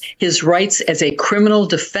confuses his rights as a criminal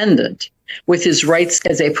defendant with his rights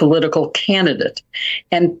as a political candidate.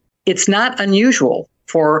 And it's not unusual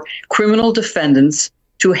for criminal defendants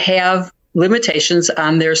to have limitations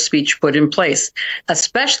on their speech put in place,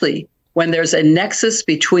 especially when there's a nexus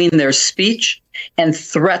between their speech and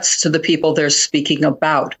threats to the people they're speaking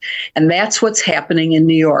about. And that's what's happening in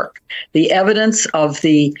New York. The evidence of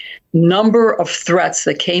the number of threats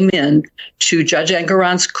that came in to Judge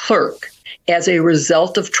Engoron's clerk as a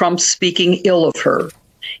result of Trump speaking ill of her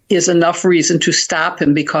is enough reason to stop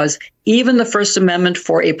him, because even the First Amendment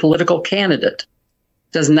for a political candidate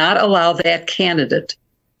does not allow that candidate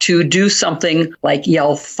to do something like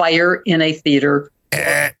yell fire in a theater.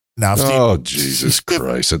 Now, oh, Jesus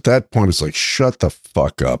Christ. At that point, it's like, shut the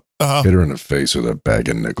fuck up. Hit her in the face with a bag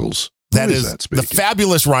of nickels. That is the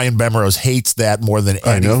fabulous Ryan Bemrose hates that more than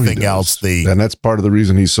anything else. And that's part of the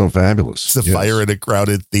reason he's so fabulous. The fire in a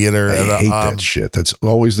crowded theater. I hate that shit. That's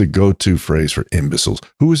always the go-to phrase for imbeciles.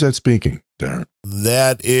 Who is that speaking, Darren?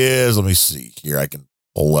 That is, let me see here. I can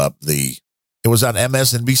pull up it was on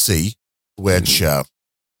MSNBC, which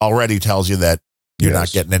already tells you that you're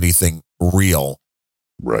not getting anything real.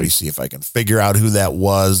 Right. Let me see if I can figure out who that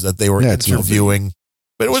was that they were interviewing.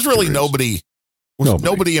 But it was really nobody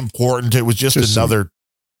important. It was just another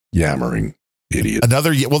yammering idiot.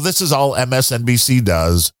 This is all MSNBC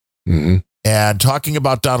does. Mm-hmm. And talking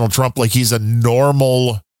about Donald Trump like he's a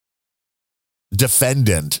normal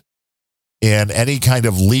defendant in any kind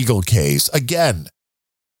of legal case. Again,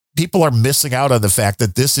 people are missing out on the fact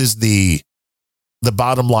that this is the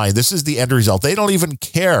bottom line. This is the end result. They don't even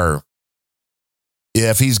care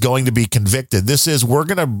if he's going to be convicted. We're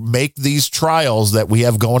going to make these trials that we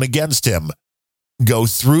have going against him go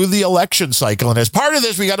through the election cycle. And as part of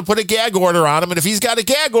this, we got to put a gag order on him. And if he's got a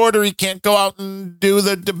gag order, he can't go out and do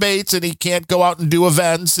the debates, and he can't go out and do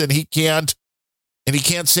events, and he can't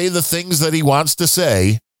say the things that he wants to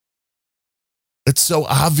say. It's so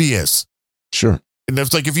obvious. Sure. And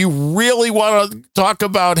it's like, if you really want to talk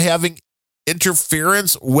about having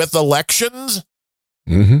interference with elections,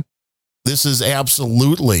 this is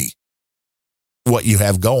absolutely what you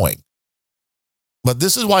have going. But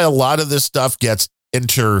this is why a lot of this stuff gets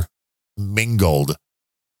intermingled.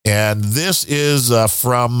 And this is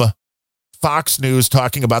from Fox News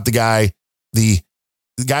talking about the guy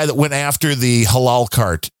that went after the halal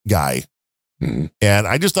cart guy. Mm-hmm. And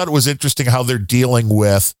I just thought it was interesting how they're dealing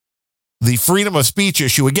with the freedom of speech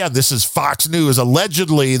issue. Again, this is Fox News,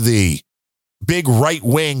 allegedly the big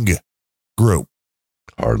right-wing group.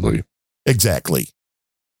 Hardly. Exactly.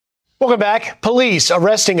 Welcome back. Police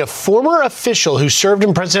arresting a former official who served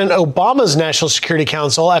in President Obama's National Security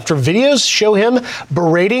Council after videos show him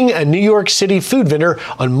berating a New York City food vendor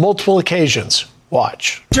on multiple occasions.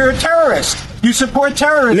 Watch. You're a terrorist. You support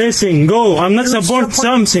terrorism. Listen, go. I'm not support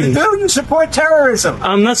something. No, you support terrorism.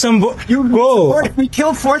 I'm not some. You go. We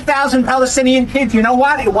killed 4,000 Palestinian kids. You know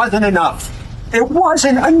what? It wasn't enough. It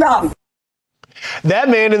wasn't enough. That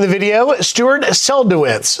man in the video, Stuart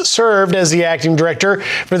Seldowitz, served as the acting director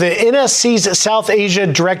for the NSC's South Asia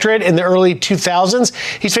Directorate in the early 2000s.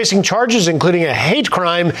 He's facing charges including a hate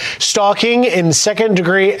crime, stalking, and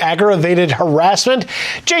second-degree aggravated harassment.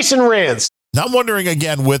 Jason Rance. Now I'm wondering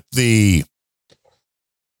again with the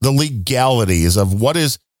legalities of what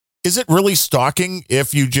is it really stalking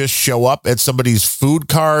if you just show up at somebody's food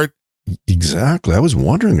cart? Exactly. I was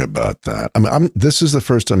wondering about that. This is the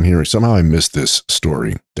first time hearing. Somehow I missed this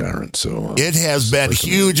story, Darren. So it has been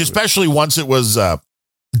huge, especially once it was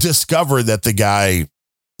discovered that the guy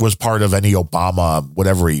was part of any Obama,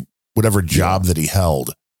 whatever job that he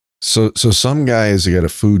held. So some guy has got a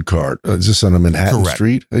food cart. Is this on a Manhattan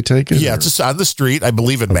street, I take it? Yeah, it's on the street, I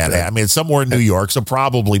believe, in Manhattan. I mean, it's somewhere in New York, so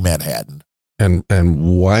probably Manhattan. And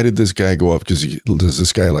why did this guy go up? Because does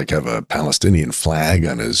this guy like have a Palestinian flag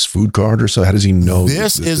on his food cart or so? How does he know?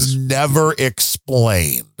 This is never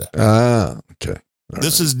explained. Okay.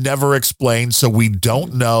 This is never explained, so we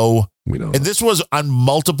don't know. We don't. And this was on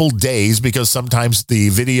multiple days because sometimes the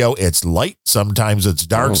video, it's light, sometimes it's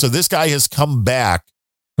dark. Oh. So this guy has come back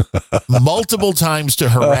multiple times to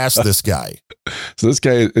harass this guy. So this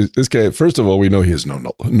guy, first of all, we know he has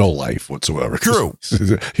no life whatsoever. True.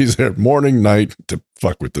 He's there morning, night to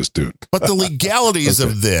fuck with this dude. But the legalities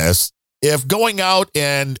of this, if going out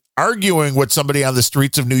and arguing with somebody on the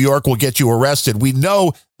streets of New York will get you arrested, we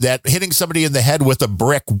know that hitting somebody in the head with a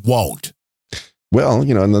brick won't. Well,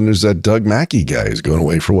 and then there's that Doug Mackey guy who's going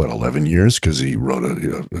away for 11 years because he wrote a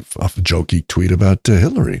jokey tweet about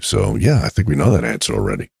Hillary. So yeah, I think we know that answer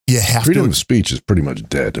already. You have Freedom of speech is pretty much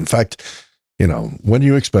dead. In fact, when are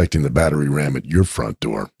you expecting the battery ram at your front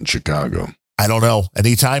door in Chicago? I don't know.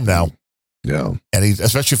 Anytime now. Yeah. And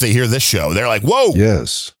especially if they hear this show, they're like, whoa.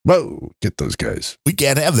 Yes. Whoa. Get those guys. We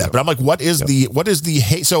can't have that. But I'm like, what is the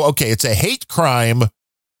hate? So, okay, it's a hate crime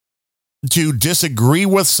to disagree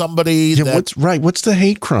with somebody. Yeah, what's the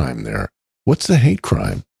hate crime there? What's the hate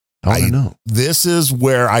crime? I don't know. This is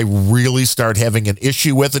where I really start having an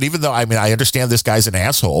issue with it, even though, I understand this guy's an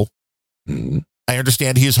asshole. Mm-hmm. I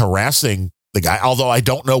understand he's harassing the guy, although I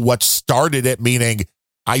don't know what started it, meaning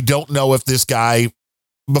I don't know if this guy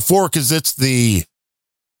before, because it's the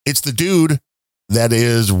dude that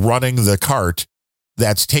is running the cart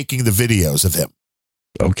that's taking the videos of him.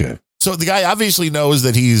 Okay. So the guy obviously knows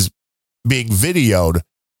that he's being videoed,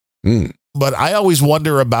 but I always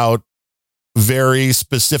wonder about very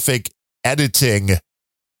specific editing,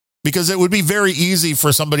 because it would be very easy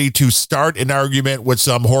for somebody to start an argument with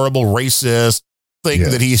some horrible racist thing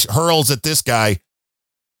that he hurls at this guy,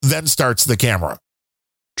 then starts the camera.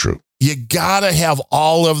 True. You gotta have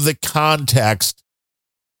all of the context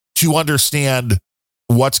to understand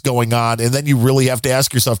what's going on. And then you really have to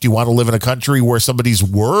ask yourself, do you want to live in a country where somebody's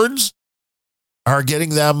words are getting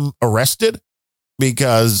them arrested?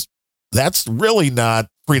 Because that's really not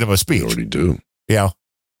freedom of speech. We already do. Yeah.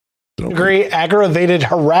 Agree, aggravated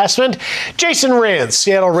harassment. Jason Rance,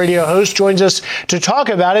 Seattle radio host, joins us to talk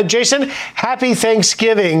about it. Jason, happy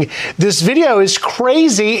Thanksgiving. This video is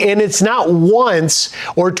crazy, and it's not once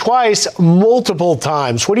or twice, multiple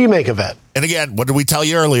times. What do you make of it? And again, what did we tell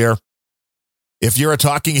you earlier? If you're a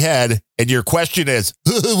talking head and your question is,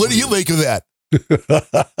 what do you make of that?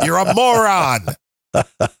 You're a moron.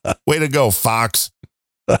 Way to go, Fox.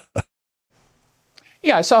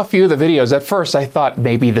 Yeah, I saw a few of the videos. At first, I thought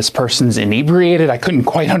maybe this person's inebriated. I couldn't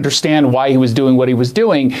quite understand why he was doing what he was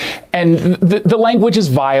doing. And the language is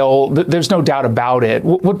vile. There's no doubt about it.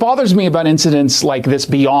 What bothers me about incidents like this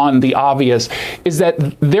beyond the obvious is that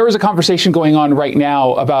there is a conversation going on right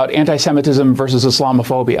now about anti-Semitism versus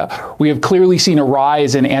Islamophobia. We have clearly seen a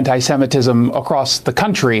rise in anti-Semitism across the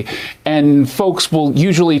country, and folks will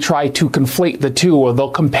usually try to conflate the two, or they'll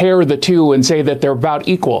compare the two and say that they're about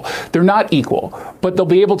equal. They're not equal, but they'll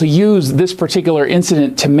be able to use this particular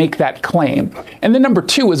incident to make that claim. And then number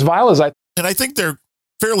two, as vile as I think they're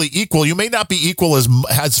fairly equal. You may not be equal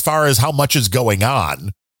as far as how much is going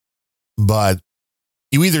on, but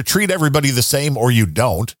you either treat everybody the same or you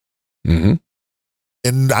don't. Mm-hmm.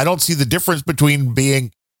 And I don't see the difference between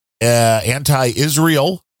being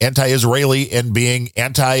anti-Israeli, and being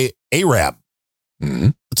anti-Arab. Mm-hmm.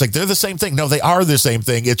 It's like they're the same thing. No, they are the same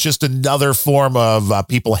thing. It's just another form of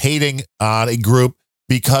people hating on a group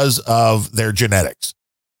because of their genetics.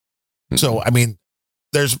 Mm-hmm. So,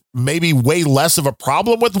 there's maybe way less of a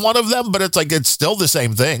problem with one of them, but it's still the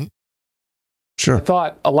same thing. Sure. I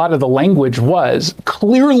thought a lot of the language was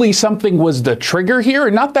clearly something was the trigger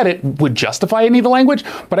here. Not that it would justify any of the language,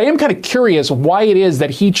 but I am kind of curious why it is that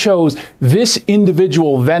he chose this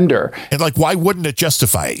individual vendor. And why wouldn't it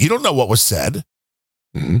justify it? You don't know what was said.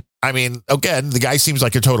 Mm-hmm. Again, the guy seems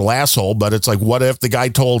like a total asshole, but it's like, what if the guy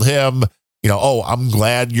told him, oh, I'm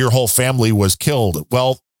glad your whole family was killed.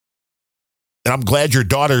 Well, and I'm glad your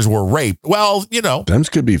daughters were raped. Well,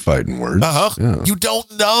 Dems could be fighting words. Yeah. You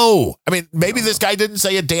don't know. Maybe this guy didn't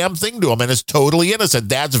say a damn thing to him and is totally innocent.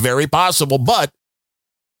 That's very possible. But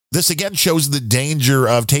this again shows the danger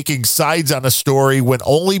of taking sides on a story when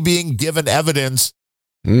only being given evidence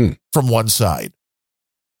from one side.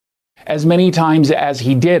 As many times as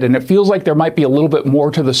he did. And it feels like there might be a little bit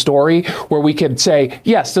more to the story where we could say,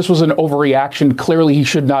 yes, this was an overreaction. Clearly, he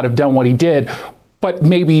should not have done what he did. But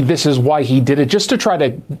maybe this is why he did it, just to try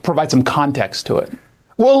to provide some context to it.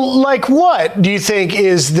 Well, like what do you think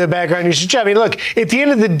is the background you should check? Look, at the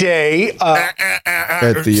end of the day...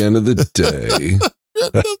 At the end of the day...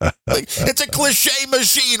 It's a cliche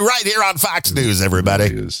machine right here on Fox News, everybody.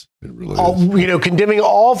 It is. It really is. Condemning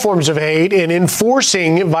all forms of hate and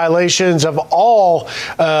enforcing violations of all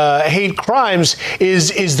hate crimes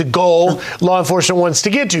is the goal law enforcement wants to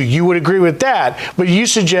get to. You would agree with that, but you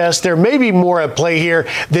suggest there may be more at play here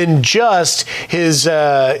than just his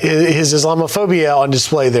Islamophobia on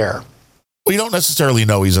display there. We don't necessarily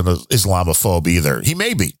know he's an Islamophobe either. He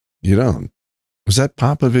may be. You don't. Was that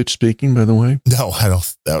Popovich speaking, by the way? No, I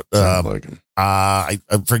don't. Like him. I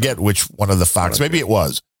forget which one of the Fox. Maybe it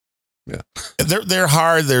was. Yeah, they're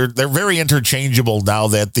hard. They're very interchangeable now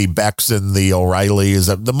that the Becks and the O'Reillys.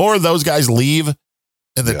 The more those guys leave,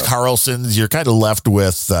 and the Carlsons, you're kind of left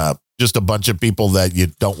with just a bunch of people that you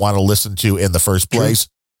don't want to listen to in the first place.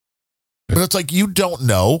 But it's like you don't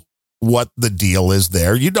know what the deal is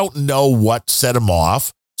there. You don't know what set them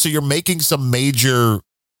off. So you're making some major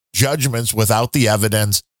judgments without the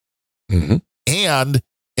evidence. Mm-hmm. And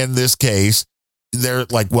in this case, they're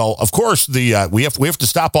like, well, of course, we have to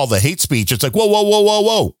stop all the hate speech. It's like,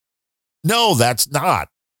 whoa. No, that's not.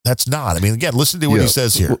 I mean, again, listen to what he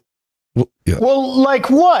says here. Well, like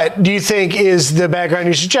what do you think is the background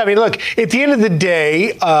you should? I mean, look, at the end of the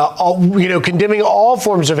day, condemning all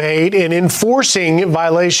forms of hate and enforcing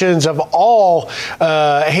violations of all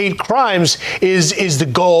hate crimes is the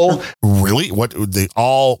goal. Really?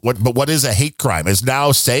 But what is a hate crime? Is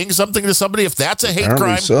now saying something to somebody, if that's a hate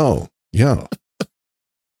crime? So, yeah.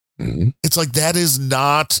 Mm-hmm. It's like, that is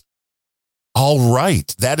not all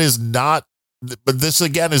right. That is not. But this,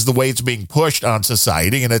 again, is the way it's being pushed on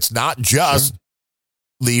society. And it's not just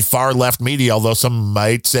the far left media, although some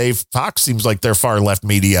might say Fox seems like they're far left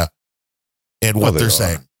media in what they're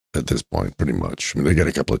saying. At this point, pretty much. I mean, they got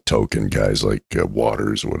a couple of token guys like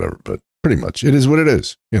Waters or whatever, but pretty much it is what it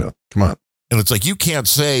is. Come on. And it's like, you can't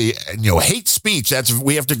say, hate speech.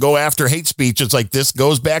 We have to go after hate speech. It's like, this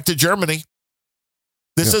goes back to Germany.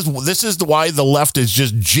 This is why the left is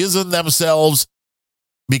just jizzing themselves.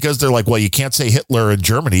 Because they're like, well, you can't say Hitler in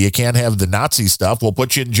Germany. You can't have the Nazi stuff. We'll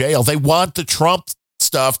put you in jail. They want the Trump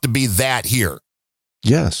stuff to be that here.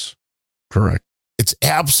 Yes, correct. It's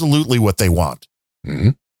absolutely what they want.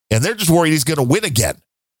 Mm-hmm. And they're just worried he's going to win again.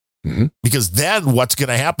 Mm-hmm. Because then what's going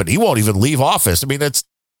to happen? He won't even leave office. I mean, it's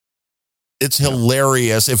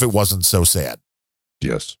hilarious if it wasn't so sad.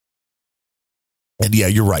 Yes. And yeah,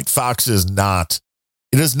 you're right. Fox is not,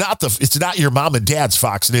 it's not your mom and dad's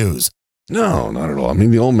Fox News. No, not at all. I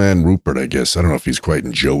mean, the old man Rupert, I guess, I don't know if he's quite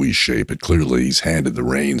in Joey's shape, but clearly he's handed the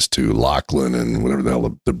reins to Lachlan and whatever the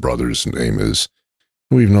hell the brother's name is.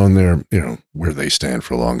 We've known where they stand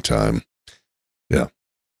for a long time. Yeah.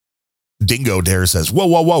 Dingo Dare says,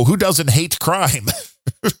 whoa, who doesn't hate crime?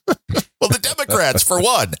 Well, the Democrats, for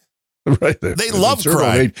one. Right. They love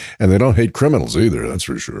crime. And they don't hate criminals either, that's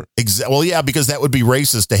for sure. Well, yeah, because that would be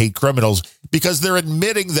racist to hate criminals, because they're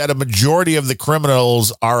admitting that a majority of the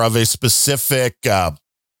criminals are of a specific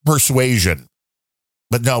persuasion.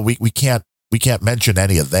 But no, we can't mention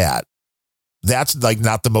any of that. That's like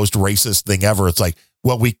not the most racist thing ever. It's like,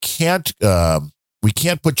 well, we can't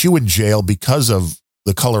put you in jail because of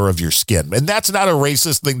the color of your skin. And that's not a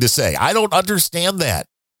racist thing to say. I don't understand that.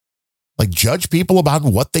 Like, judge people about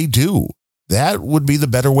what they do. That would be the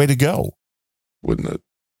better way to go. Wouldn't it?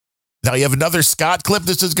 Now you have another Scott clip.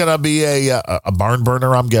 This is going to be a barn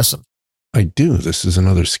burner, I'm guessing. I do. This is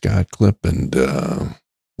another Scott clip. And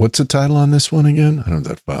what's the title on this one again? I don't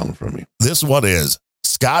have that file in front of me. This one is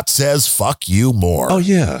Scott Says Fuck You More. Oh,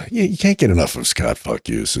 yeah. You can't get enough of Scott Fuck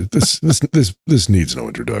You. So this needs no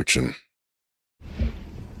introduction.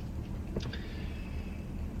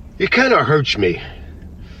 It kind of hurts me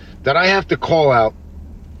that I have to call out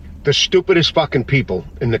the stupidest fucking people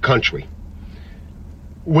in the country,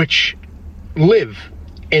 which live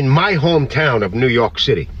in my hometown of New York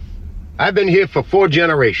City. I've been here for 4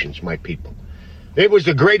 generations, my people. It was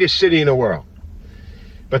the greatest city in the world.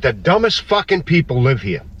 But the dumbest fucking people live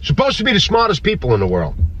here. Supposed to be the smartest people in the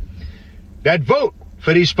world. That vote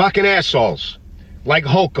for these fucking assholes like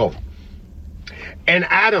Holko and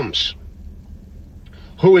Adams,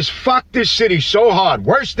 who has fucked this city so hard,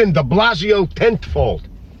 worse than de Blasio tenfold.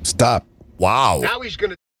 Stop. Wow. Now he's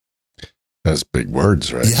going to... That's big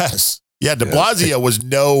words, right? Yes. Yeah, de Blasio was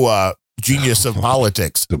no genius of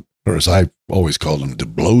politics. Or as I always called him, de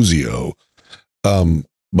Blasio.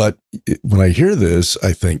 But when I hear this,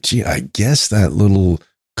 I think, gee, I guess that little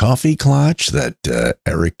coffee clutch that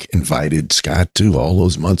Eric invited Scott to all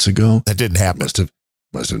those months ago. That didn't happen.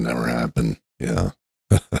 Must have never happened. Yeah.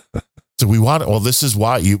 So we want, well, this is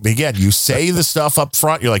why you say the stuff up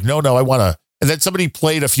front. You're like, no, I want to. And then somebody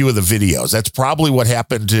played a few of the videos. That's probably what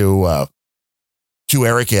happened to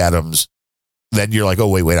Eric Adams. then you're like, oh,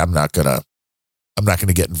 wait, I'm not gonna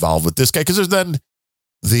get involved with this guy. Because there's then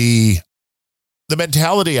the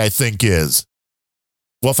mentality, I think, is,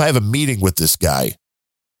 well, if I have a meeting with this guy,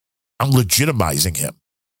 I'm legitimizing him.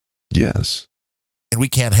 Yes. And we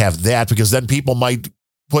can't have that, because then people might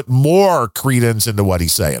put more credence into what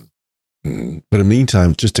he's saying. But in the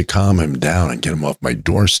meantime, just to calm him down and get him off my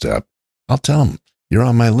doorstep, I'll tell him, you're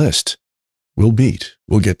on my list. We'll meet.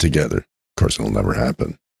 We'll get together. Of course, it'll never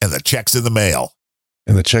happen. And the check's in the mail.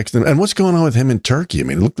 And what's going on with him in Turkey? I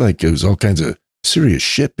mean, it looked like it was all kinds of serious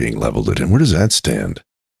shit being leveled at him. Where does that stand?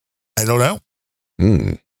 I don't know.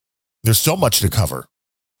 There's so much to cover.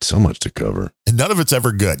 So much to cover. And none of it's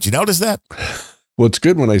ever good. Do you notice that? Well, it's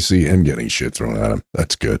good when I see him getting shit thrown at him.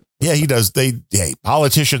 That's good. Yeah, he does.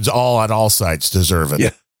 Politicians all on all sides deserve it.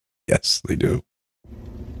 Yeah. Yes, they do.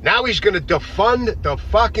 Now he's going to defund the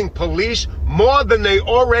fucking police more than they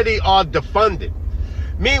already are defunded.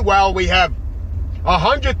 Meanwhile, we have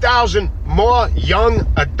 100,000 more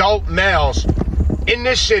young adult males in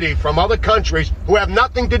this city from other countries who have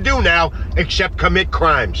nothing to do now except commit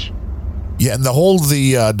crimes. Yeah, and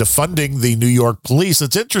the defunding the New York police,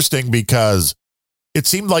 it's interesting because it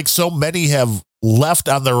seemed like so many have left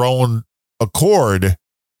on their own accord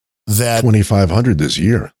that 2,500 this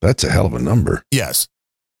year. That's a hell of a number. Yes.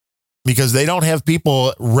 Because they don't have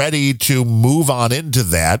people ready to move on into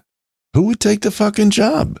that. Who would take the fucking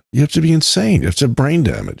job? You have to be insane. You have to have brain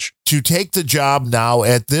damage. To take the job now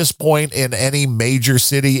at this point in any major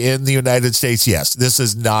city in the United States, yes, this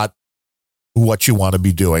is not what you want to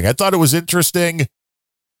be doing. I thought it was interesting,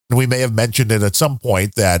 and we may have mentioned it at some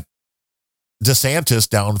point, that DeSantis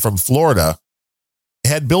down from Florida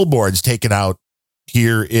had billboards taken out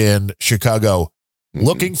here in Chicago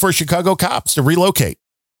looking for Chicago cops to relocate.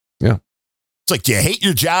 Yeah. It's like, do you hate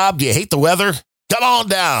your job? Do you hate the weather? Come on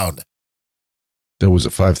down. There was a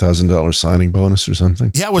 $5,000 signing bonus or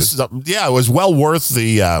something. Yeah, it was well worth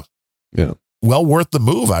the well worth the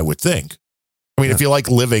move, I would think. I mean, if you like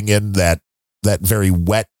living in that very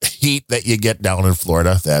wet heat that you get down in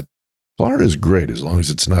Florida, Florida is great as long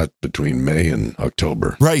as it's not between May and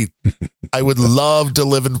October. Right. I would love to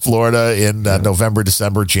live in Florida in November,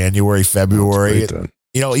 December, January, February.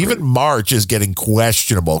 Even March is getting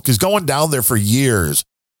questionable, because going down there for years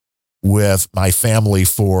with my family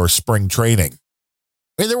for spring training,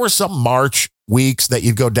 I mean, there were some March weeks that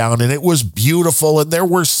you'd go down and it was beautiful, and there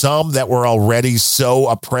were some that were already so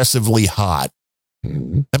oppressively hot.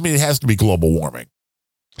 Mm-hmm. I mean, it has to be global warming.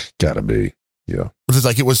 Gotta be. Yeah. But it's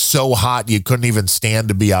like it was so hot you couldn't even stand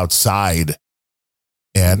to be outside.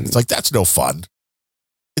 And it's like, that's no fun.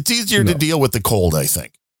 It's easier to deal with the cold, I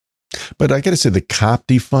think. But I got to say, the cop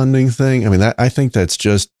defunding thing, I mean, I think that's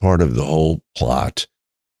just part of the whole plot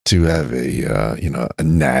to have a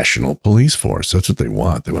national police force. That's what they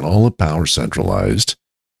want. They want all the power centralized.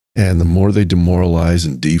 And the more they demoralize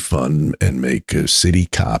and defund and make a city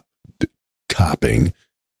copping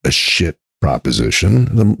a shit proposition,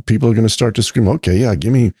 the people are going to start to scream, okay, yeah,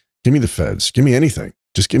 give me the feds, give me anything.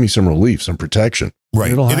 Just give me some relief, some protection.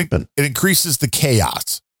 Right. It'll happen. It increases the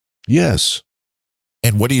chaos. Yes.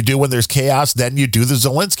 And what do you do when there's chaos? Then you do the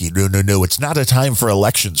Zelensky. No. It's not a time for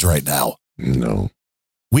elections right now. No.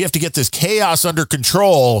 We have to get this chaos under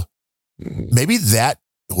control. Maybe that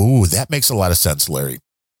makes a lot of sense, Larry.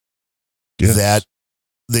 Yes.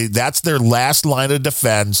 That's their last line of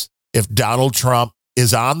defense. If Donald Trump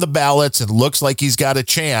is on the ballots and looks like he's got a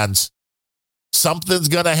chance, something's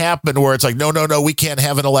going to happen where it's like, no, we can't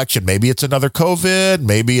have an election. Maybe it's another COVID.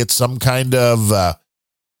 Maybe it's some kind of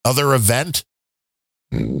other event.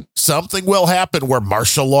 Something will happen where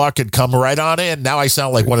martial law could come right on in. Now I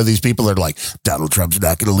sound like one of these people that are like, Donald Trump's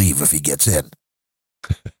not going to leave if he gets in.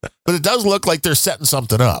 But it does look like they're setting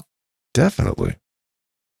something up. Definitely.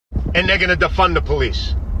 And they're going to defund the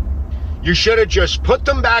police. You should have just put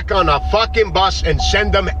them back on a fucking bus and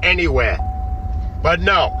send them anywhere. But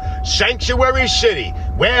no, sanctuary city,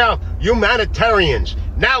 we're humanitarians.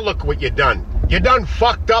 Now look what you done. You done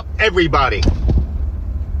fucked up everybody.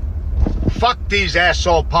 Fuck these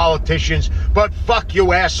asshole politicians, but fuck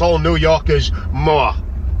you asshole New Yorkers more.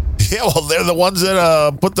 Yeah, well, they're the ones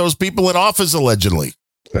that put those people in office, allegedly.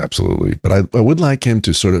 Absolutely. But I would like him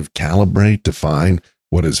to sort of calibrate, define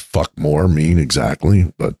what does fuck more mean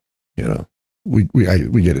exactly. But, we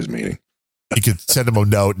get his meaning. You could send him a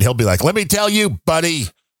note and he'll be like, let me tell you, buddy.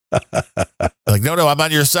 Like, no, I'm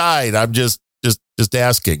on your side. I'm just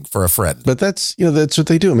asking for a friend. But that's what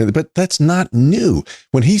they do. I mean, but that's not new.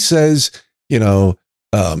 When he says, Scott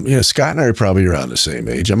and I are probably around the same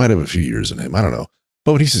age. I might have a few years in him. I don't know.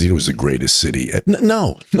 But when he says it was the greatest city,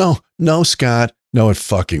 no, Scott. No, it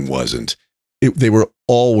fucking wasn't. They were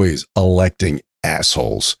always electing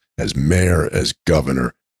assholes as mayor, as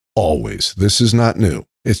governor. Always. This is not new.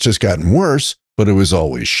 It's just gotten worse, but it was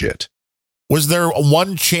always shit. Was there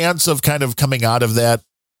one chance of kind of coming out of that?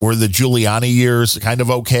 Were the Giuliani years kind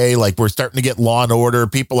of okay? Like we're starting to get law and order.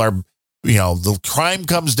 People are, the crime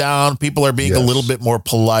comes down. People are being a little bit more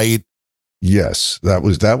polite. Yes, that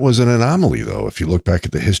was an anomaly, though. If you look back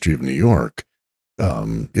at the history of New York,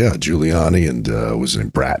 Giuliani and was in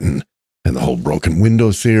Bratton and the whole broken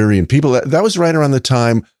window theory and people that was right around the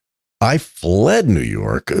time I fled New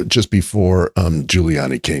York just before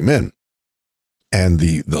Giuliani came in, and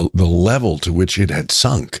the level to which it had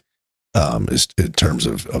sunk is in terms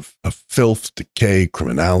of filth, decay,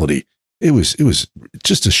 criminality. It was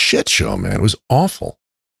just a shit show, man. It was awful.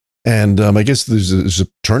 And I guess there's a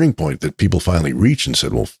turning point that people finally reached and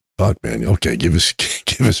said, well, fuck, man, okay, give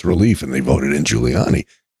us relief. And they voted in Giuliani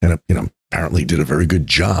and, apparently did a very good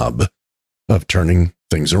job of turning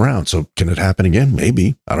things around. So can it happen again?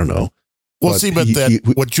 Maybe. I don't know. Well,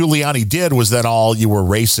 what Giuliani did was that you were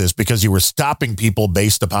racist because you were stopping people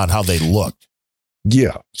based upon how they looked.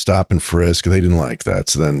 Yeah, stop and frisk. They didn't like that.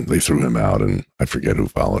 So then they threw him out, and I forget who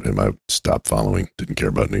followed him. I stopped following, didn't care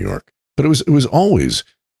about New York. But it was always,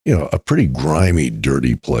 a pretty grimy,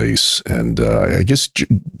 dirty place. And I guess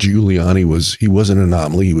Giuliani was an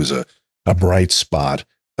anomaly. He was a bright spot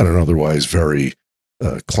on an otherwise very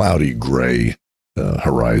cloudy, gray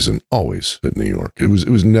horizon, always at New York. It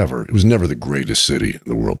was never the greatest city in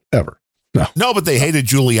the world, ever. No, but they hated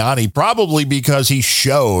Giuliani probably because he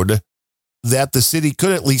showed that the city could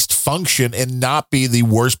at least function and not be the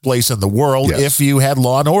worst place in the world if you had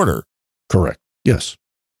law and order. Correct. Yes.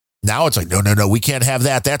 Now it's like, no, we can't have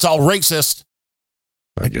that. That's all racist.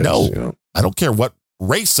 I guess, no, I don't care what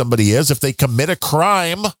race somebody is. If they commit a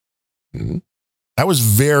crime, I was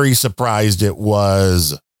very surprised. It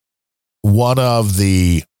was one of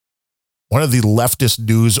the leftist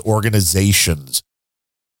news organizations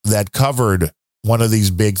that covered one of these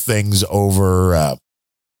big things over,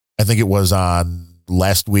 I think it was on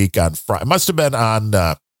last week on Friday. It must have been on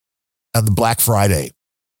the Black Friday.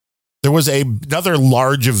 There was another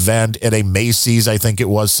large event at a Macy's, I think it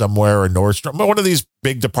was somewhere, or Nordstrom, one of these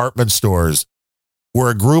big department stores, where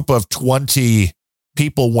a group of 20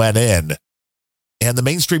 people went in, and the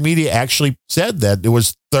mainstream media actually said that it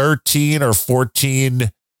was 13 or 14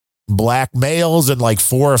 black males and like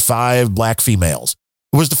 4 or 5 black females.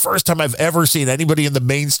 It was the first time I've ever seen anybody in the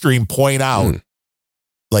mainstream point out,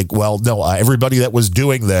 like, well, no, everybody that was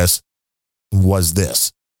doing this was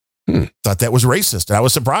this. Thought that was racist. And I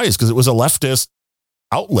was surprised because it was a leftist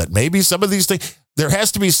outlet. Maybe some of these things, there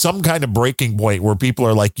has to be some kind of breaking point where people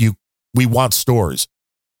are like, we want stores.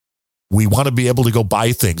 We want to be able to go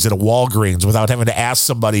buy things at a Walgreens without having to ask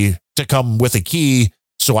somebody to come with a key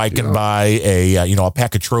so I can buy a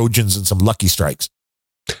pack of Trojans and some Lucky Strikes.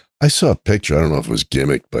 I saw a picture. I don't know if it was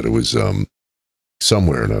gimmick, but it was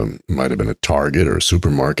somewhere it might have been a Target or a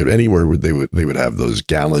supermarket, anywhere where they would have those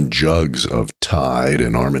gallon jugs of Tide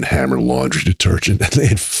and Arm & Hammer laundry detergent, and they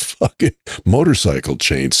had fucking motorcycle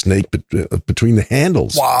chains snaked between the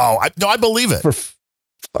handles. Wow. I believe it. For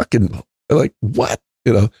fucking, like, what?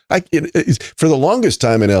 For the longest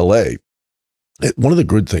time in LA, one of the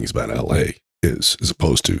good things about LA is, as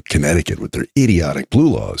opposed to Connecticut with their idiotic blue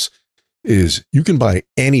laws, is you can buy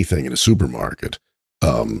anything in a supermarket,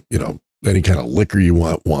 any kind of liquor you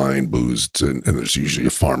want, wine, booze, and there's usually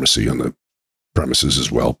a pharmacy on the premises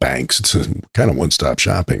as well, banks. It's a kind of one-stop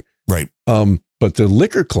shopping. Right. But the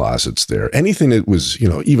liquor closets there, anything that was,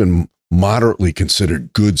 even moderately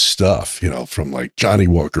considered good stuff, from like Johnny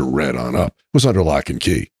Walker Red on up, was under lock and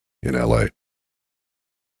key in LA.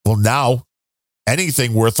 Well, now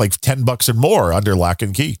anything worth like $10 or more under lock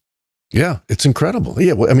and key. Yeah, it's incredible.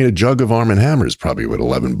 Yeah, well, I mean, a jug of Arm & Hammer is probably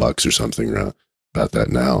 $11 or something about that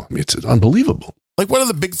now. I mean, it's unbelievable. Like one of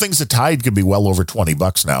the big things, the Tide could be well over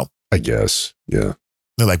 $20 now. I guess. Yeah.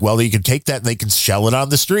 They're like, well, you can take that and they can shell it on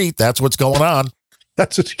the street. That's what's going on.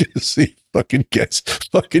 That's what you're going to see. Fucking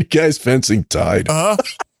guys fencing Tide.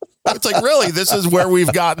 It's like, really, this is where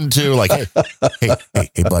we've gotten to. Like,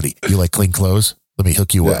 hey, buddy, you like clean clothes? Let me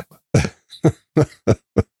hook you up.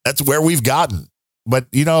 That's where we've gotten. But,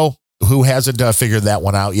 who hasn't figured that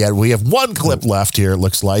one out yet? We have one clip left here, it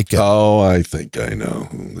looks like. I think I know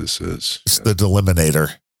who this is. It's the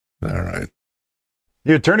Delimitator. All right.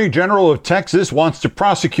 The Attorney General of Texas wants to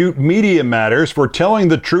prosecute Media Matters for telling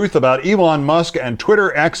the truth about Elon Musk and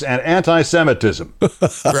Twitter X and anti-Semitism.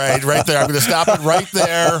 Right there. I'm going to stop it right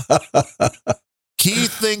there.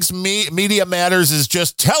 Keith thinks Media Matters is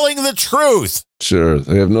just telling the truth. Sure.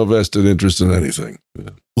 They have no vested interest in anything. Yeah.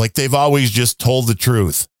 Like they've always just told the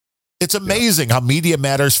truth. It's amazing how Media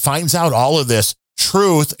Matters finds out all of this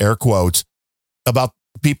truth, air quotes, about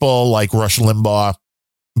people like Rush Limbaugh,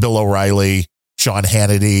 Bill O'Reilly, Sean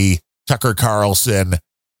Hannity, Tucker Carlson,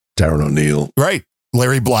 Darren O'Neill. Right.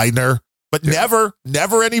 Larry Bleidner. But never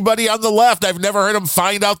anybody on the left. I've never heard them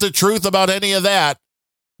find out the truth about any of that.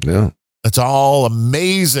 Yeah. It's all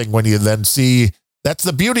amazing when you then see. That's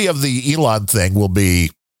the beauty of the Elon thing will be,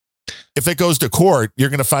 if it goes to court, you're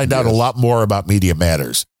going to find out a lot more about Media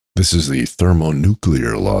Matters. This is the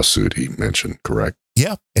thermonuclear lawsuit he mentioned, correct?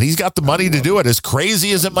 Yeah. And he's got the money to do it, as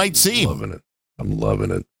crazy as it might seem. I'm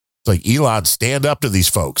loving it. It's like, Elon, stand up to these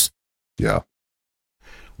folks. Yeah.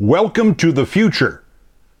 Welcome to the future.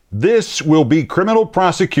 This will be criminal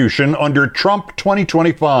prosecution under Trump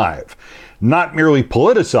 2025. Not merely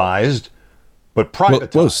politicized, but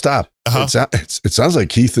privatized. Whoa, stop. It sounds like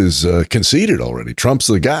Keith is conceded already. Trump's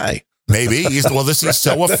the guy. Maybe. He's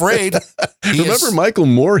so afraid. Remember Michael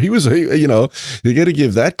Moore? He was, you got to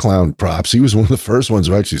give that clown props. He was one of the first ones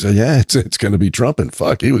who actually said, yeah, it's going to be Trump, and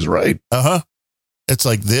fuck, he was right. It's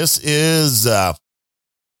like, this is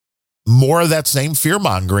more of that same fear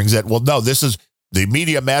mongering that, well, no, this is the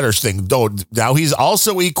Media Matters thing. Though now he's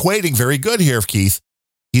also equating, very good here, Keith.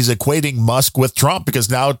 He's equating Musk with Trump, because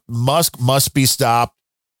now Musk must be stopped.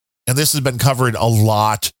 And this has been covered a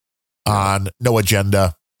lot on No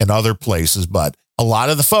Agenda and other places. But a lot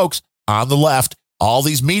of the folks on the left, all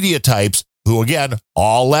these media types who, again,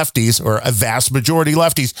 all lefties, or a vast majority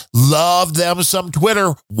lefties, love them some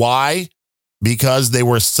Twitter. Why? Because they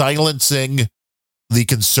were silencing the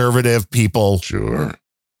conservative people. Sure.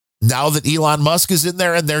 Now that Elon Musk is in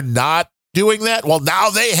there and they're not doing that, well,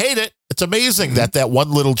 now they hate it. It's amazing that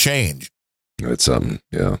one little change. It's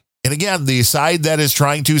yeah. And again, the side that is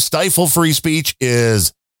trying to stifle free speech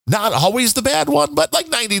is not always the bad one, but like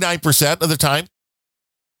 99% of the time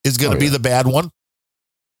is going to be the bad one.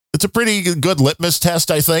 It's a pretty good litmus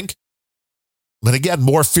test, I think. But again,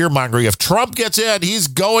 more fear-mongering. If Trump gets in, he's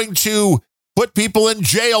going to put people in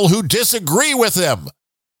jail who disagree with him.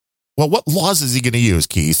 Well, what laws is he going to use,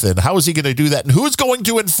 Keith? And how is he going to do that? And who's going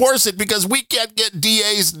to enforce it? Because we can't get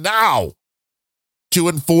DAs now to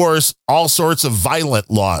enforce all sorts of violent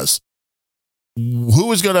laws.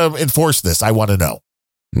 Who is going to enforce this? I want to know.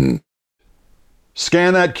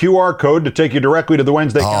 Scan that QR code to take you directly to the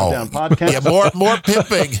Wednesday Countdown podcast. Yeah, more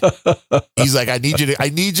pimping. He's like, I need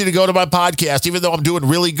you to go to my podcast, even though I'm doing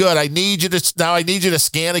really good. I need you to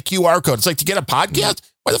scan a QR code. It's like, to get a podcast?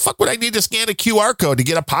 Why the fuck would I need to scan a QR code to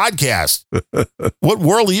get a podcast? What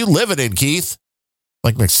world are you living in, Keith?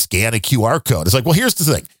 Like, scan a QR code. It's like, well, here's the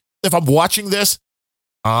thing. If I'm watching this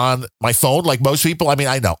on my phone, like most people, I mean,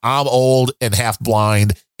 I know I'm old and half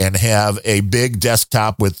blind and have a big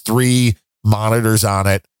desktop with 3 monitors on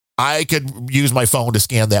it. I could use my phone to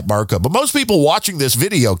scan that barcode. But most people watching this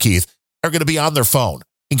video, Keith, are going to be on their phone.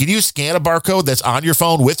 And can you scan a barcode that's on your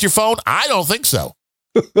phone with your phone? I don't think so.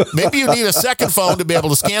 Maybe you need a second phone to be able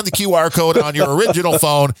to scan the QR code on your original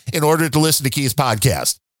phone in order to listen to Keith's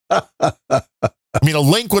podcast. I mean, a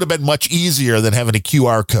link would have been much easier than having a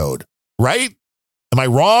QR code, right? Am I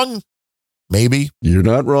wrong? Maybe. You're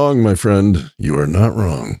not wrong, my friend. You are not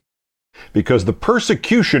wrong. Because the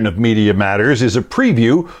persecution of Media Matters is a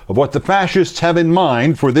preview of what the fascists have in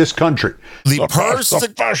mind for this country. The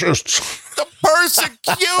fascists. The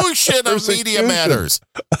persecution of Media Matters.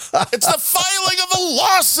 It's the filing of a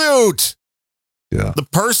lawsuit. Yeah.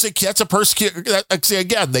 That's a persecution.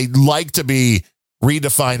 Again, they like to be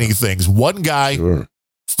redefining things. One guy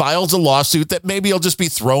files a lawsuit that maybe he'll just be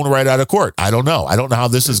thrown right out of court. I don't know. I don't know how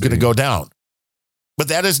this is going to go down. But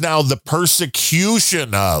that is now the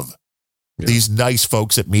persecution of these nice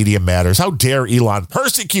folks at Media Matters. How dare Elon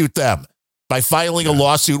persecute them by filing a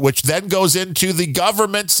lawsuit, which then goes into the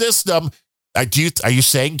government system. Are you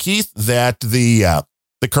saying, Keith, that the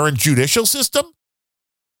current judicial system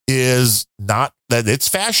is not, that it's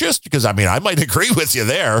fascist? Because, I mean, I might agree with you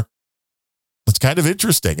there. It's kind of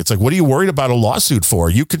interesting. It's like, what are you worried about a lawsuit for?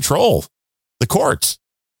 You control the courts.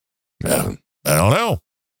 I don't know.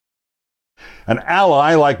 An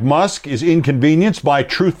ally like Musk is inconvenienced by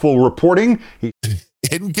truthful reporting.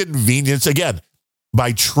 Inconvenience, again,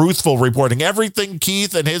 by truthful reporting. Everything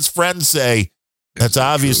Keith and his friends say, that's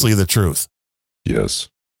obviously the truth. Yes.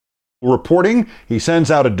 Reporting, he sends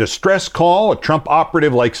out a distress call. A Trump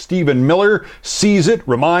operative like Stephen Miller sees it,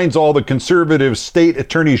 reminds all the conservative state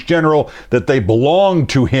attorneys general that they belong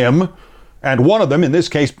to him. And one of them, in this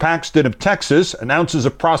case Paxton of Texas, announces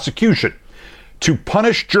a prosecution to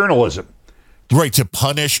punish journalism. Right, to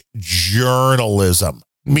punish journalism.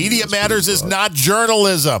 Media Matters is not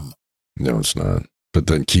journalism. No, it's not. But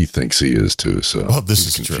then Keith thinks he is too, so this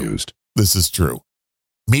is confused. True. This is true.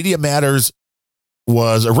 Media Matters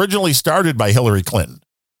was originally started by Hillary Clinton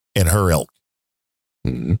and her ilk.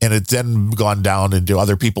 Mm-hmm. And it's then gone down into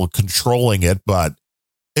other people controlling it. But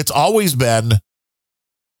it's always been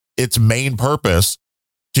its main purpose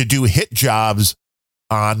to do hit jobs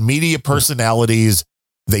on media personalities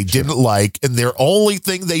they didn't like. And their only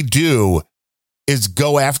thing they do is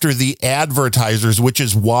go after the advertisers, which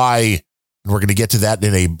is why, and we're going to get to that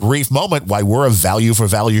in a brief moment, why we're a value for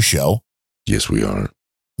value show. Yes, we are.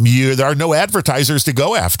 There are no advertisers to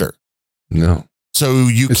go after. No. So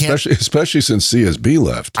you can't. Especially since CSB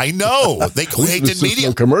left. I know. Did media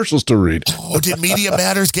no commercials to read. Oh, did Media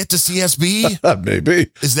Matters get to CSB?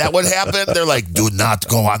 Maybe. Is that what happened? They're like, do not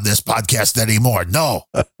go on this podcast anymore. No,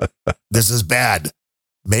 this is bad.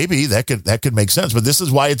 Maybe that could make sense. But this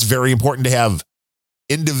is why it's very important to have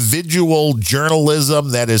individual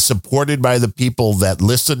journalism that is supported by the people that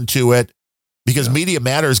listen to it. Because Media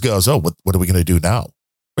Matters goes, oh, what are we going to do now?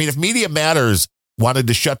 I mean, if Media Matters wanted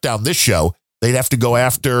to shut down this show, they'd have to go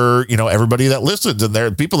after, everybody that listens. And there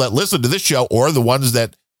are people that listen to this show or the ones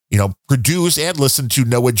that, produce and listen to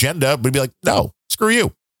No Agenda would be like, no, screw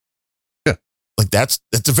you. Yeah. Like that's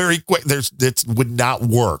a very quick, that would not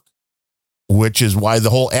work, which is why the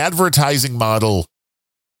whole advertising model,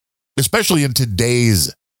 especially in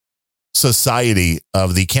today's society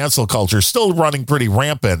of the cancel culture still running pretty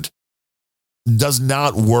rampant, does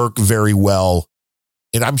not work very well.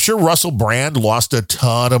 And I'm sure Russell Brand lost a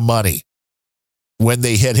ton of money when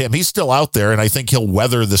they hit him. He's still out there, and I think he'll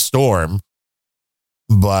weather the storm.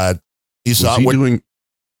 But you saw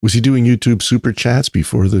was he doing YouTube super chats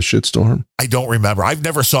before the shitstorm? I don't remember. I've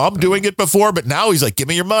never saw him doing it before, but now he's like, give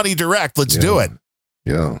me your money direct. Let's do it.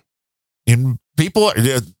 Yeah. And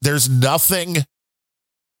there's nothing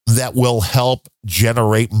that will help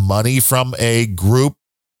generate money from a group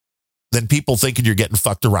than people thinking you're getting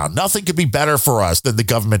fucked around. Nothing could be better for us than the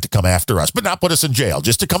government to come after us, but not put us in jail,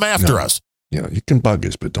 just to come after us. Yeah, you can bug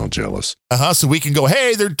us, but don't jail us. So we can go,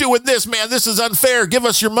 hey, they're doing this, man. This is unfair. Give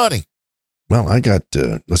us your money. Well, I got,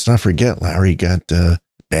 let's not forget, Larry got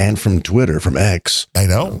banned from Twitter, from X. I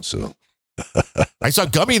know. So I saw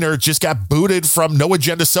Gummy Nerd just got booted from No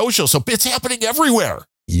Agenda Social. So it's happening everywhere.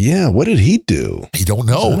 Yeah. What did he do? I don't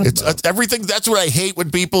know. It's everything. That's what I hate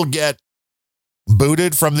when people get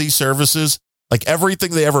booted from these services. Like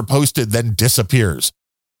everything they ever posted then disappears.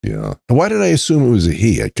 Yeah. And why did I assume it was a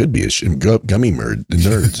he? It could be a Gummy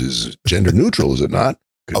Nerds is gender neutral, is it not?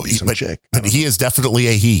 Could be some chick. But he is definitely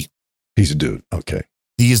a he. He's a dude. Okay.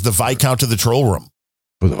 He is the Viscount of the troll room.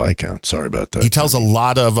 Oh, the Viscount. Sorry about that. He tells a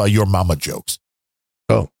lot of your mama jokes.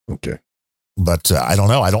 Oh, okay. But I don't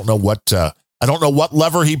know. I don't know what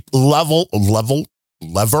lever he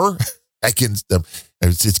lever. I can.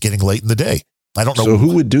 It's getting late in the day. I don't know. So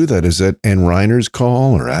who would do that? Is that Ann Reiner's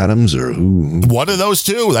call or Adams or who? One of those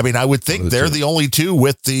two. I mean, I would think they're the only two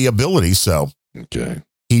with the ability. So okay,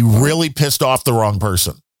 he really pissed off the wrong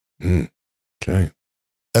person. Okay,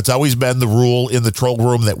 that's always been the rule in the troll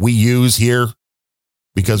room that we use here,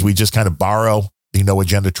 because we just kind of borrow the No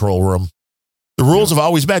Agenda troll room. The rules have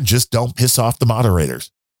always been just don't piss off the moderators.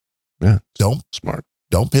 Yeah, don't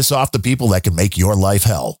piss off the people that can make your life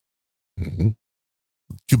hell. Mm-hmm.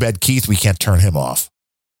 Too bad, Keith, we can't turn him off.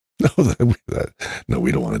 No,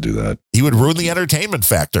 we don't want to do that. He would ruin the entertainment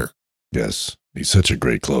factor. Yes. He's such a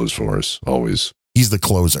great close for us, always. He's the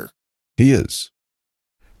closer. He is.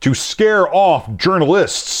 To scare off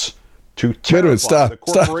journalists, to terrify the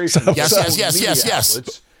corporations. Stop.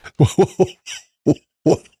 Yes.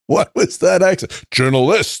 What was that accent?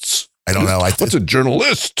 Journalists. I don't know. What's a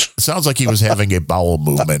journalist? Sounds like he was having a bowel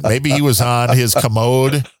movement. Maybe he was on his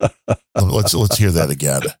commode. Let's hear that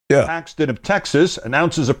again. Yeah. Paxton of Texas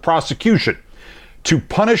announces a prosecution to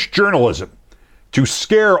punish journalism, to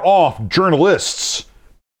scare off journalists.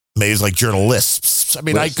 Maybe it's like journalists. I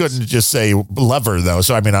mean, I couldn't just say lever though.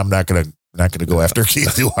 So I mean, I'm not gonna go after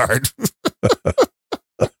Keith too hard.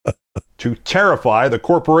 To terrify the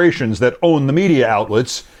corporations that own the media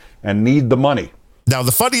outlets and need the money. Now,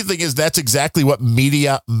 the funny thing is that's exactly what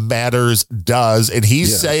Media Matters does. And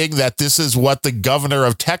he's saying that this is what the governor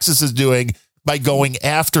of Texas is doing by going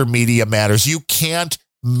after Media Matters. You can't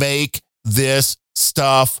make this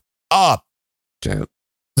stuff up. Can't.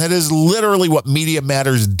 That is literally what Media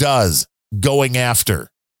Matters does, going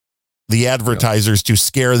after the advertisers to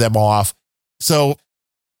scare them off. So,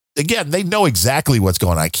 again, they know exactly what's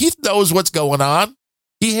going on. Keith knows what's going on.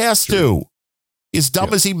 He has to. As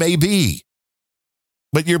dumb as he may be.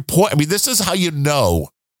 But your point, I mean, this is how you know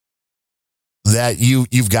that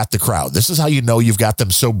you've got the crowd. This is how you know you've got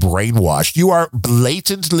them so brainwashed. You are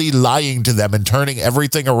blatantly lying to them and turning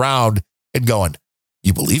everything around and going,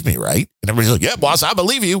 You believe me, right? And everybody's like, yeah, boss, I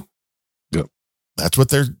believe you. Yep. That's what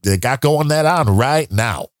they got going that on right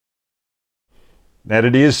now. That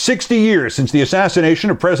it is 60 years since the assassination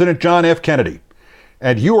of President John F. Kennedy.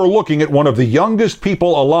 And you are looking at one of the youngest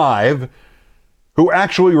people alive who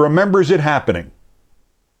actually remembers it happening.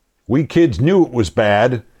 We kids knew it was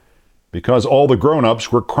bad because all the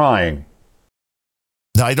grown-ups were crying.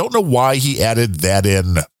 Now, I don't know why he added that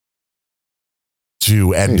in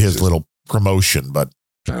to end his little promotion, but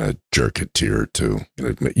trying to jerk a tear or two,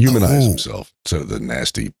 humanize himself instead of the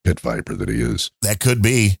nasty pit viper that he is. That could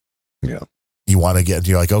be. Yeah. You want to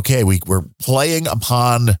you're like, okay, we're playing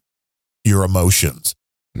upon your emotions.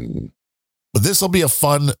 Mm-hmm. But this will be a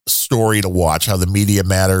fun story to watch, how the media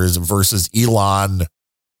matters versus Elon.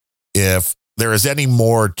 If there is any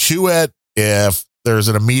more to it, if there's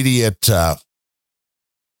an immediate,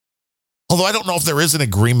 although I don't know if there is an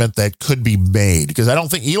agreement that could be made, because I don't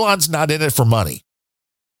think Elon's not in it for money.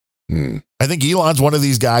 I think Elon's one of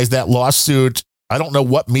these guys, that lawsuit, I don't know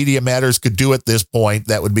what Media Matters could do at this point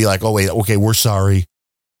that would be like, oh, wait, okay, we're sorry.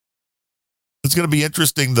 It's going to be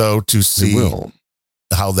interesting, though, to see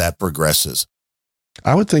how that progresses.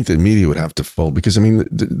 I would think that media would have to fold because, I mean,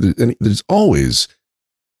 there's always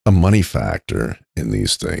a money factor in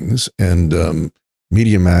these things. And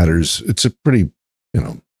Media Matters, it's a pretty,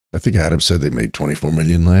 I think Adam said they made $24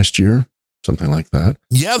 million last year, something like that.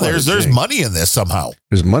 Yeah, there's money in this somehow.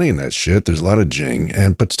 There's money in that shit. There's a lot of jing,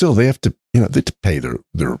 but still they have to, they have to pay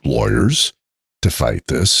their lawyers to fight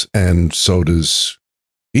this, and so does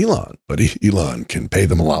Elon. But Elon can pay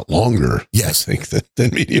them a lot longer. Yes, I think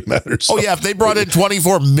than Media Matters. Oh yeah, if they brought in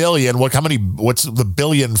 24 million, what's the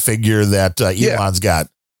billion figure that Elon's got?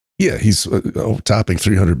 Yeah, he's topping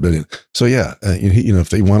 300 billion. So yeah, if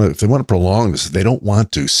they want to prolong this, they don't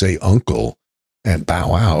want to say uncle and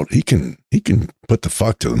bow out. He can put the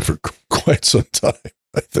fuck to them for quite some time,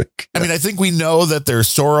 I think. I mean, I think we know that there's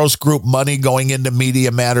Soros Group money going into Media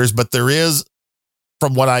Matters, but there is,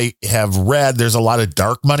 from what I have read, there's a lot of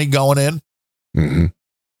dark money going in. Mm-hmm.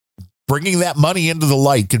 Bringing that money into the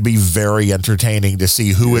light could be very entertaining to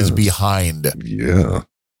see who is behind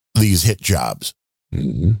these hit jobs.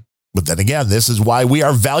 Mm-hmm. But then again, this is why we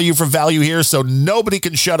are value for value here, so nobody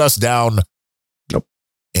can shut us down. Nope.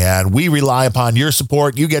 And we rely upon your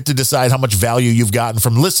support. You get to decide how much value you've gotten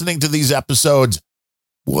from listening to these episodes.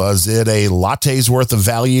 Was it a latte's worth of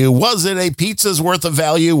value? Was it a pizza's worth of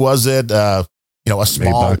value? Was it, a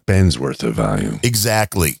small Maybach Ben's worth of value?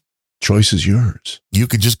 Exactly. Choice is yours. You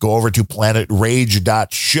could just go over to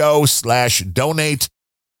planetrage.show/donate.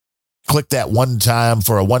 Click that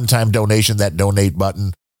for a one-time donation, that donate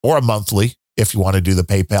button, or a monthly. If you want to do the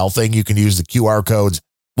PayPal thing, you can use the QR codes,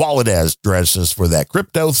 wallet addresses for that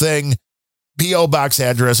crypto thing, P.O. box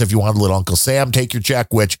address if you want to let Uncle Sam take your check,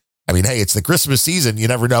 which, I mean, hey, it's the Christmas season. You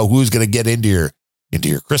never know who's going to get into your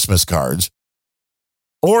Christmas cards.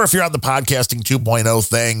 Or if you're on the podcasting 2.0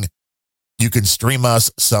 thing, you can stream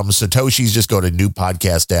us some Satoshis. Just go to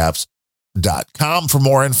newpodcastapps.com for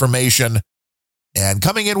more information. And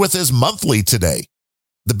coming in with his monthly today,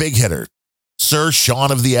 the big hitter, Sir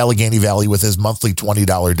Sean of the Allegheny Valley, with his monthly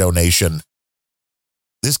 $20 donation.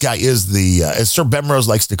 This guy is as Sir Bemrose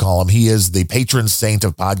likes to call him, he is the patron saint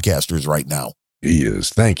of podcasters right now. He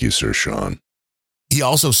is. Thank you, Sir Sean. He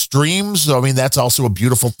also streams. So, I mean, that's also a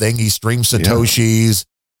beautiful thing. He streams Satoshis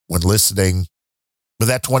when listening. But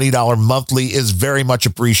that $20 monthly is very much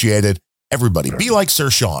appreciated. Everybody, be like Sir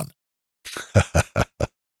Sean.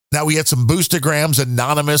 Now, we had some Boostergrams.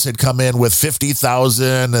 Anonymous had come in with 50,000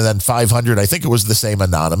 and then 500. I think it was the same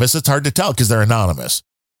Anonymous. It's hard to tell because they're anonymous.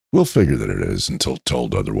 We'll figure that it is until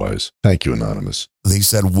told otherwise. Thank you, Anonymous. They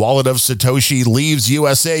said, Wallet of Satoshi leaves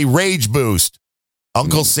USA, rage boost.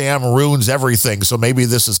 Uncle Sam ruins everything. So maybe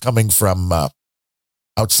this is coming from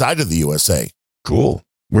outside of the USA. Cool.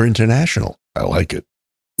 We're international. I like it.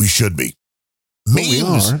 We should be. Well, we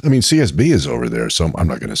are. I mean, CSB is over there, so I'm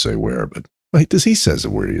not going to say where, but he says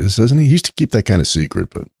where he is, doesn't he? He used to keep that kind of secret,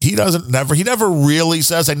 but he never really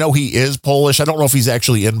says. I know he is Polish. I don't know if he's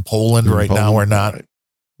actually in Poland now or not. Right.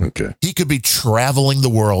 Okay. He could be traveling the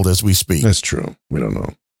world as we speak. That's true. We don't know.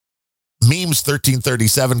 Memes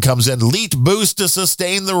 1337 comes in. Leet boost to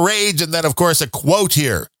sustain the rage. And then, of course, a quote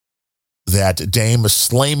here that Dame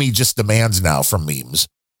Slamey just demands now from Memes.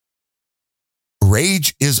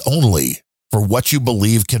 Rage is only for what you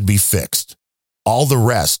believe can be fixed. All the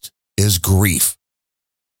rest is grief.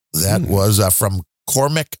 That was from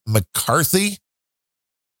Cormac McCarthy.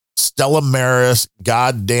 Stella Maris,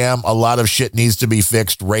 goddamn, a lot of shit needs to be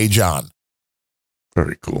fixed. Rage on.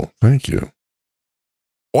 Very cool. Thank you.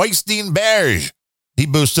 Oystein Berge. He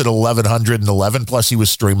boosted 1,111, plus he was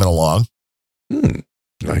streaming along.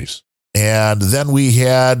 Nice. And then we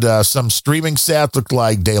had some streaming stats, looked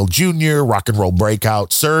like Dale Jr., Rock and Roll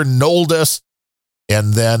Breakout, Sir Noldus.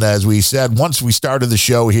 And then, as we said, once we started the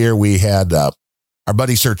show here, we had our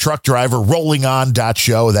buddy Sir Truck Driver, Rolling On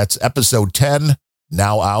Show. That's episode 10,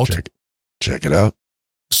 now out. Check it out.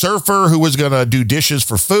 Surfer, who was going to do dishes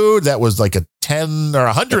for food. That was like a 10 or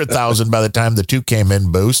 100,000 by the time the 2 came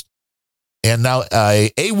in boost. And now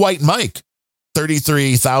a White Mike,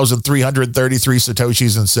 33,333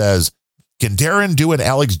 Satoshis, and says, can Darren do an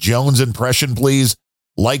Alex Jones impression, please?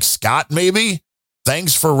 Like Scott, maybe?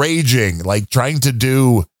 Thanks for raging. Like trying to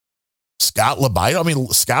do Scott Labito. I mean,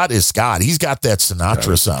 Scott is Scott. He's got that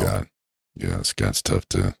Sinatra sound. Scott. Yeah, Scott's tough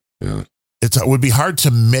too. Yeah. It would be hard to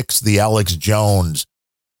mix the Alex Jones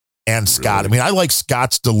and Scott. Really? I mean, I like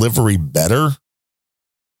Scott's delivery better.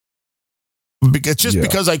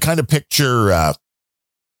 Because I kind of picture, I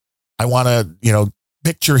want to,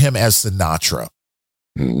 picture him as Sinatra.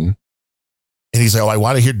 Mm-hmm. And he's like, I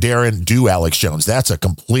want to hear Darren do Alex Jones. That's a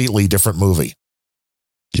completely different movie.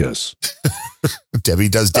 Yes. Debbie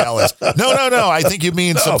does Dallas. No. I think you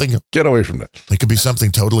mean something. Get away from that. It could be something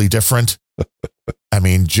totally different. I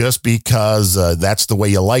mean, just because that's the way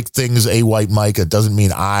you like things, A White Mike, it doesn't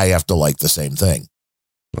mean I have to like the same thing.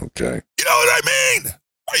 Okay. You know what I mean?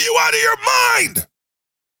 Are you out of your mind?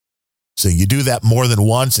 So you do that more than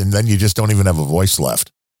once, and then you just don't even have a voice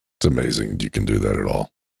left. It's amazing you can do that at all.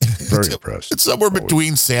 Very impressed. It's somewhere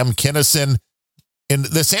between Sam Kinison and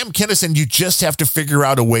the Sam Kinison. You just have to figure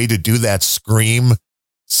out a way to do that scream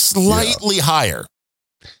slightly higher.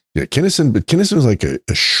 Yeah, Kinison, but Kinison was like a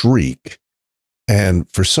shriek. And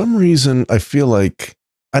for some reason, I feel like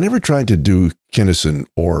I never tried to do Kinison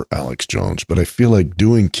or Alex Jones, but I feel like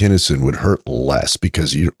doing Kinison would hurt less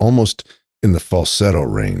because you're almost in the falsetto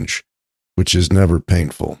range, which is never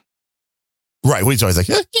painful. Right. He's always like,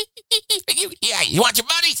 yeah, you want your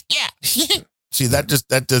buddies? Yeah. See,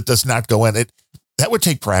 that does not go in. That would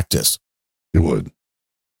take practice. It would.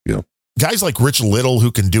 Yeah. Guys like Rich Little,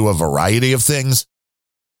 who can do a variety of things.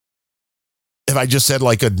 If I just said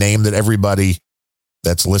like a name that everybody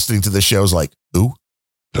that's listening to the show is like, who?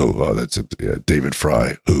 Oh, that's it. Yeah, David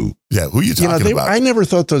Fry. Who? Yeah, who are you talking about? I never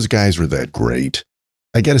thought those guys were that great.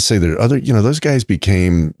 I got to say, there are other, those guys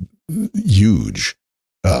became huge.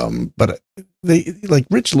 But they, like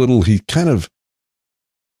Rich Little, he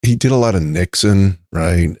did a lot of Nixon,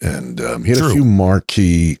 right? And he had a few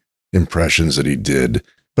marquee impressions that he did.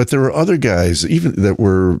 But there were other guys, even that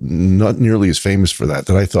were not nearly as famous for that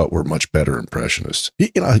I thought were much better impressionists. He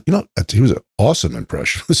was an awesome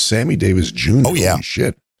impressionist. Sammy Davis Jr. Oh, yeah. Holy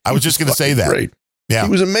shit. I was just going to say that. Great. Yeah. He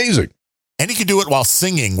was amazing. And he could do it while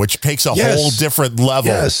singing, which takes a whole different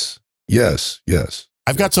level. Yes.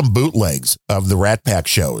 I've got some bootlegs of the Rat Pack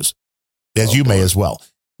shows, as you may as well.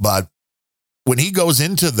 But when he goes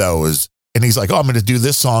into those and he's like, oh, I'm going to do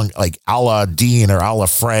this song like a la Dean or a la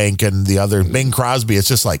Frank and the other Bing Crosby, it's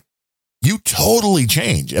just like, you totally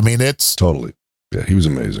change. I mean, it's totally. Yeah, he was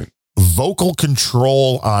amazing. Vocal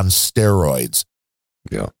control on steroids.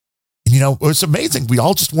 Yeah. It's amazing. We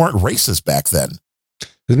all just weren't racist back then.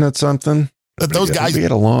 Isn't that something? Those guys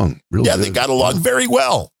get along. Really they got along very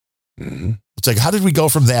well. Mm-hmm. It's like, how did we go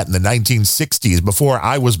from that in the 1960s before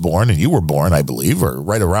I was born and you were born, I believe, or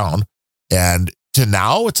right around, and to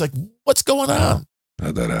now? It's like, what's going on?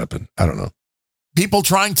 How'd that happen? I don't know. People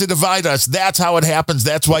trying to divide us. That's how it happens.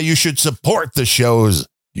 That's why you should support the shows.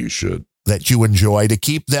 You should. That you enjoy, to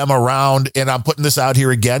keep them around. And I'm putting this out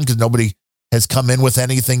here again because nobody has come in with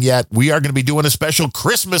anything yet. We are going to be doing a special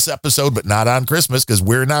Christmas episode, but not on Christmas because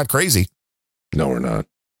we're not crazy. No, we're not.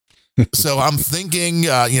 So I'm thinking,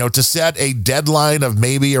 to set a deadline of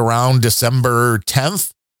maybe around December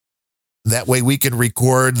 10th. That way we can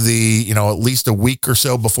record at least a week or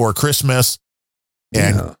so before Christmas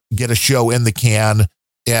and get a show in the can.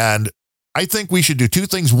 And I think we should do two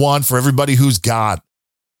things. One, for everybody who's got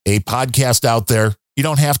a podcast out there, you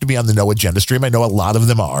don't have to be on the No Agenda stream. I know a lot of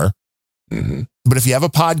them are. Mm-hmm. But if you have a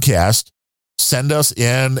podcast, send us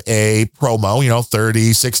in a promo,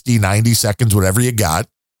 30, 60, 90 seconds, whatever you got.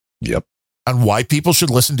 Yep. On why people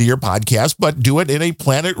should listen to your podcast, but do it in a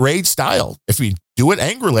Planet Rage style. If you do it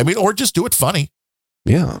angrily, or just do it funny.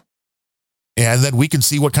 Yeah. And then we can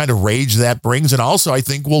see what kind of rage that brings. And also, I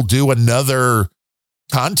think we'll do another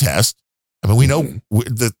contest. I mean, we know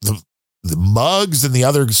the mugs and the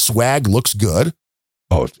other swag looks good.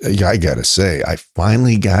 Oh, I got to say, I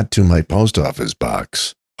finally got to my post office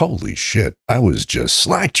box. Holy shit. I was just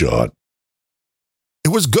slack-jawed. It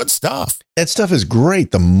was good stuff. That stuff is great.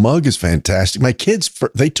 The mug is fantastic. My kids,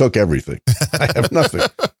 they took everything. I have nothing.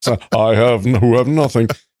 So who have nothing.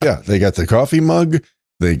 Yeah, they got the coffee mug,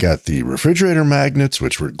 They got the refrigerator magnets,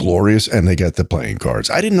 which were glorious, and they got the playing cards.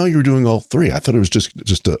 I didn't know you were doing all three. I thought it was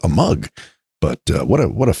just a mug. But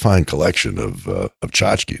what a fine collection of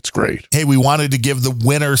tchotchke. It's great. Hey, we wanted to give the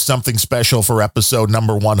winner something special for episode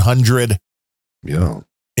number 100. Yeah.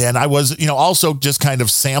 And I was, also just kind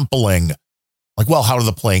of sampling, like, well, how are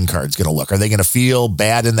the playing cards going to look? Are they going to feel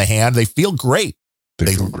bad in the hand? They feel great.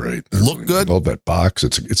 They feel great. Look good. I love that box.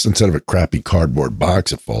 It's instead of a crappy cardboard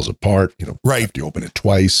box, it falls apart. Right. You have to open it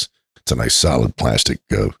twice. It's a nice solid plastic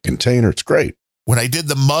container. It's great. When I did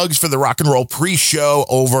the mugs for the rock and roll pre-show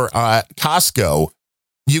over at Costco,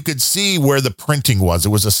 you could see where the printing was. It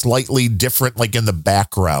was a slightly different, like in the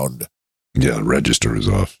background. Yeah, the register is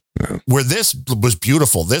off. Yeah. Where this was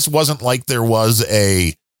beautiful. This wasn't like there was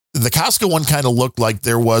the Costco one kind of looked like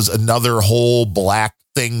there was another whole black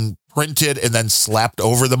thing printed and then slapped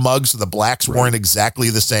over the mugs. So the blacks weren't exactly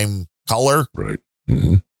the same color. Right.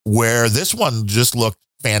 Mm-hmm. Where this one just looked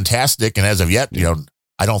fantastic. And as of yet,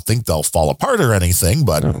 I don't think they'll fall apart or anything,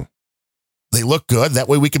 but they look good. That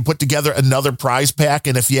way we can put together another prize pack.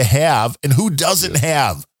 And if you have, and who doesn't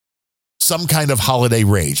have some kind of holiday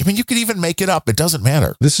rage? I mean, you could even make it up. It doesn't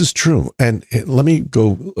matter. This is true. And let me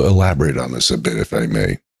go elaborate on this a bit, if I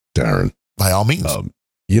may, Darren. By all means.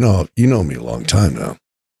 You know me a long time now.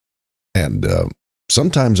 And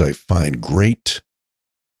sometimes I find great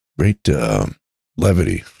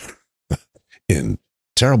levity in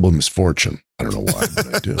terrible misfortune. I don't know why,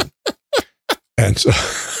 but I do. And so,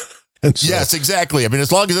 yes, exactly. I mean,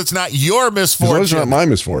 as long as it's not your misfortune. As long as it's not my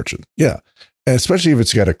misfortune. Yeah. And especially if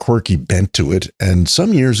it's got a quirky bent to it. And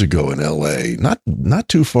some years ago in LA, not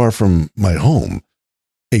too far from my home,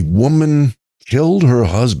 a woman killed her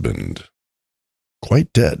husband,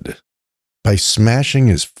 quite dead, by smashing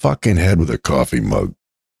his fucking head with a coffee mug.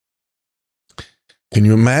 Can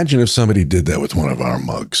you imagine if somebody did that with one of our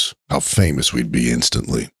mugs? How famous we'd be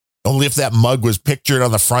instantly. Only if that mug was pictured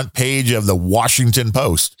on the front page of the Washington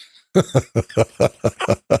Post. Be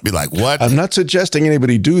like, what? I'm not suggesting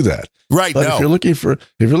anybody do that. Right. But no. if you're looking for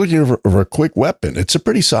a quick weapon, it's a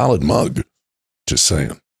pretty solid mug. Just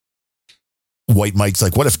saying. White Mike's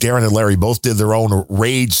like, what if Darren and Larry both did their own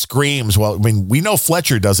rage screams? Well, I mean, we know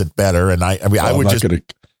Fletcher does it better. And I'm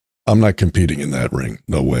not competing in that ring.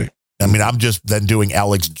 No way. I mean, I'm just then doing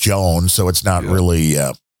Alex Jones. So it's not really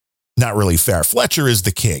fair. Fletcher is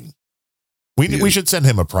the king. We should send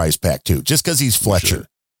him a prize pack too, just because he's Fletcher.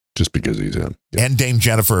 Just because he's him. Yeah. And Dame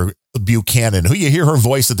Jennifer Buchanan, who you hear her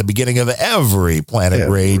voice at the beginning of every Planet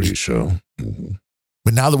Rage show. Mm-hmm.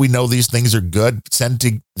 But now that we know these things are good, send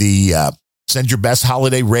your best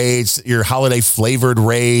holiday rage, your holiday flavored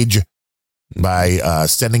rage by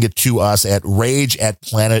sending it to us at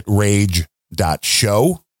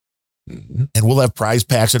rage@planetrage.show. Mm-hmm. And we'll have prize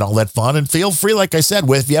packs and all that fun. And feel free, like I said,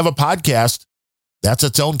 if you have a podcast, that's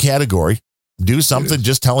its own category. Do something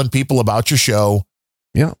just telling people about your show.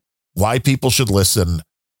 Yeah. Why people should listen.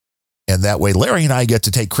 And that way, Larry and I get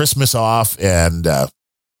to take Christmas off and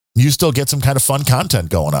you still get some kind of fun content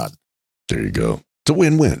going on. There you go. It's a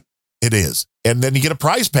win-win. It is. And then you get a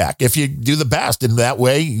prize pack if you do the best. And that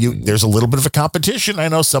way, there's a little bit of a competition. I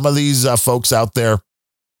know some of these folks out there.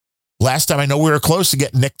 Last time I know we were close to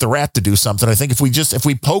getting Nick the Rat to do something. I think if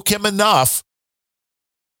we poke him enough,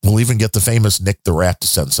 we'll even get the famous Nick the Rat to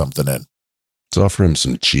send something in. Let's offer him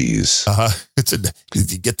some cheese.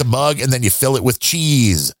 You get the mug and then you fill it with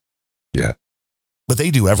cheese. Yeah. But they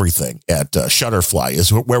do everything at Shutterfly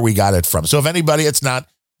is where we got it from. So if anybody,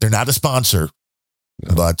 they're not a sponsor,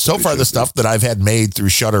 but so far the stuff that I've had made through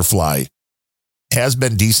Shutterfly has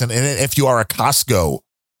been decent. And if you are a Costco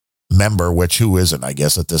member, which who isn't, I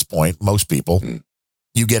guess at this point, most people,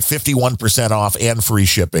 you get 51% off and free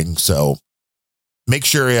shipping. So make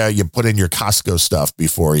sure you put in your Costco stuff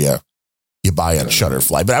before you buy on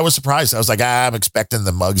Shutterfly. But I was surprised. I was like, I'm expecting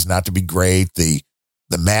the mugs not to be great. The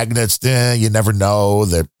magnets, you never know.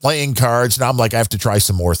 The playing cards. Now I'm like, I have to try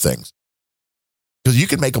some more things. Because you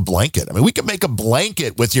can make a blanket. I mean, we could make a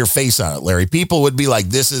blanket with your face on it, Larry. People would be like,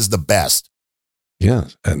 this is the best. Yeah.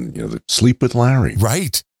 And, the Sleep with Larry.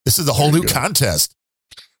 Right. This is a whole new contest.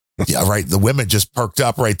 Yeah, right. The women just perked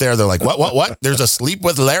up right there. They're like, what? There's a Sleep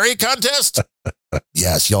with Larry contest?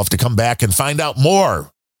 Yes. You'll have to come back and find out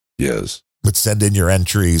more. Yes. But send in your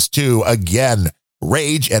entries to, again,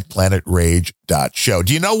 rage@planetrage.show.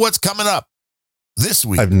 Do you know what's coming up this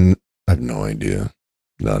week? I have no idea.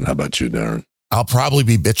 None. How about you, Darren? I'll probably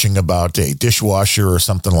be bitching about a dishwasher or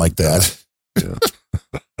something like that. Yeah.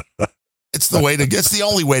 It's the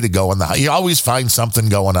only way to go in the house. You always find something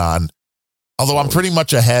going on. Although I'm pretty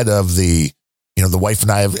much ahead of the wife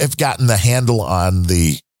and I have gotten the handle on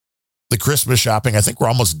the the Christmas shopping. I think we're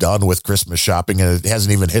almost done with Christmas shopping, and it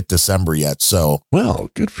hasn't even hit December yet. So,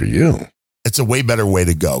 well, good for you. It's a way better way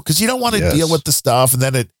to go because you don't want to deal with the stuff, and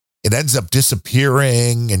then it ends up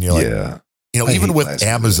disappearing, and you're like, even with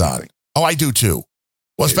Amazon. Oh, I do too.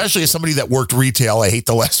 Well, especially as somebody that worked retail, I hate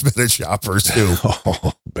the last minute shoppers too.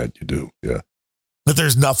 Oh, bet you do. Yeah. But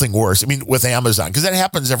there's nothing worse. I mean, with Amazon, because that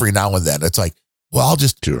happens every now and then. It's like, well, I'll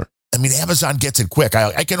just, I mean, Amazon gets it quick.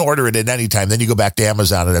 I can order it at any time. Then you go back to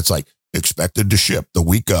Amazon and it's like expected to ship the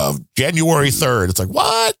week of January 3rd. It's like,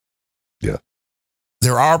 what? Yeah.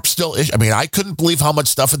 There are still issues. I mean, I couldn't believe how much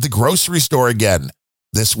stuff at the grocery store again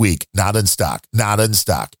this week. Not in stock, not in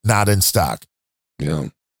stock, not in stock. Yeah.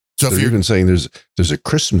 So they're even saying there's a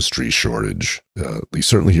Christmas tree shortage, at least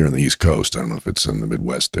certainly here on the East Coast. I don't know if it's in the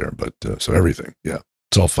Midwest there, but so everything. Yeah.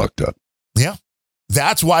 It's all fucked up. Yeah.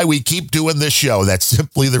 That's why we keep doing this show. That's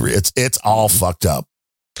simply it's all fucked up.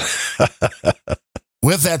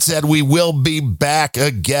 With that said, we will be back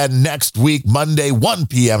again next week, Monday, 1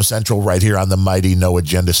 p.m. Central, right here on the mighty No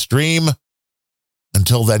Agenda stream.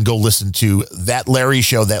 Until then, go listen to That Larry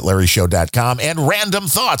Show, thatlarryshow.com, and Random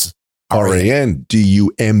Thoughts.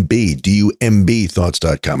 RANDUMB,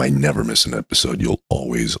 thoughts.com. I never miss an episode. You'll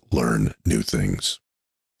always learn new things.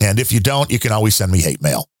 And if you don't, you can always send me hate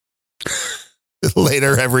mail.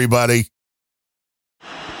 Later, everybody.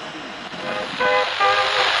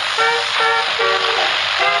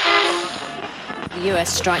 The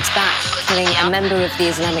US strikes back, killing a member of the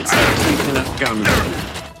Islamic State.